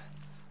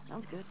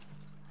 Sounds good.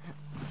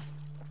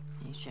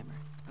 Hey, Shimmer,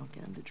 don't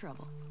get into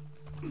trouble.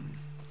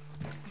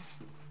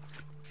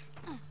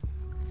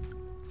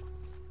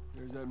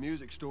 There's that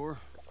music store.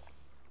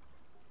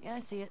 Yeah, I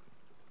see it.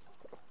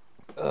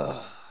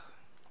 Ugh.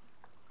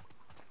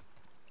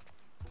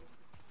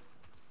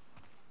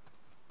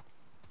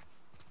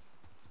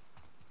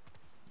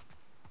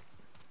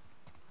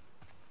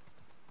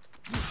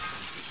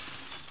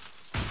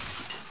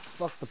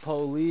 Fuck the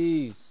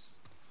police.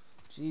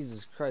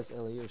 Jesus Christ,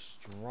 Ellie, you're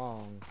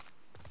strong.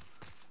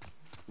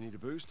 You need a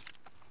boost?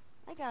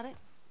 I got it.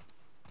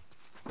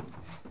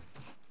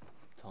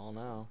 Tall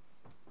now.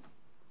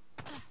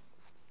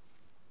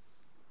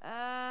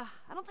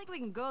 I don't think we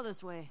can go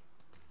this way.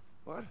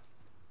 What?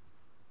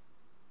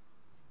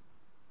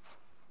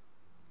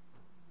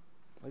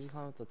 Why'd you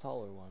climb up the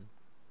taller one?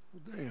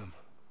 Well, damn.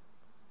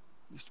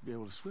 Used to be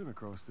able to swim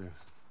across this.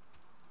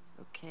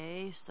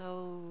 Okay,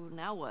 so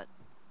now what?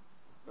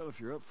 Well, if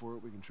you're up for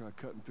it, we can try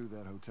cutting through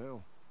that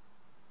hotel.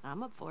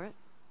 I'm up for it.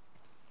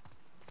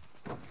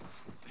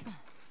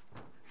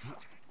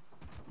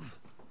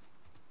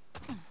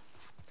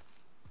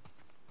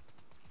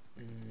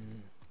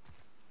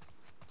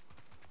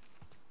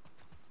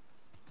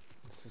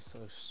 This is so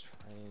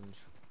strange.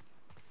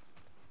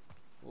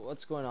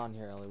 What's going on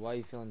here, Ellie? Why are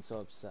you feeling so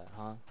upset,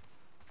 huh?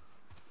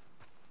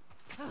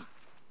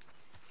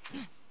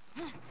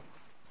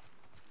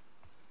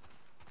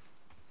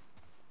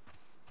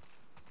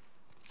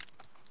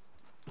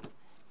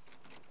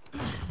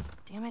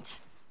 Damn it.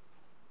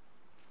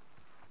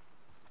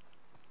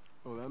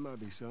 Oh, that might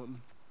be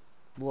something.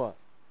 What?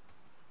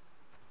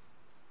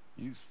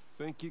 You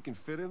think you can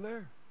fit in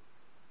there?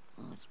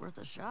 Well, it's worth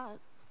a shot.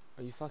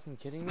 Are you fucking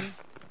kidding me?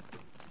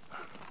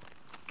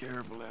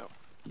 Careful now.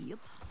 Yep.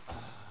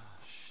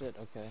 Shit,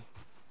 okay.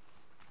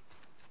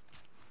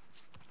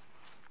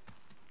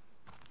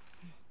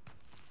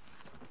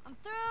 I'm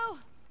through!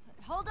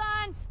 Hold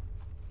on!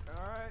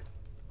 All right.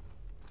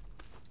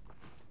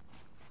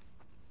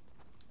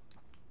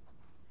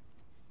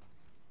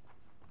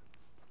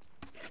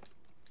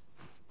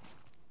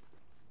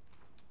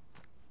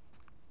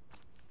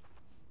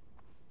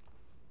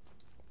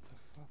 The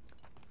fuck?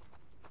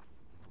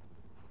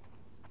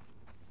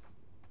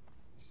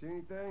 You see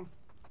anything?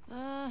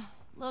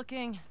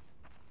 Looking.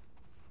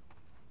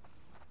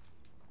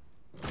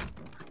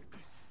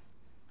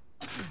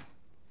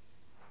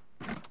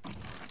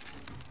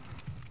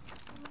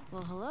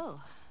 Well, hello.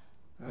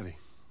 Howdy.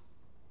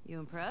 You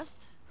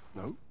impressed?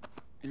 Nope.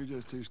 You're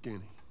just too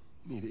skinny.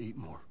 You need to eat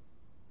more.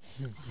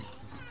 You're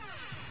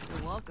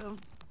welcome.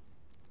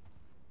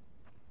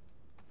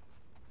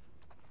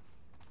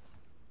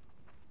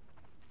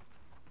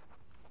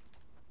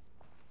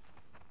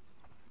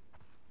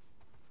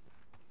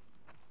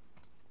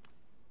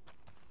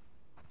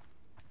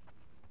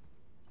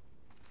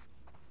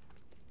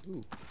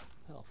 Ooh,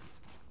 health.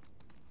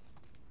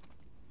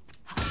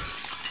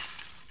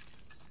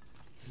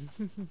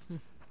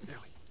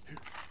 Ellie, here.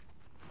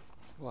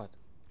 What?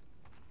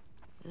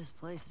 This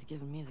place is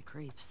giving me the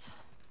creeps.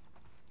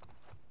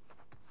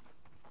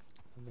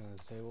 Something on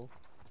this table?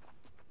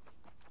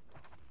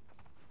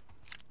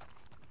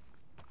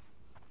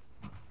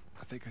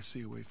 I think I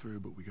see a way through,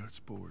 but we got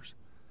spores.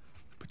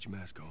 Put your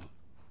mask on.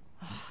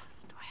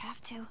 Do I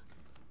have to?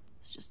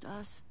 It's just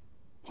us.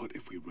 What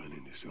if we run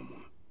into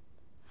someone?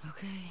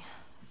 Okay,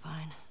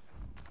 fine.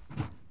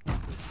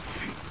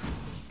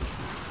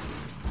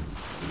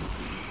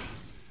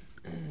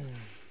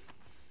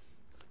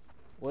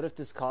 What if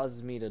this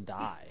causes me to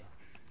die?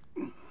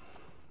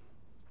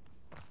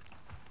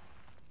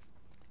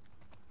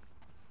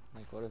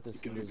 Like, what if this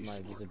hinders my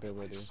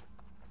visibility?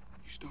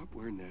 You stop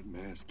wearing that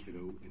mask, kiddo,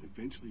 and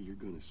eventually you're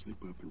gonna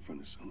slip up in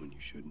front of someone you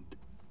shouldn't.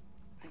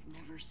 I've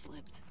never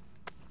slipped.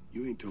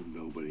 You ain't told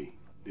nobody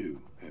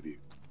new, have you?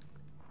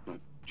 Not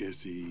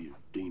Jesse or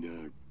Dina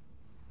or...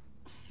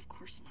 Of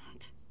course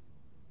not.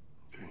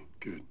 Okay,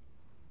 good.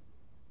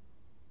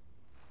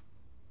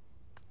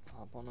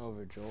 Hop on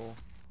over, Joel.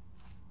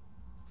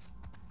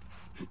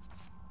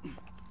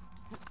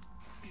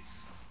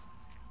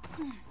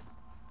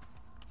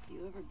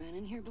 You ever been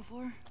in here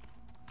before?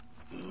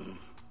 You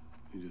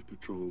just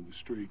patrolled the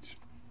streets.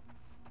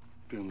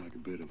 Feeling like a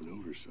bit of an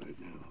oversight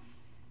now.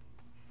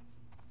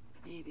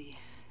 Maybe.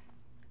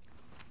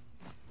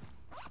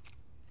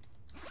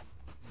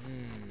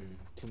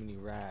 Too many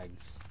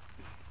rags.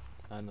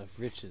 Not enough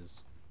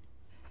riches.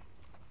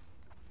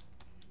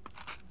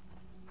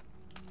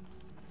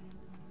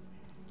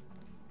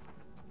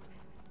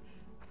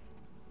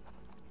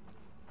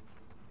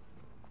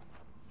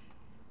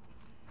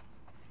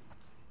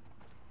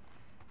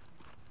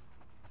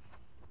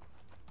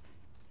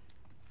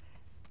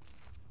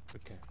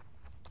 Okay.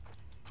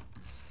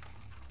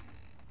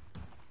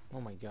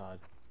 Oh my god.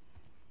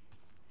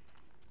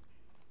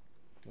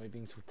 Why are you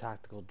being so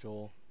tactical,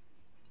 Joel?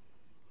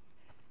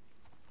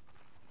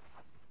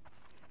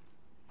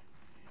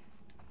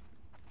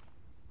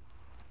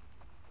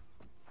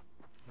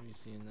 What are you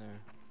seeing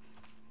there?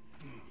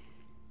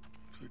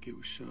 Looks like it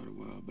was shot a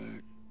while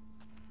back.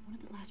 When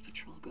did the last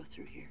patrol go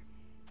through here?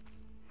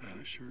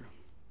 Not sure.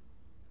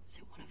 Is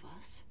it one of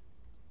us?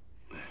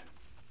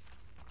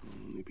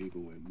 Only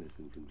people went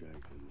missing from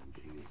Jackson and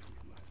Dina from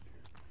last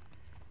year.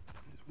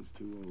 This was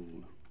too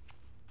old.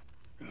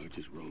 I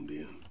just roamed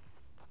in.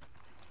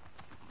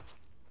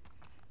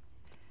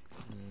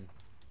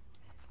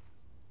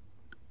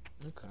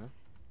 Okay.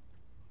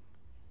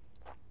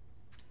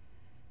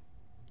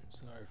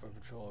 Sorry if our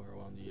patrol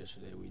overwhelmed you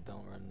yesterday. We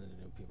don't run into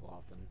new people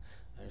often.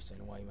 I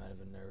understand why you might have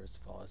been nervous to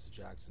follow us to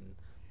Jackson.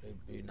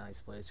 It'd be a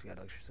nice place. We got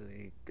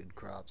electricity, good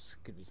crops.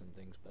 Could be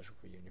something special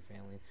for you and your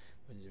family.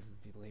 With the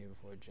different people here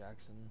before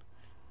Jackson,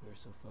 we were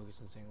so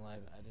focused on staying alive.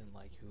 I didn't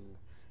like who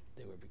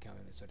they were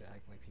becoming. They started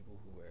acting like people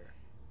who were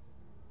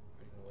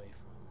running away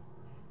from.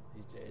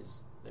 These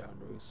days, they're on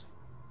roofs,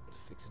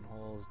 fixing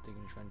holes,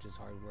 digging trenches,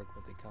 hard work,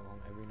 but they come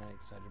home every night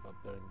excited about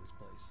building this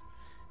place.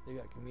 They've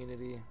got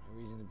community, a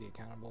reason to be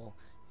accountable.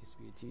 Used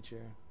to be a teacher.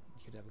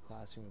 You could have a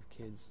classroom of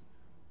kids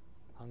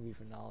hungry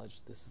for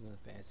knowledge. This isn't a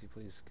fantasy.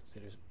 Please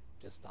consider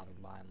just stopping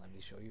by and let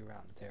me show you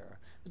around Tara.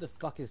 Who the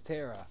fuck is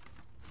Tara?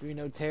 Do you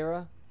know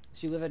Tara? Does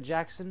she live at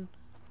Jackson?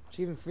 Is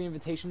she even free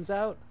invitations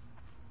out?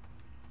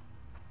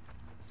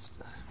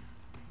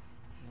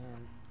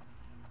 Man.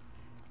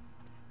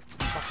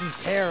 Fucking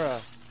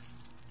Tara!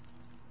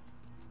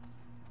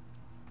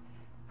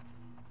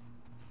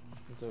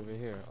 What's over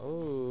here?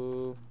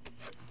 Oh.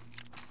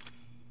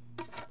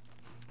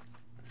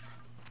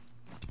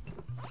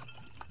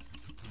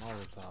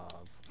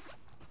 Molotov.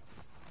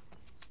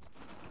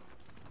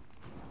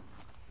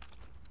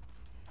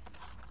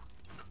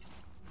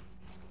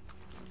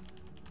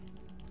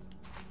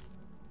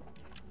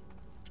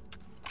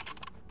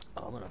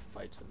 Oh, I'm gonna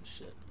fight some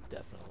shit,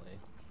 definitely.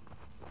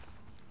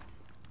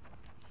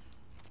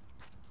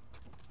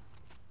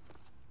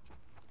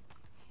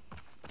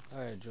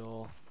 Alright,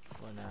 Joel.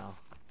 What now?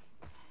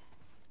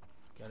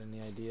 Got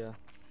any idea?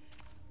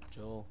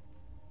 Joel?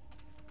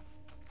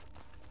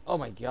 Oh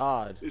my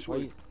god! This Why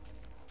way. you...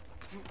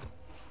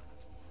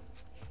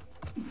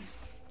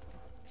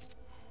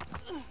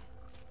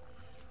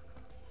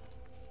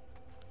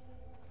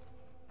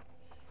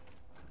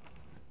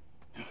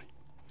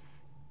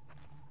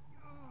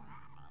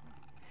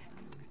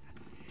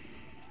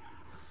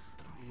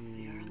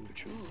 You're on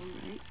patrol,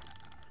 right?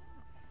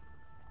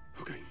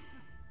 Okay.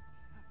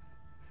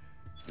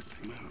 Let's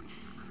take him out.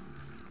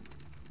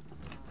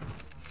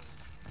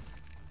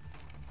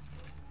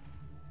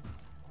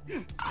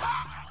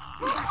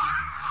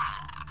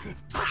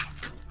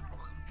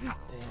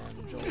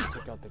 Damn, Joel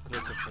took out the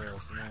clicker for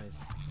us. Nice.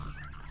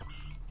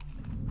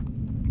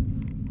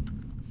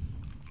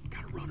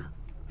 Got a runner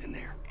in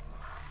there.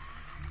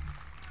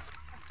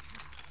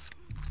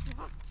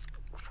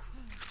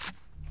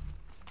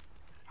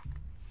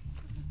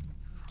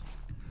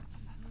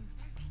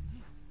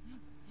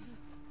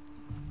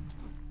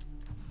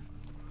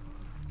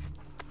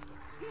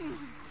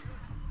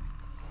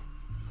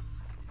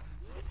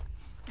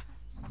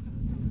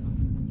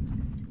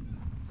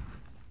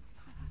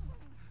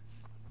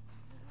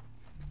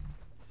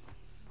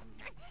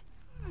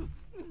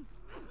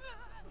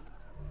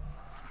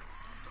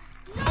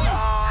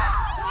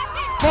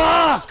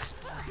 Fuck!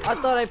 I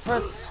thought I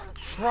pressed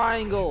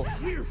triangle.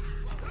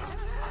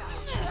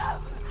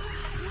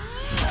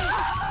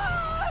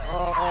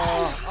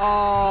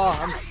 Oh,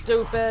 I'm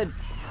stupid.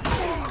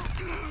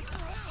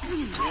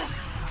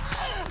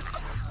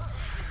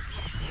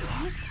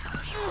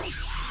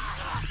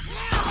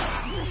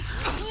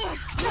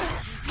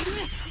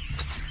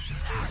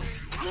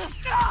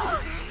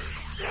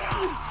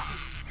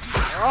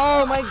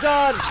 Oh my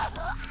god!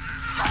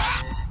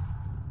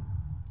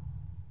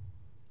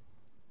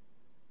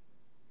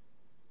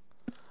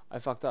 I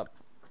fucked up.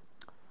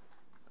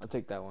 I'll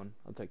take that one.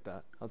 I'll take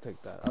that. I'll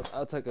take that.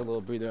 I'll take a little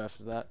breather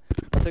after that.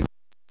 I'll take.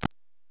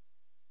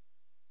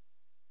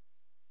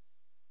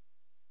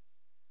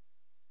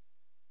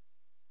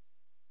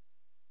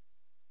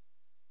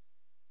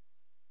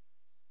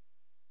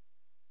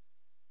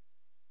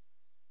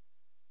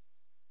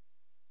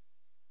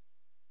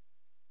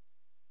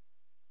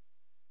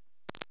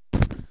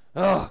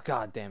 Oh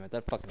god damn it!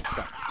 That fucking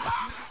sucked.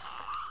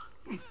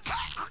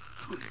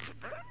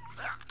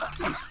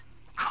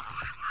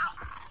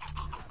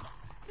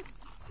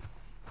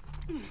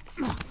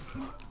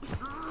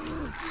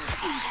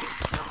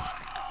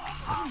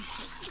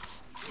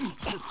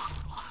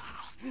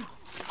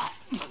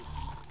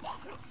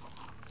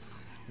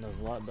 That was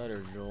a lot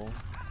better, Joel.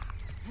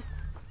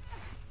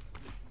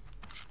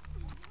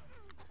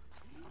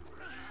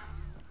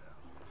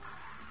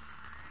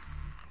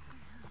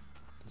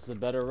 This is a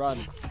better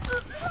run.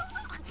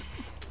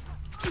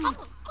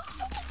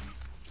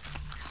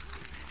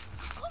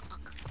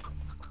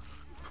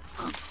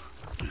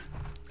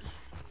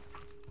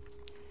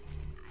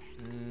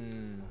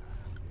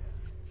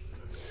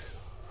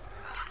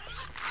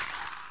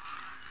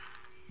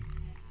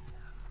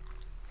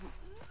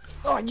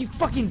 Oh, you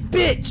fucking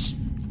bitch!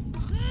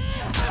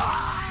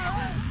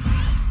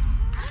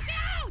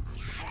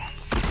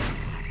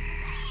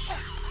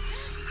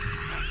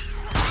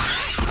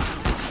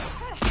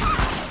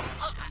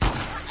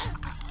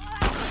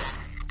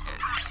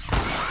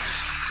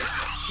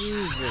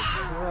 Jesus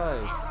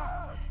Christ.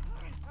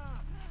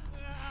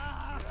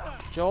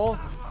 Joel?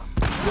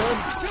 Good?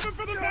 Coming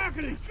for the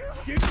balcony!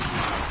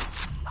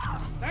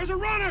 There's a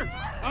runner!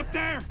 Up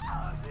there!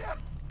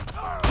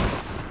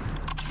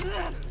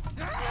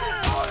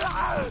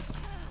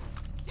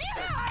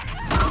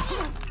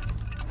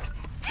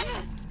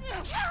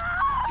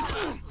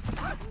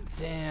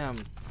 Damn.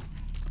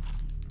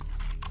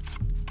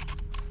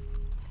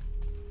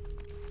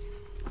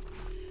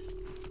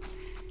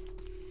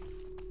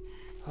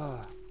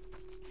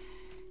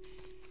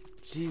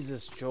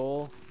 Jesus,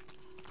 Joel.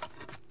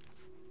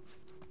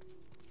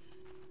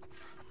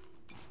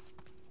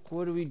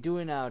 What are we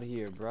doing out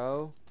here,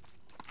 bro?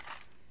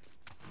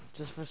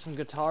 Just for some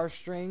guitar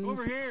strings?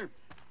 Over here!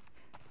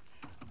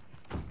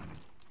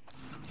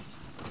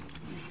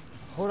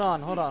 Hold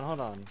on, hold on,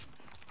 hold on.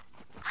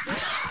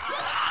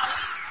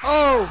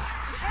 Oh!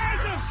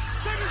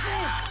 Second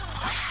floor!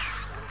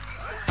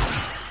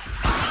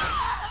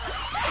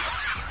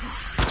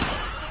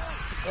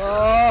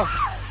 Oh!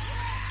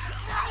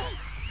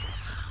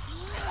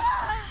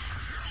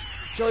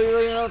 Joe, you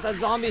really know if that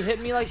zombie hit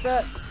me like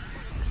that?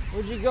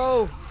 Where'd you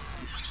go?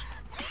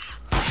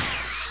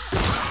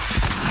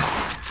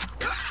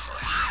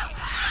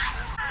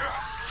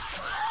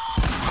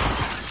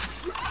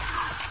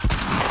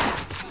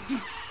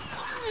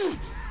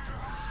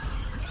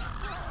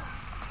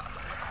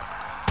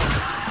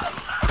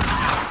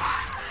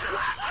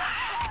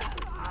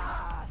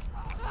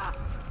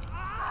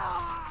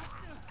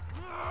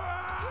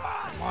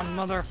 Come on,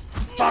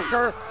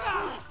 motherfucker!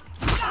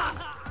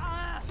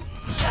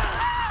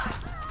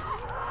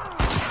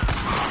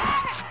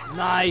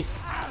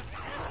 Nice!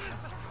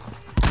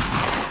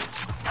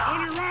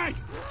 On your right!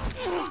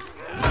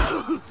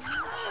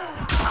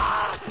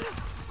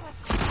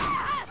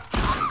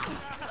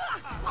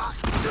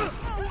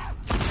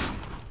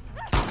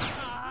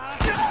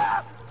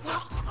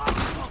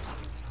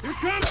 Here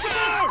comes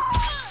more!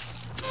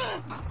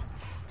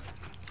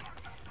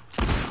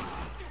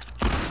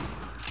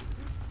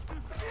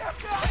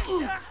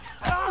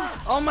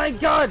 Oh my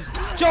god!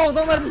 Joel,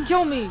 don't let him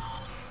kill me!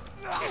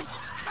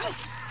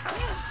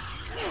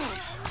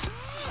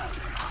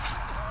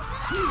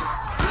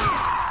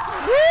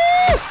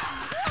 Woo!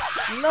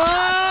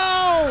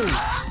 No!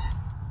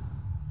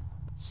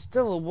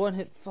 Still a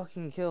one-hit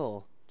fucking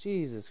kill.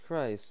 Jesus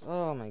Christ.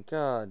 Oh my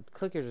god.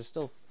 Clickers are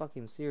still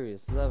fucking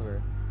serious as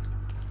ever.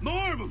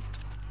 More of them!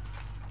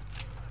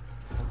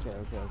 Okay.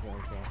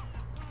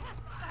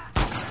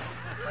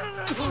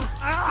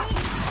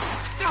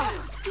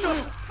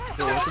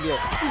 This would be a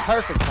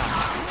perfect time.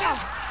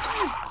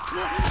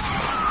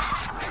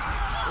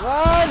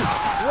 Run!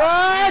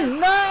 Run!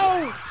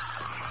 No!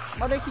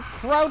 Why do I keep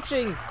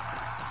crouching?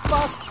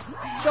 Fuck!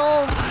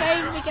 Joel,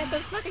 save me! Get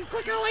this fucking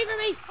clicker away from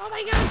me! Oh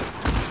my god!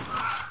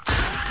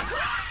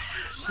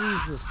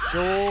 Jesus,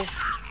 Joel.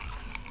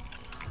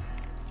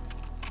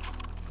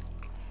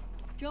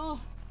 Joel,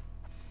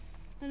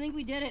 I think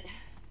we did it.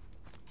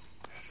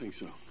 I think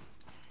so.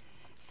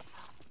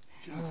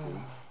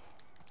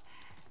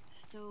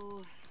 So,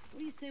 what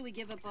do you say we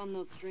give up on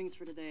those strings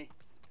for today?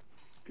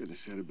 Couldn't have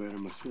said it better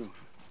myself.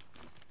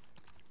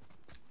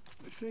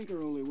 I think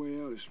our only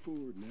way out is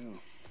forward now.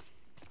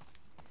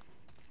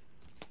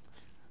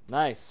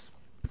 Nice.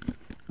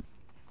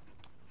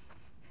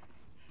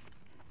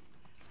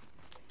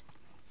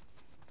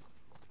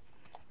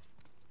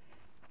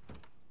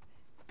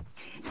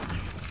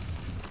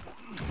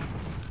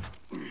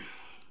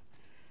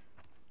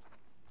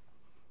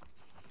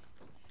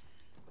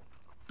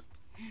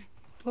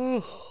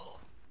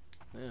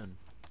 Man.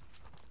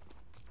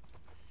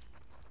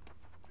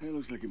 It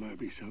looks like it might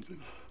be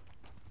something.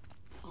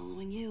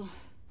 Following you.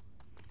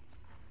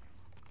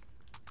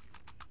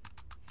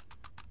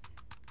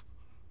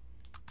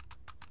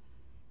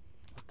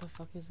 What the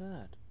fuck is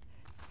that?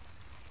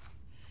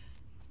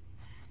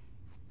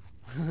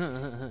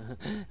 I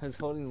was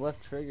holding the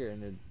left trigger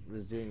and it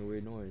was doing a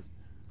weird noise.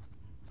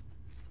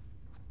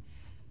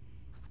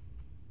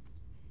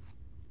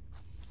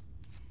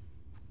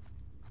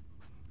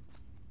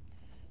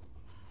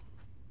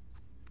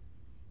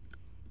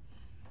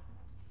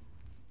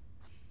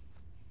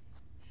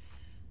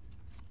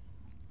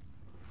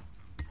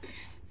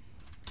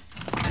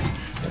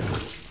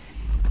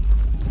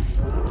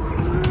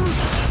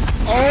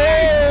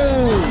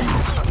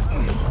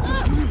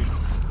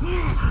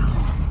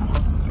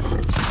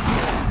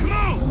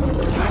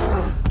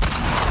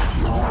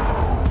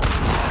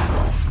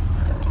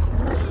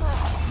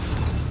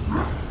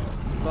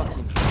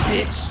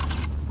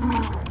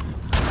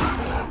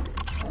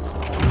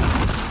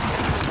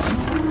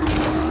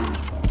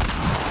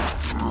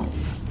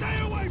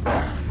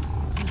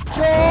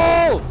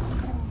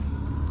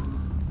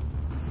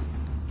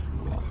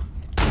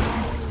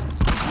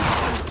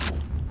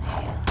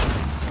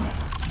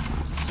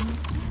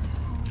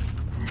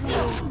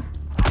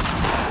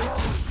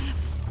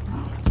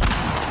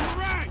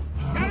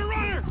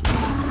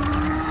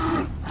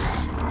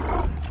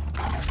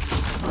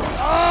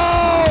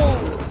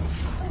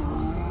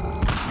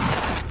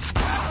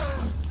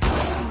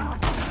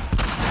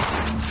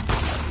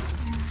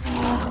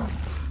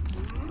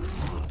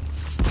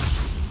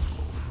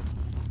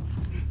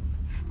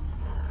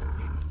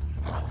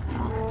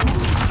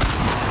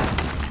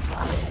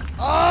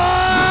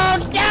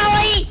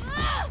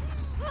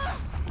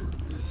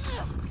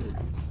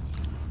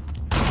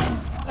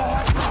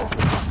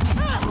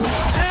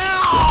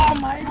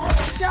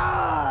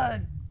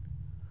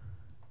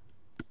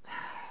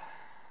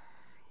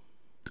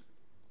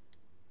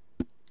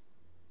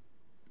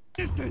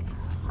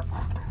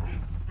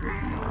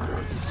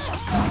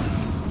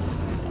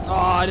 Oh,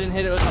 I didn't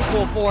hit it with the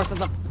full force of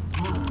the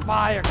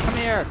fire. Come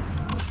here.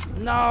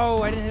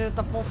 No, I didn't hit it with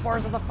the full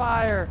force of the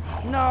fire.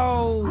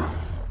 No.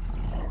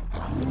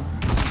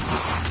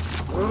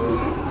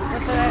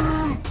 Put that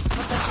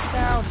shit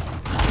down.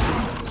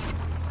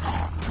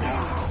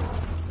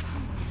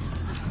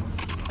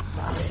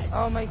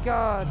 Oh my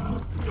god.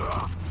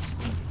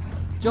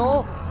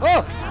 Joel?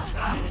 Oh!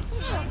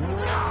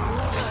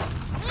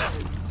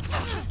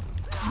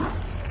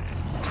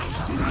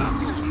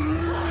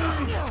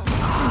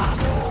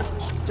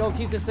 Joel,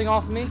 keep this thing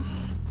off of me.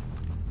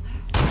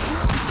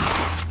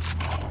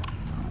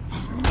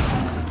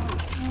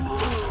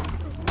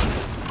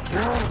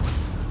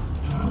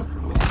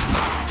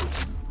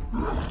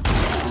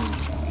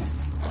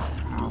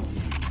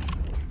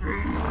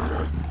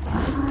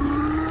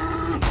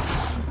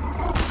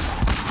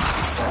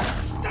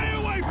 Stay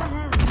away from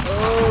her!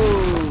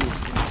 Oh!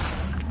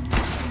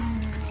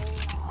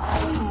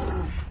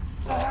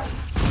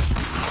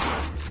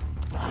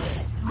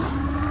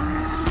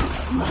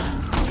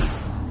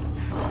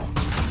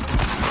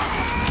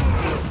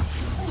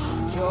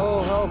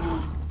 Joel, help!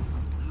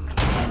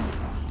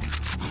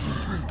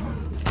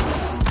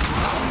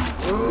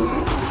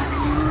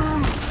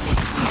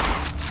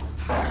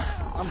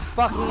 I'm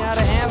fucking out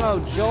of ammo,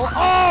 Joel.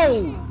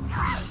 Oh!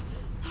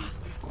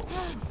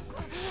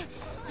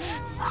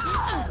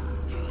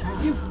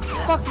 You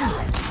fucking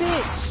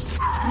bitch!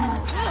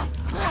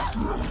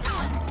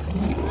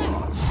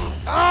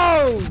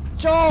 Oh!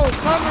 Joel,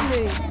 cover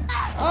me!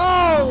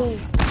 Oh!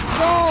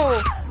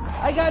 Joel!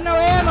 I got no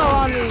ammo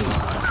on me!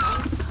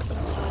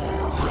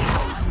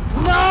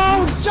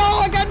 No! Joel,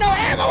 I got no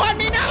ammo on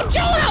me! No!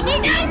 Joel, help me!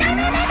 No! No! No!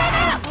 No! No!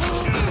 No!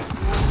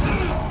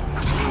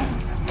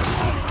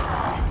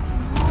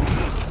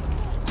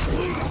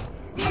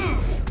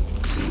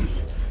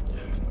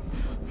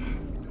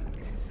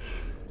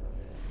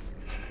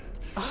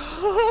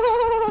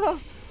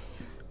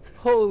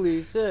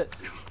 Holy shit.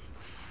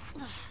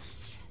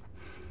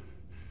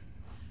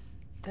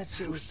 That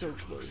shit was so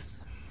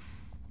close.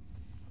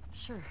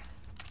 Sure.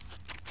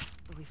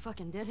 But we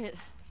fucking did it.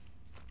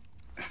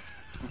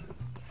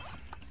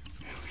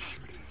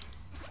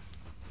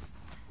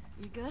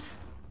 You good?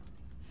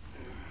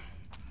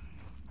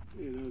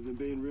 You know, than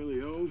being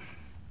really old,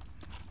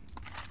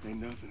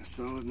 ain't nothing a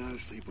solid night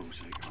of sleep won't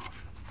shake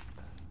off.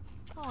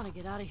 I want to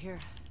get out of here.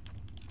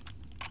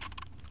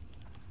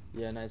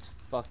 Yeah, nice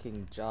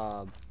fucking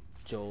job,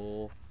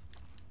 Joel.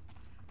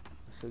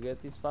 Let's go get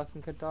these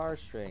fucking guitar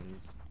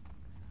strings.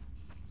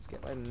 Let's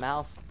get my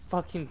mouth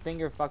fucking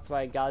finger fucked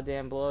by a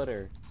goddamn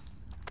bloater.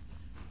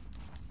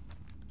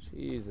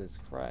 Jesus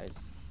Christ.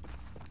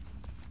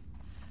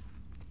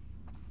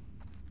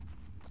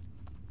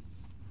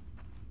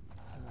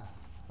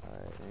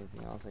 Alright,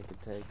 anything else I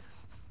could take?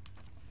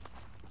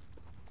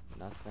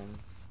 Nothing.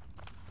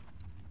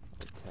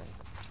 Okay,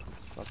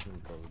 let's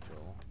fucking go,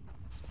 Joel.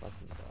 Let's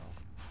fucking go.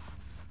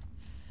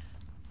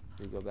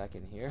 Do we go back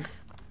in here?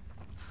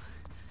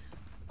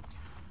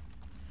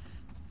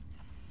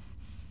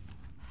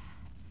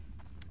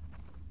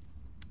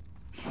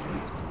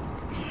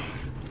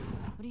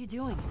 you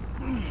doing?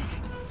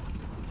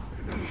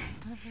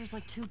 What if there's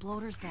like 2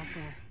 bloaters back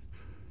there?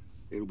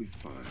 It'll be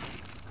fine.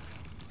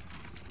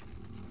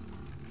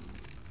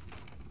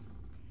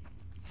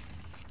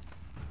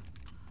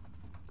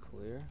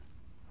 Clear.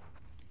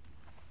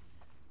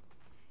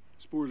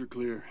 Spores are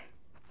clear.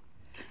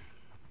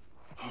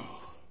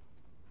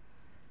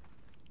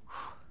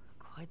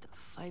 Quite the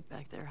fight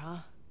back there, huh?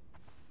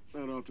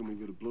 Not often we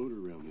get a bloater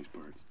around these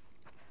parts.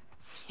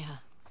 Yeah.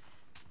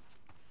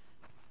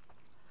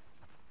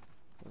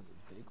 That was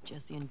a big one.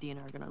 Jesse and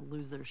Dina are gonna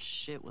lose their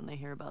shit when they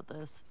hear about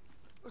this.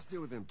 Let's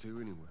deal with them too,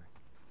 anyway.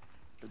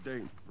 They're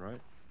dating,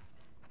 right?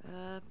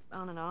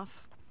 On and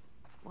off.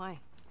 Why?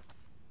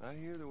 I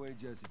hear the way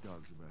Jesse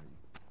talks about you.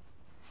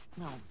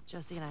 No,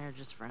 Jesse and I are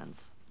just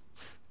friends.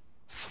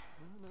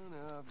 No,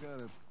 I've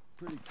got a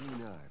pretty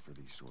keen eye for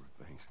these sort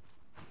of things.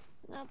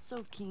 Not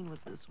so keen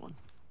with this one.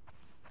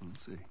 We'll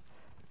see.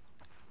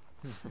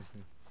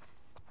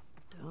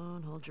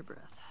 Don't hold your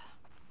breath.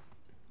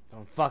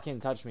 Don't fucking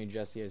touch me,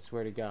 Jesse, I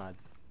swear to God.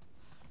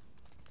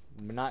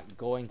 I'm not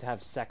going to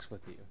have sex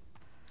with you.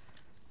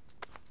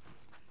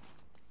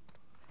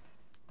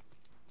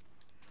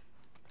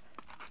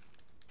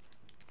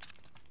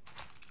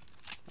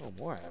 Oh,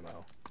 more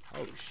ammo.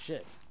 Oh,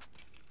 shit.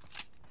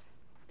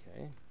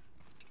 Okay.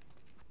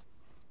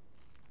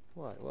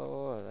 What?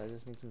 What? I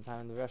just need some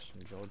time in the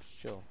restroom, Joel. Just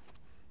chill.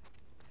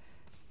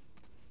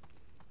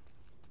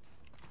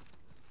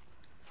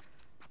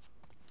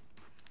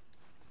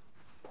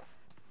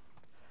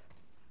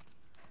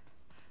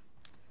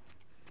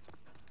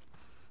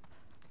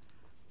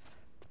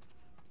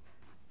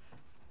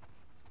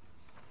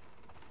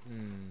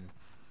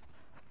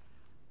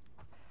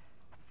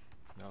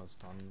 That was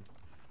fun.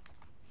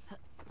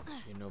 You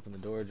didn't open the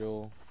door,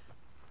 Joel.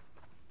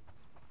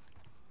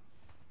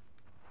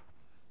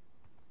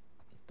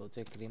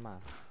 Dolce crema.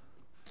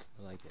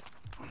 I like it.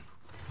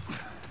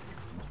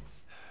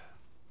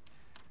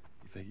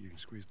 You think you can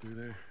squeeze through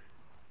there?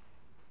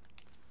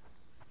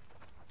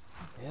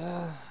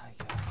 Yeah, I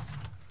guess.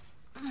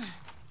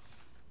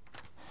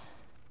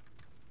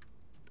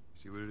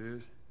 See what it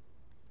is?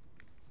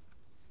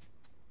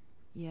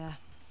 Yeah.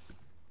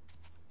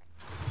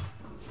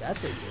 That's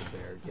a good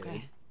barricade.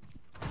 Okay.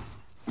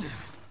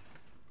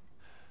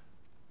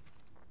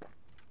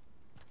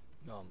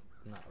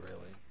 Not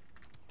really.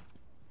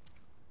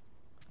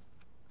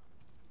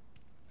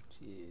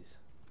 Jeez.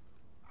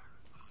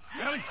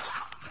 Ellie!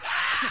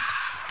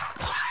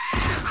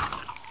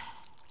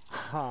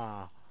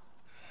 Ha.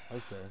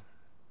 Okay.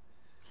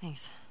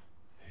 Thanks.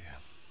 Yeah.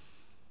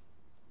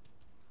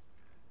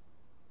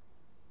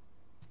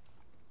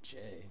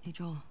 Jay. Hey,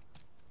 Joel.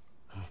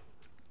 Huh?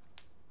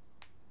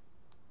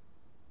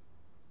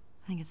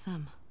 I think it's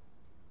them.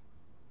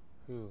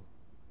 Who?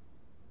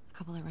 The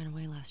couple that ran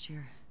away last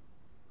year.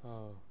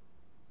 Oh.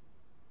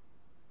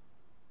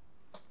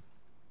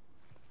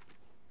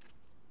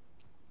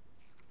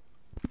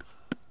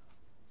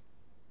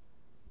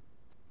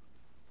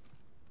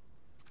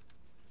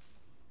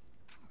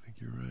 I think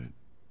you're right.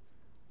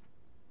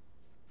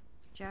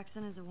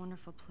 Jackson is a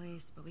wonderful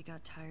place, but we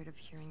got tired of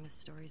hearing the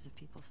stories of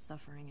people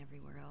suffering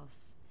everywhere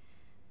else.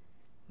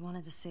 We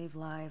wanted to save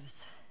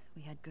lives.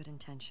 We had good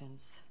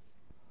intentions.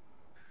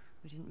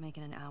 We didn't make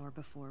it an hour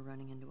before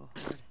running into a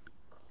horde.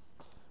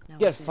 Now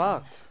Get we've been-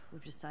 fucked.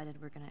 We've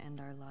decided we're gonna end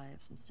our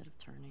lives instead of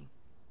turning.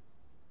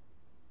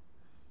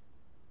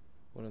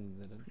 One of them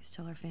didn't. Please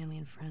tell our family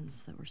and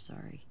friends that we're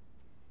sorry.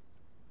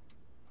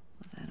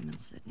 Love, Adam and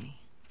Sydney.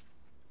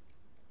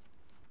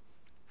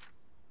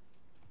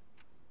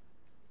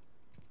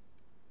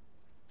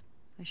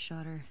 I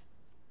shot her.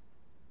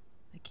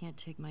 I can't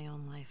take my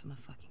own life. I'm a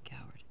fucking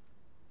coward.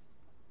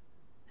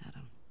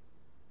 Adam.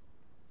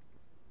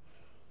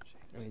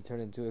 And he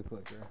turned into a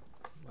clicker.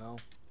 Well.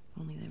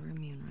 Only they were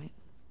immune, right?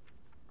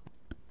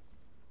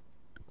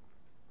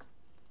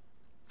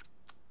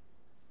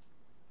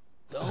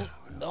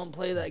 Don't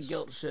play that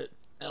guilt shit,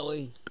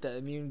 Ellie. That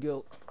immune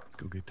guilt. Let's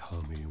go get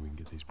Tommy and we can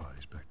get these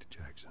bodies back to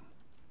Jackson.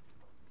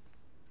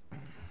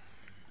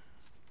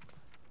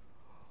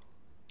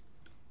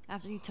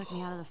 After you took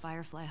me out of the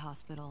Firefly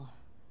Hospital,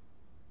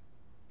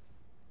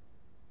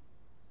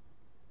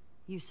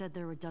 you said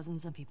there were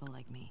dozens of people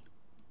like me.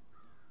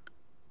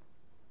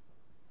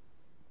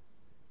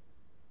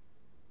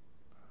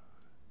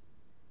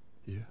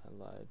 Yeah,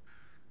 I lied.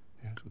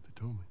 yeah, that's what they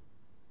told me.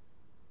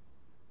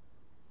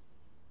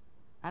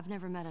 I've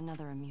never met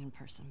another immune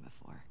person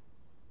before.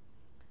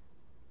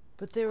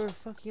 But they were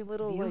fucking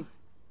little, Have you? like...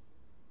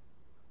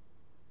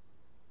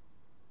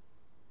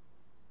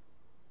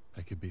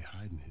 I could be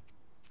hiding it.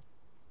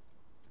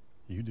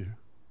 You do.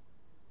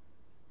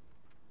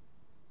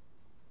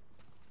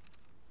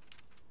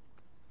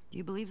 Do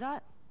you believe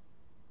that?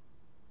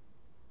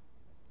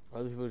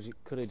 Other people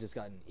could have just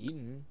gotten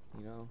eaten,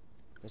 you know?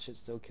 That shit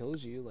still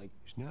kills you, like,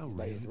 Is now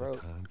by your really the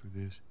throat. time for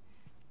this?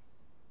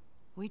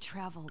 We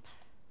traveled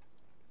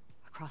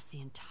across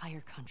the entire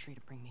country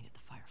to bring me to the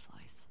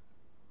Fireflies.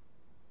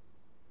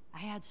 I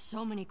had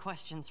so many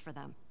questions for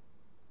them.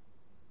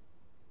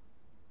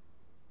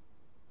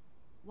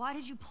 Why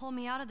did you pull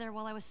me out of there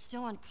while I was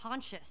still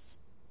unconscious?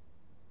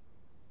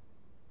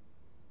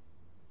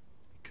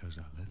 Because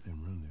I let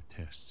them run their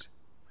tests.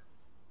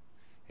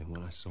 And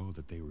when I saw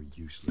that they were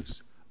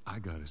useless, I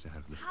got us out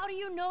of there. How do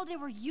you know they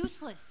were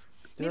useless?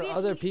 There Maybe are if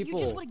other you people.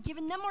 just would have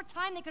given them more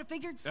time, they could have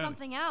figured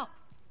something out.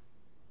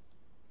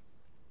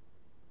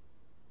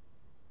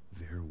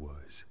 There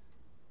was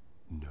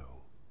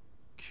no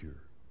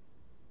cure.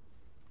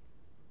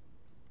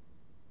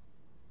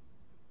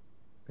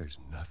 There's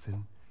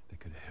nothing that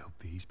could help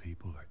these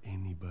people or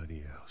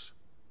anybody else.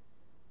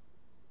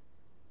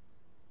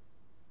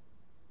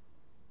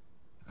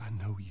 I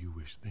know you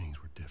wish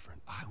things were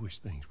different. I wish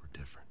things were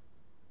different.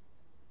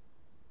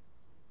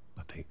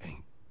 But they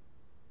ain't.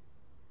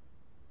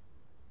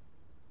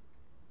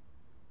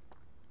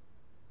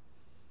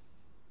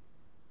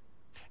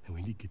 And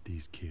we need to get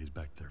these kids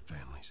back to their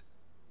families.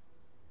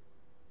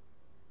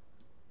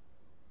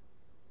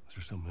 Is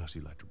there something else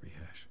you'd like to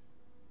rehash?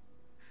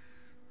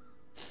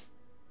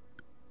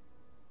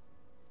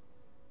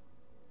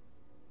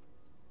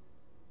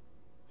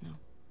 No.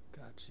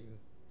 Got you.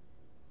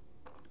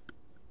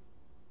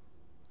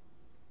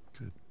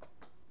 Good.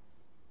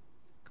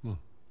 Come on.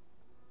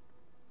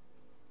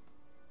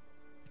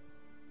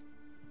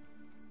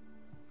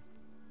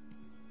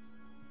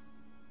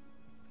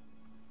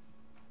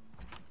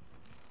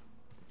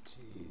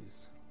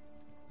 Jeez.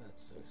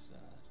 That's so sad.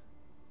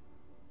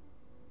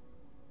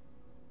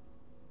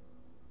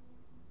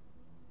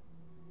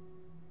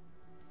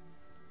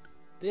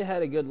 They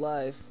had a good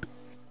life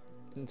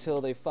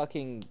until they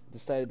fucking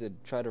decided to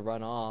try to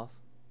run off.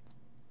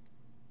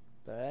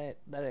 But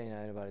that ain't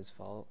anybody's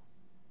fault.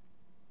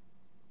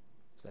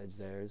 Besides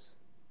theirs.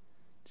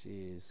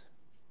 Jeez.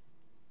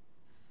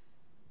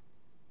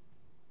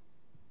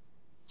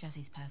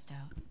 Jesse's passed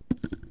out.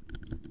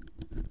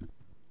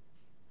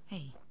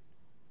 Hey,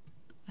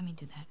 let me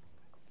do that.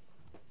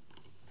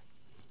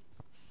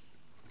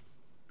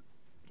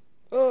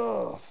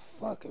 Oh,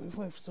 fuck. I've been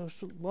playing for so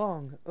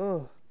long.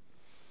 Ugh.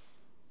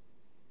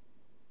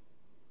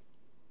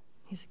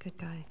 He's a good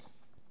guy.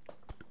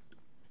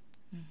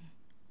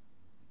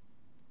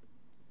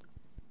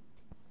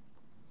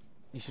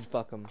 You should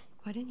fuck him.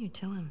 Why didn't you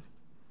tell him?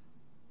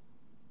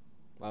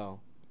 Oh.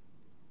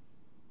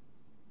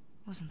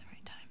 Wasn't the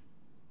right time.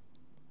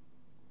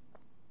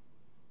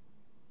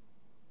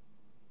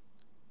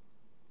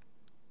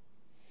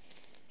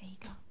 There you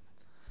go.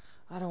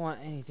 I don't want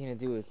anything to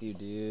do with you,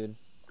 dude.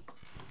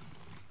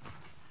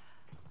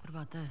 What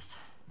about this?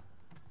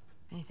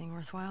 Anything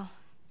worthwhile?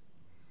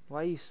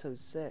 Why are you so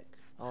sick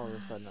all of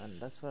a sudden?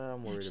 That's what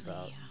I'm worried Actually,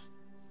 about.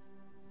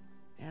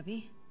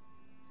 Abby?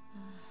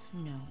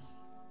 No.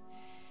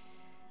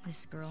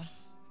 This girl,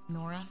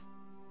 Nora,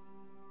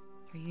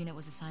 her unit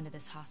was assigned to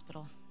this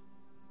hospital.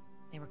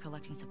 They were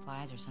collecting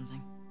supplies or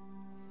something.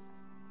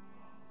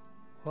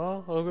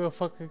 Well, I'm gonna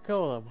fucking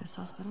kill them. This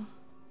hospital?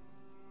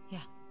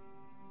 Yeah.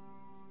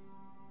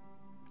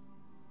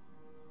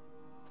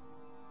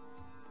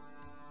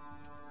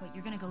 Wait,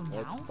 you're gonna go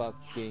now? Let's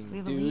fucking We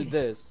have a do lead.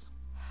 this.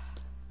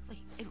 Like,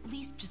 at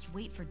least just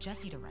wait for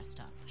Jesse to rest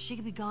up. She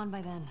could be gone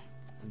by then.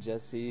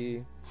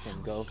 Jesse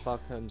can go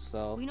fuck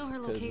himself. We know her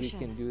because we location.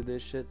 can do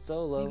this shit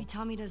solo. Maybe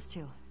Tommy does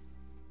too.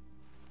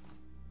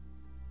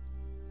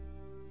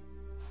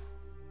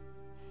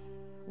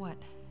 What?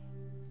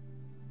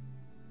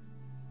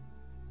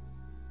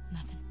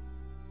 Nothing.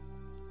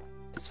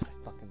 That's what I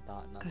fucking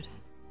thought. Nothing. Good.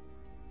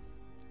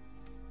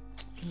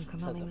 Can you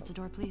come Shut help me the with the fuck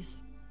door, please?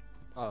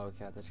 Oh,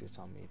 okay. I thought you were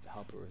telling me to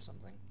help her or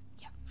something.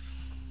 Yep.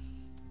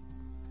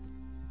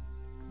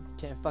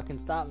 Can't fucking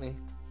stop me.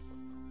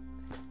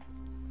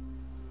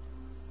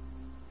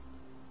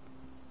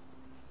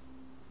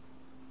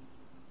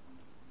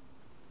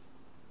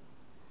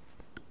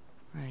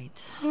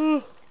 Right.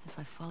 If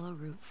I follow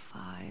Route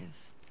 5,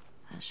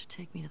 that should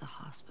take me to the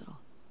hospital.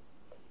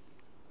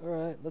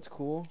 Alright, that's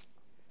cool.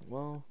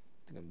 Well,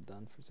 I think I'm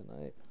done for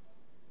tonight.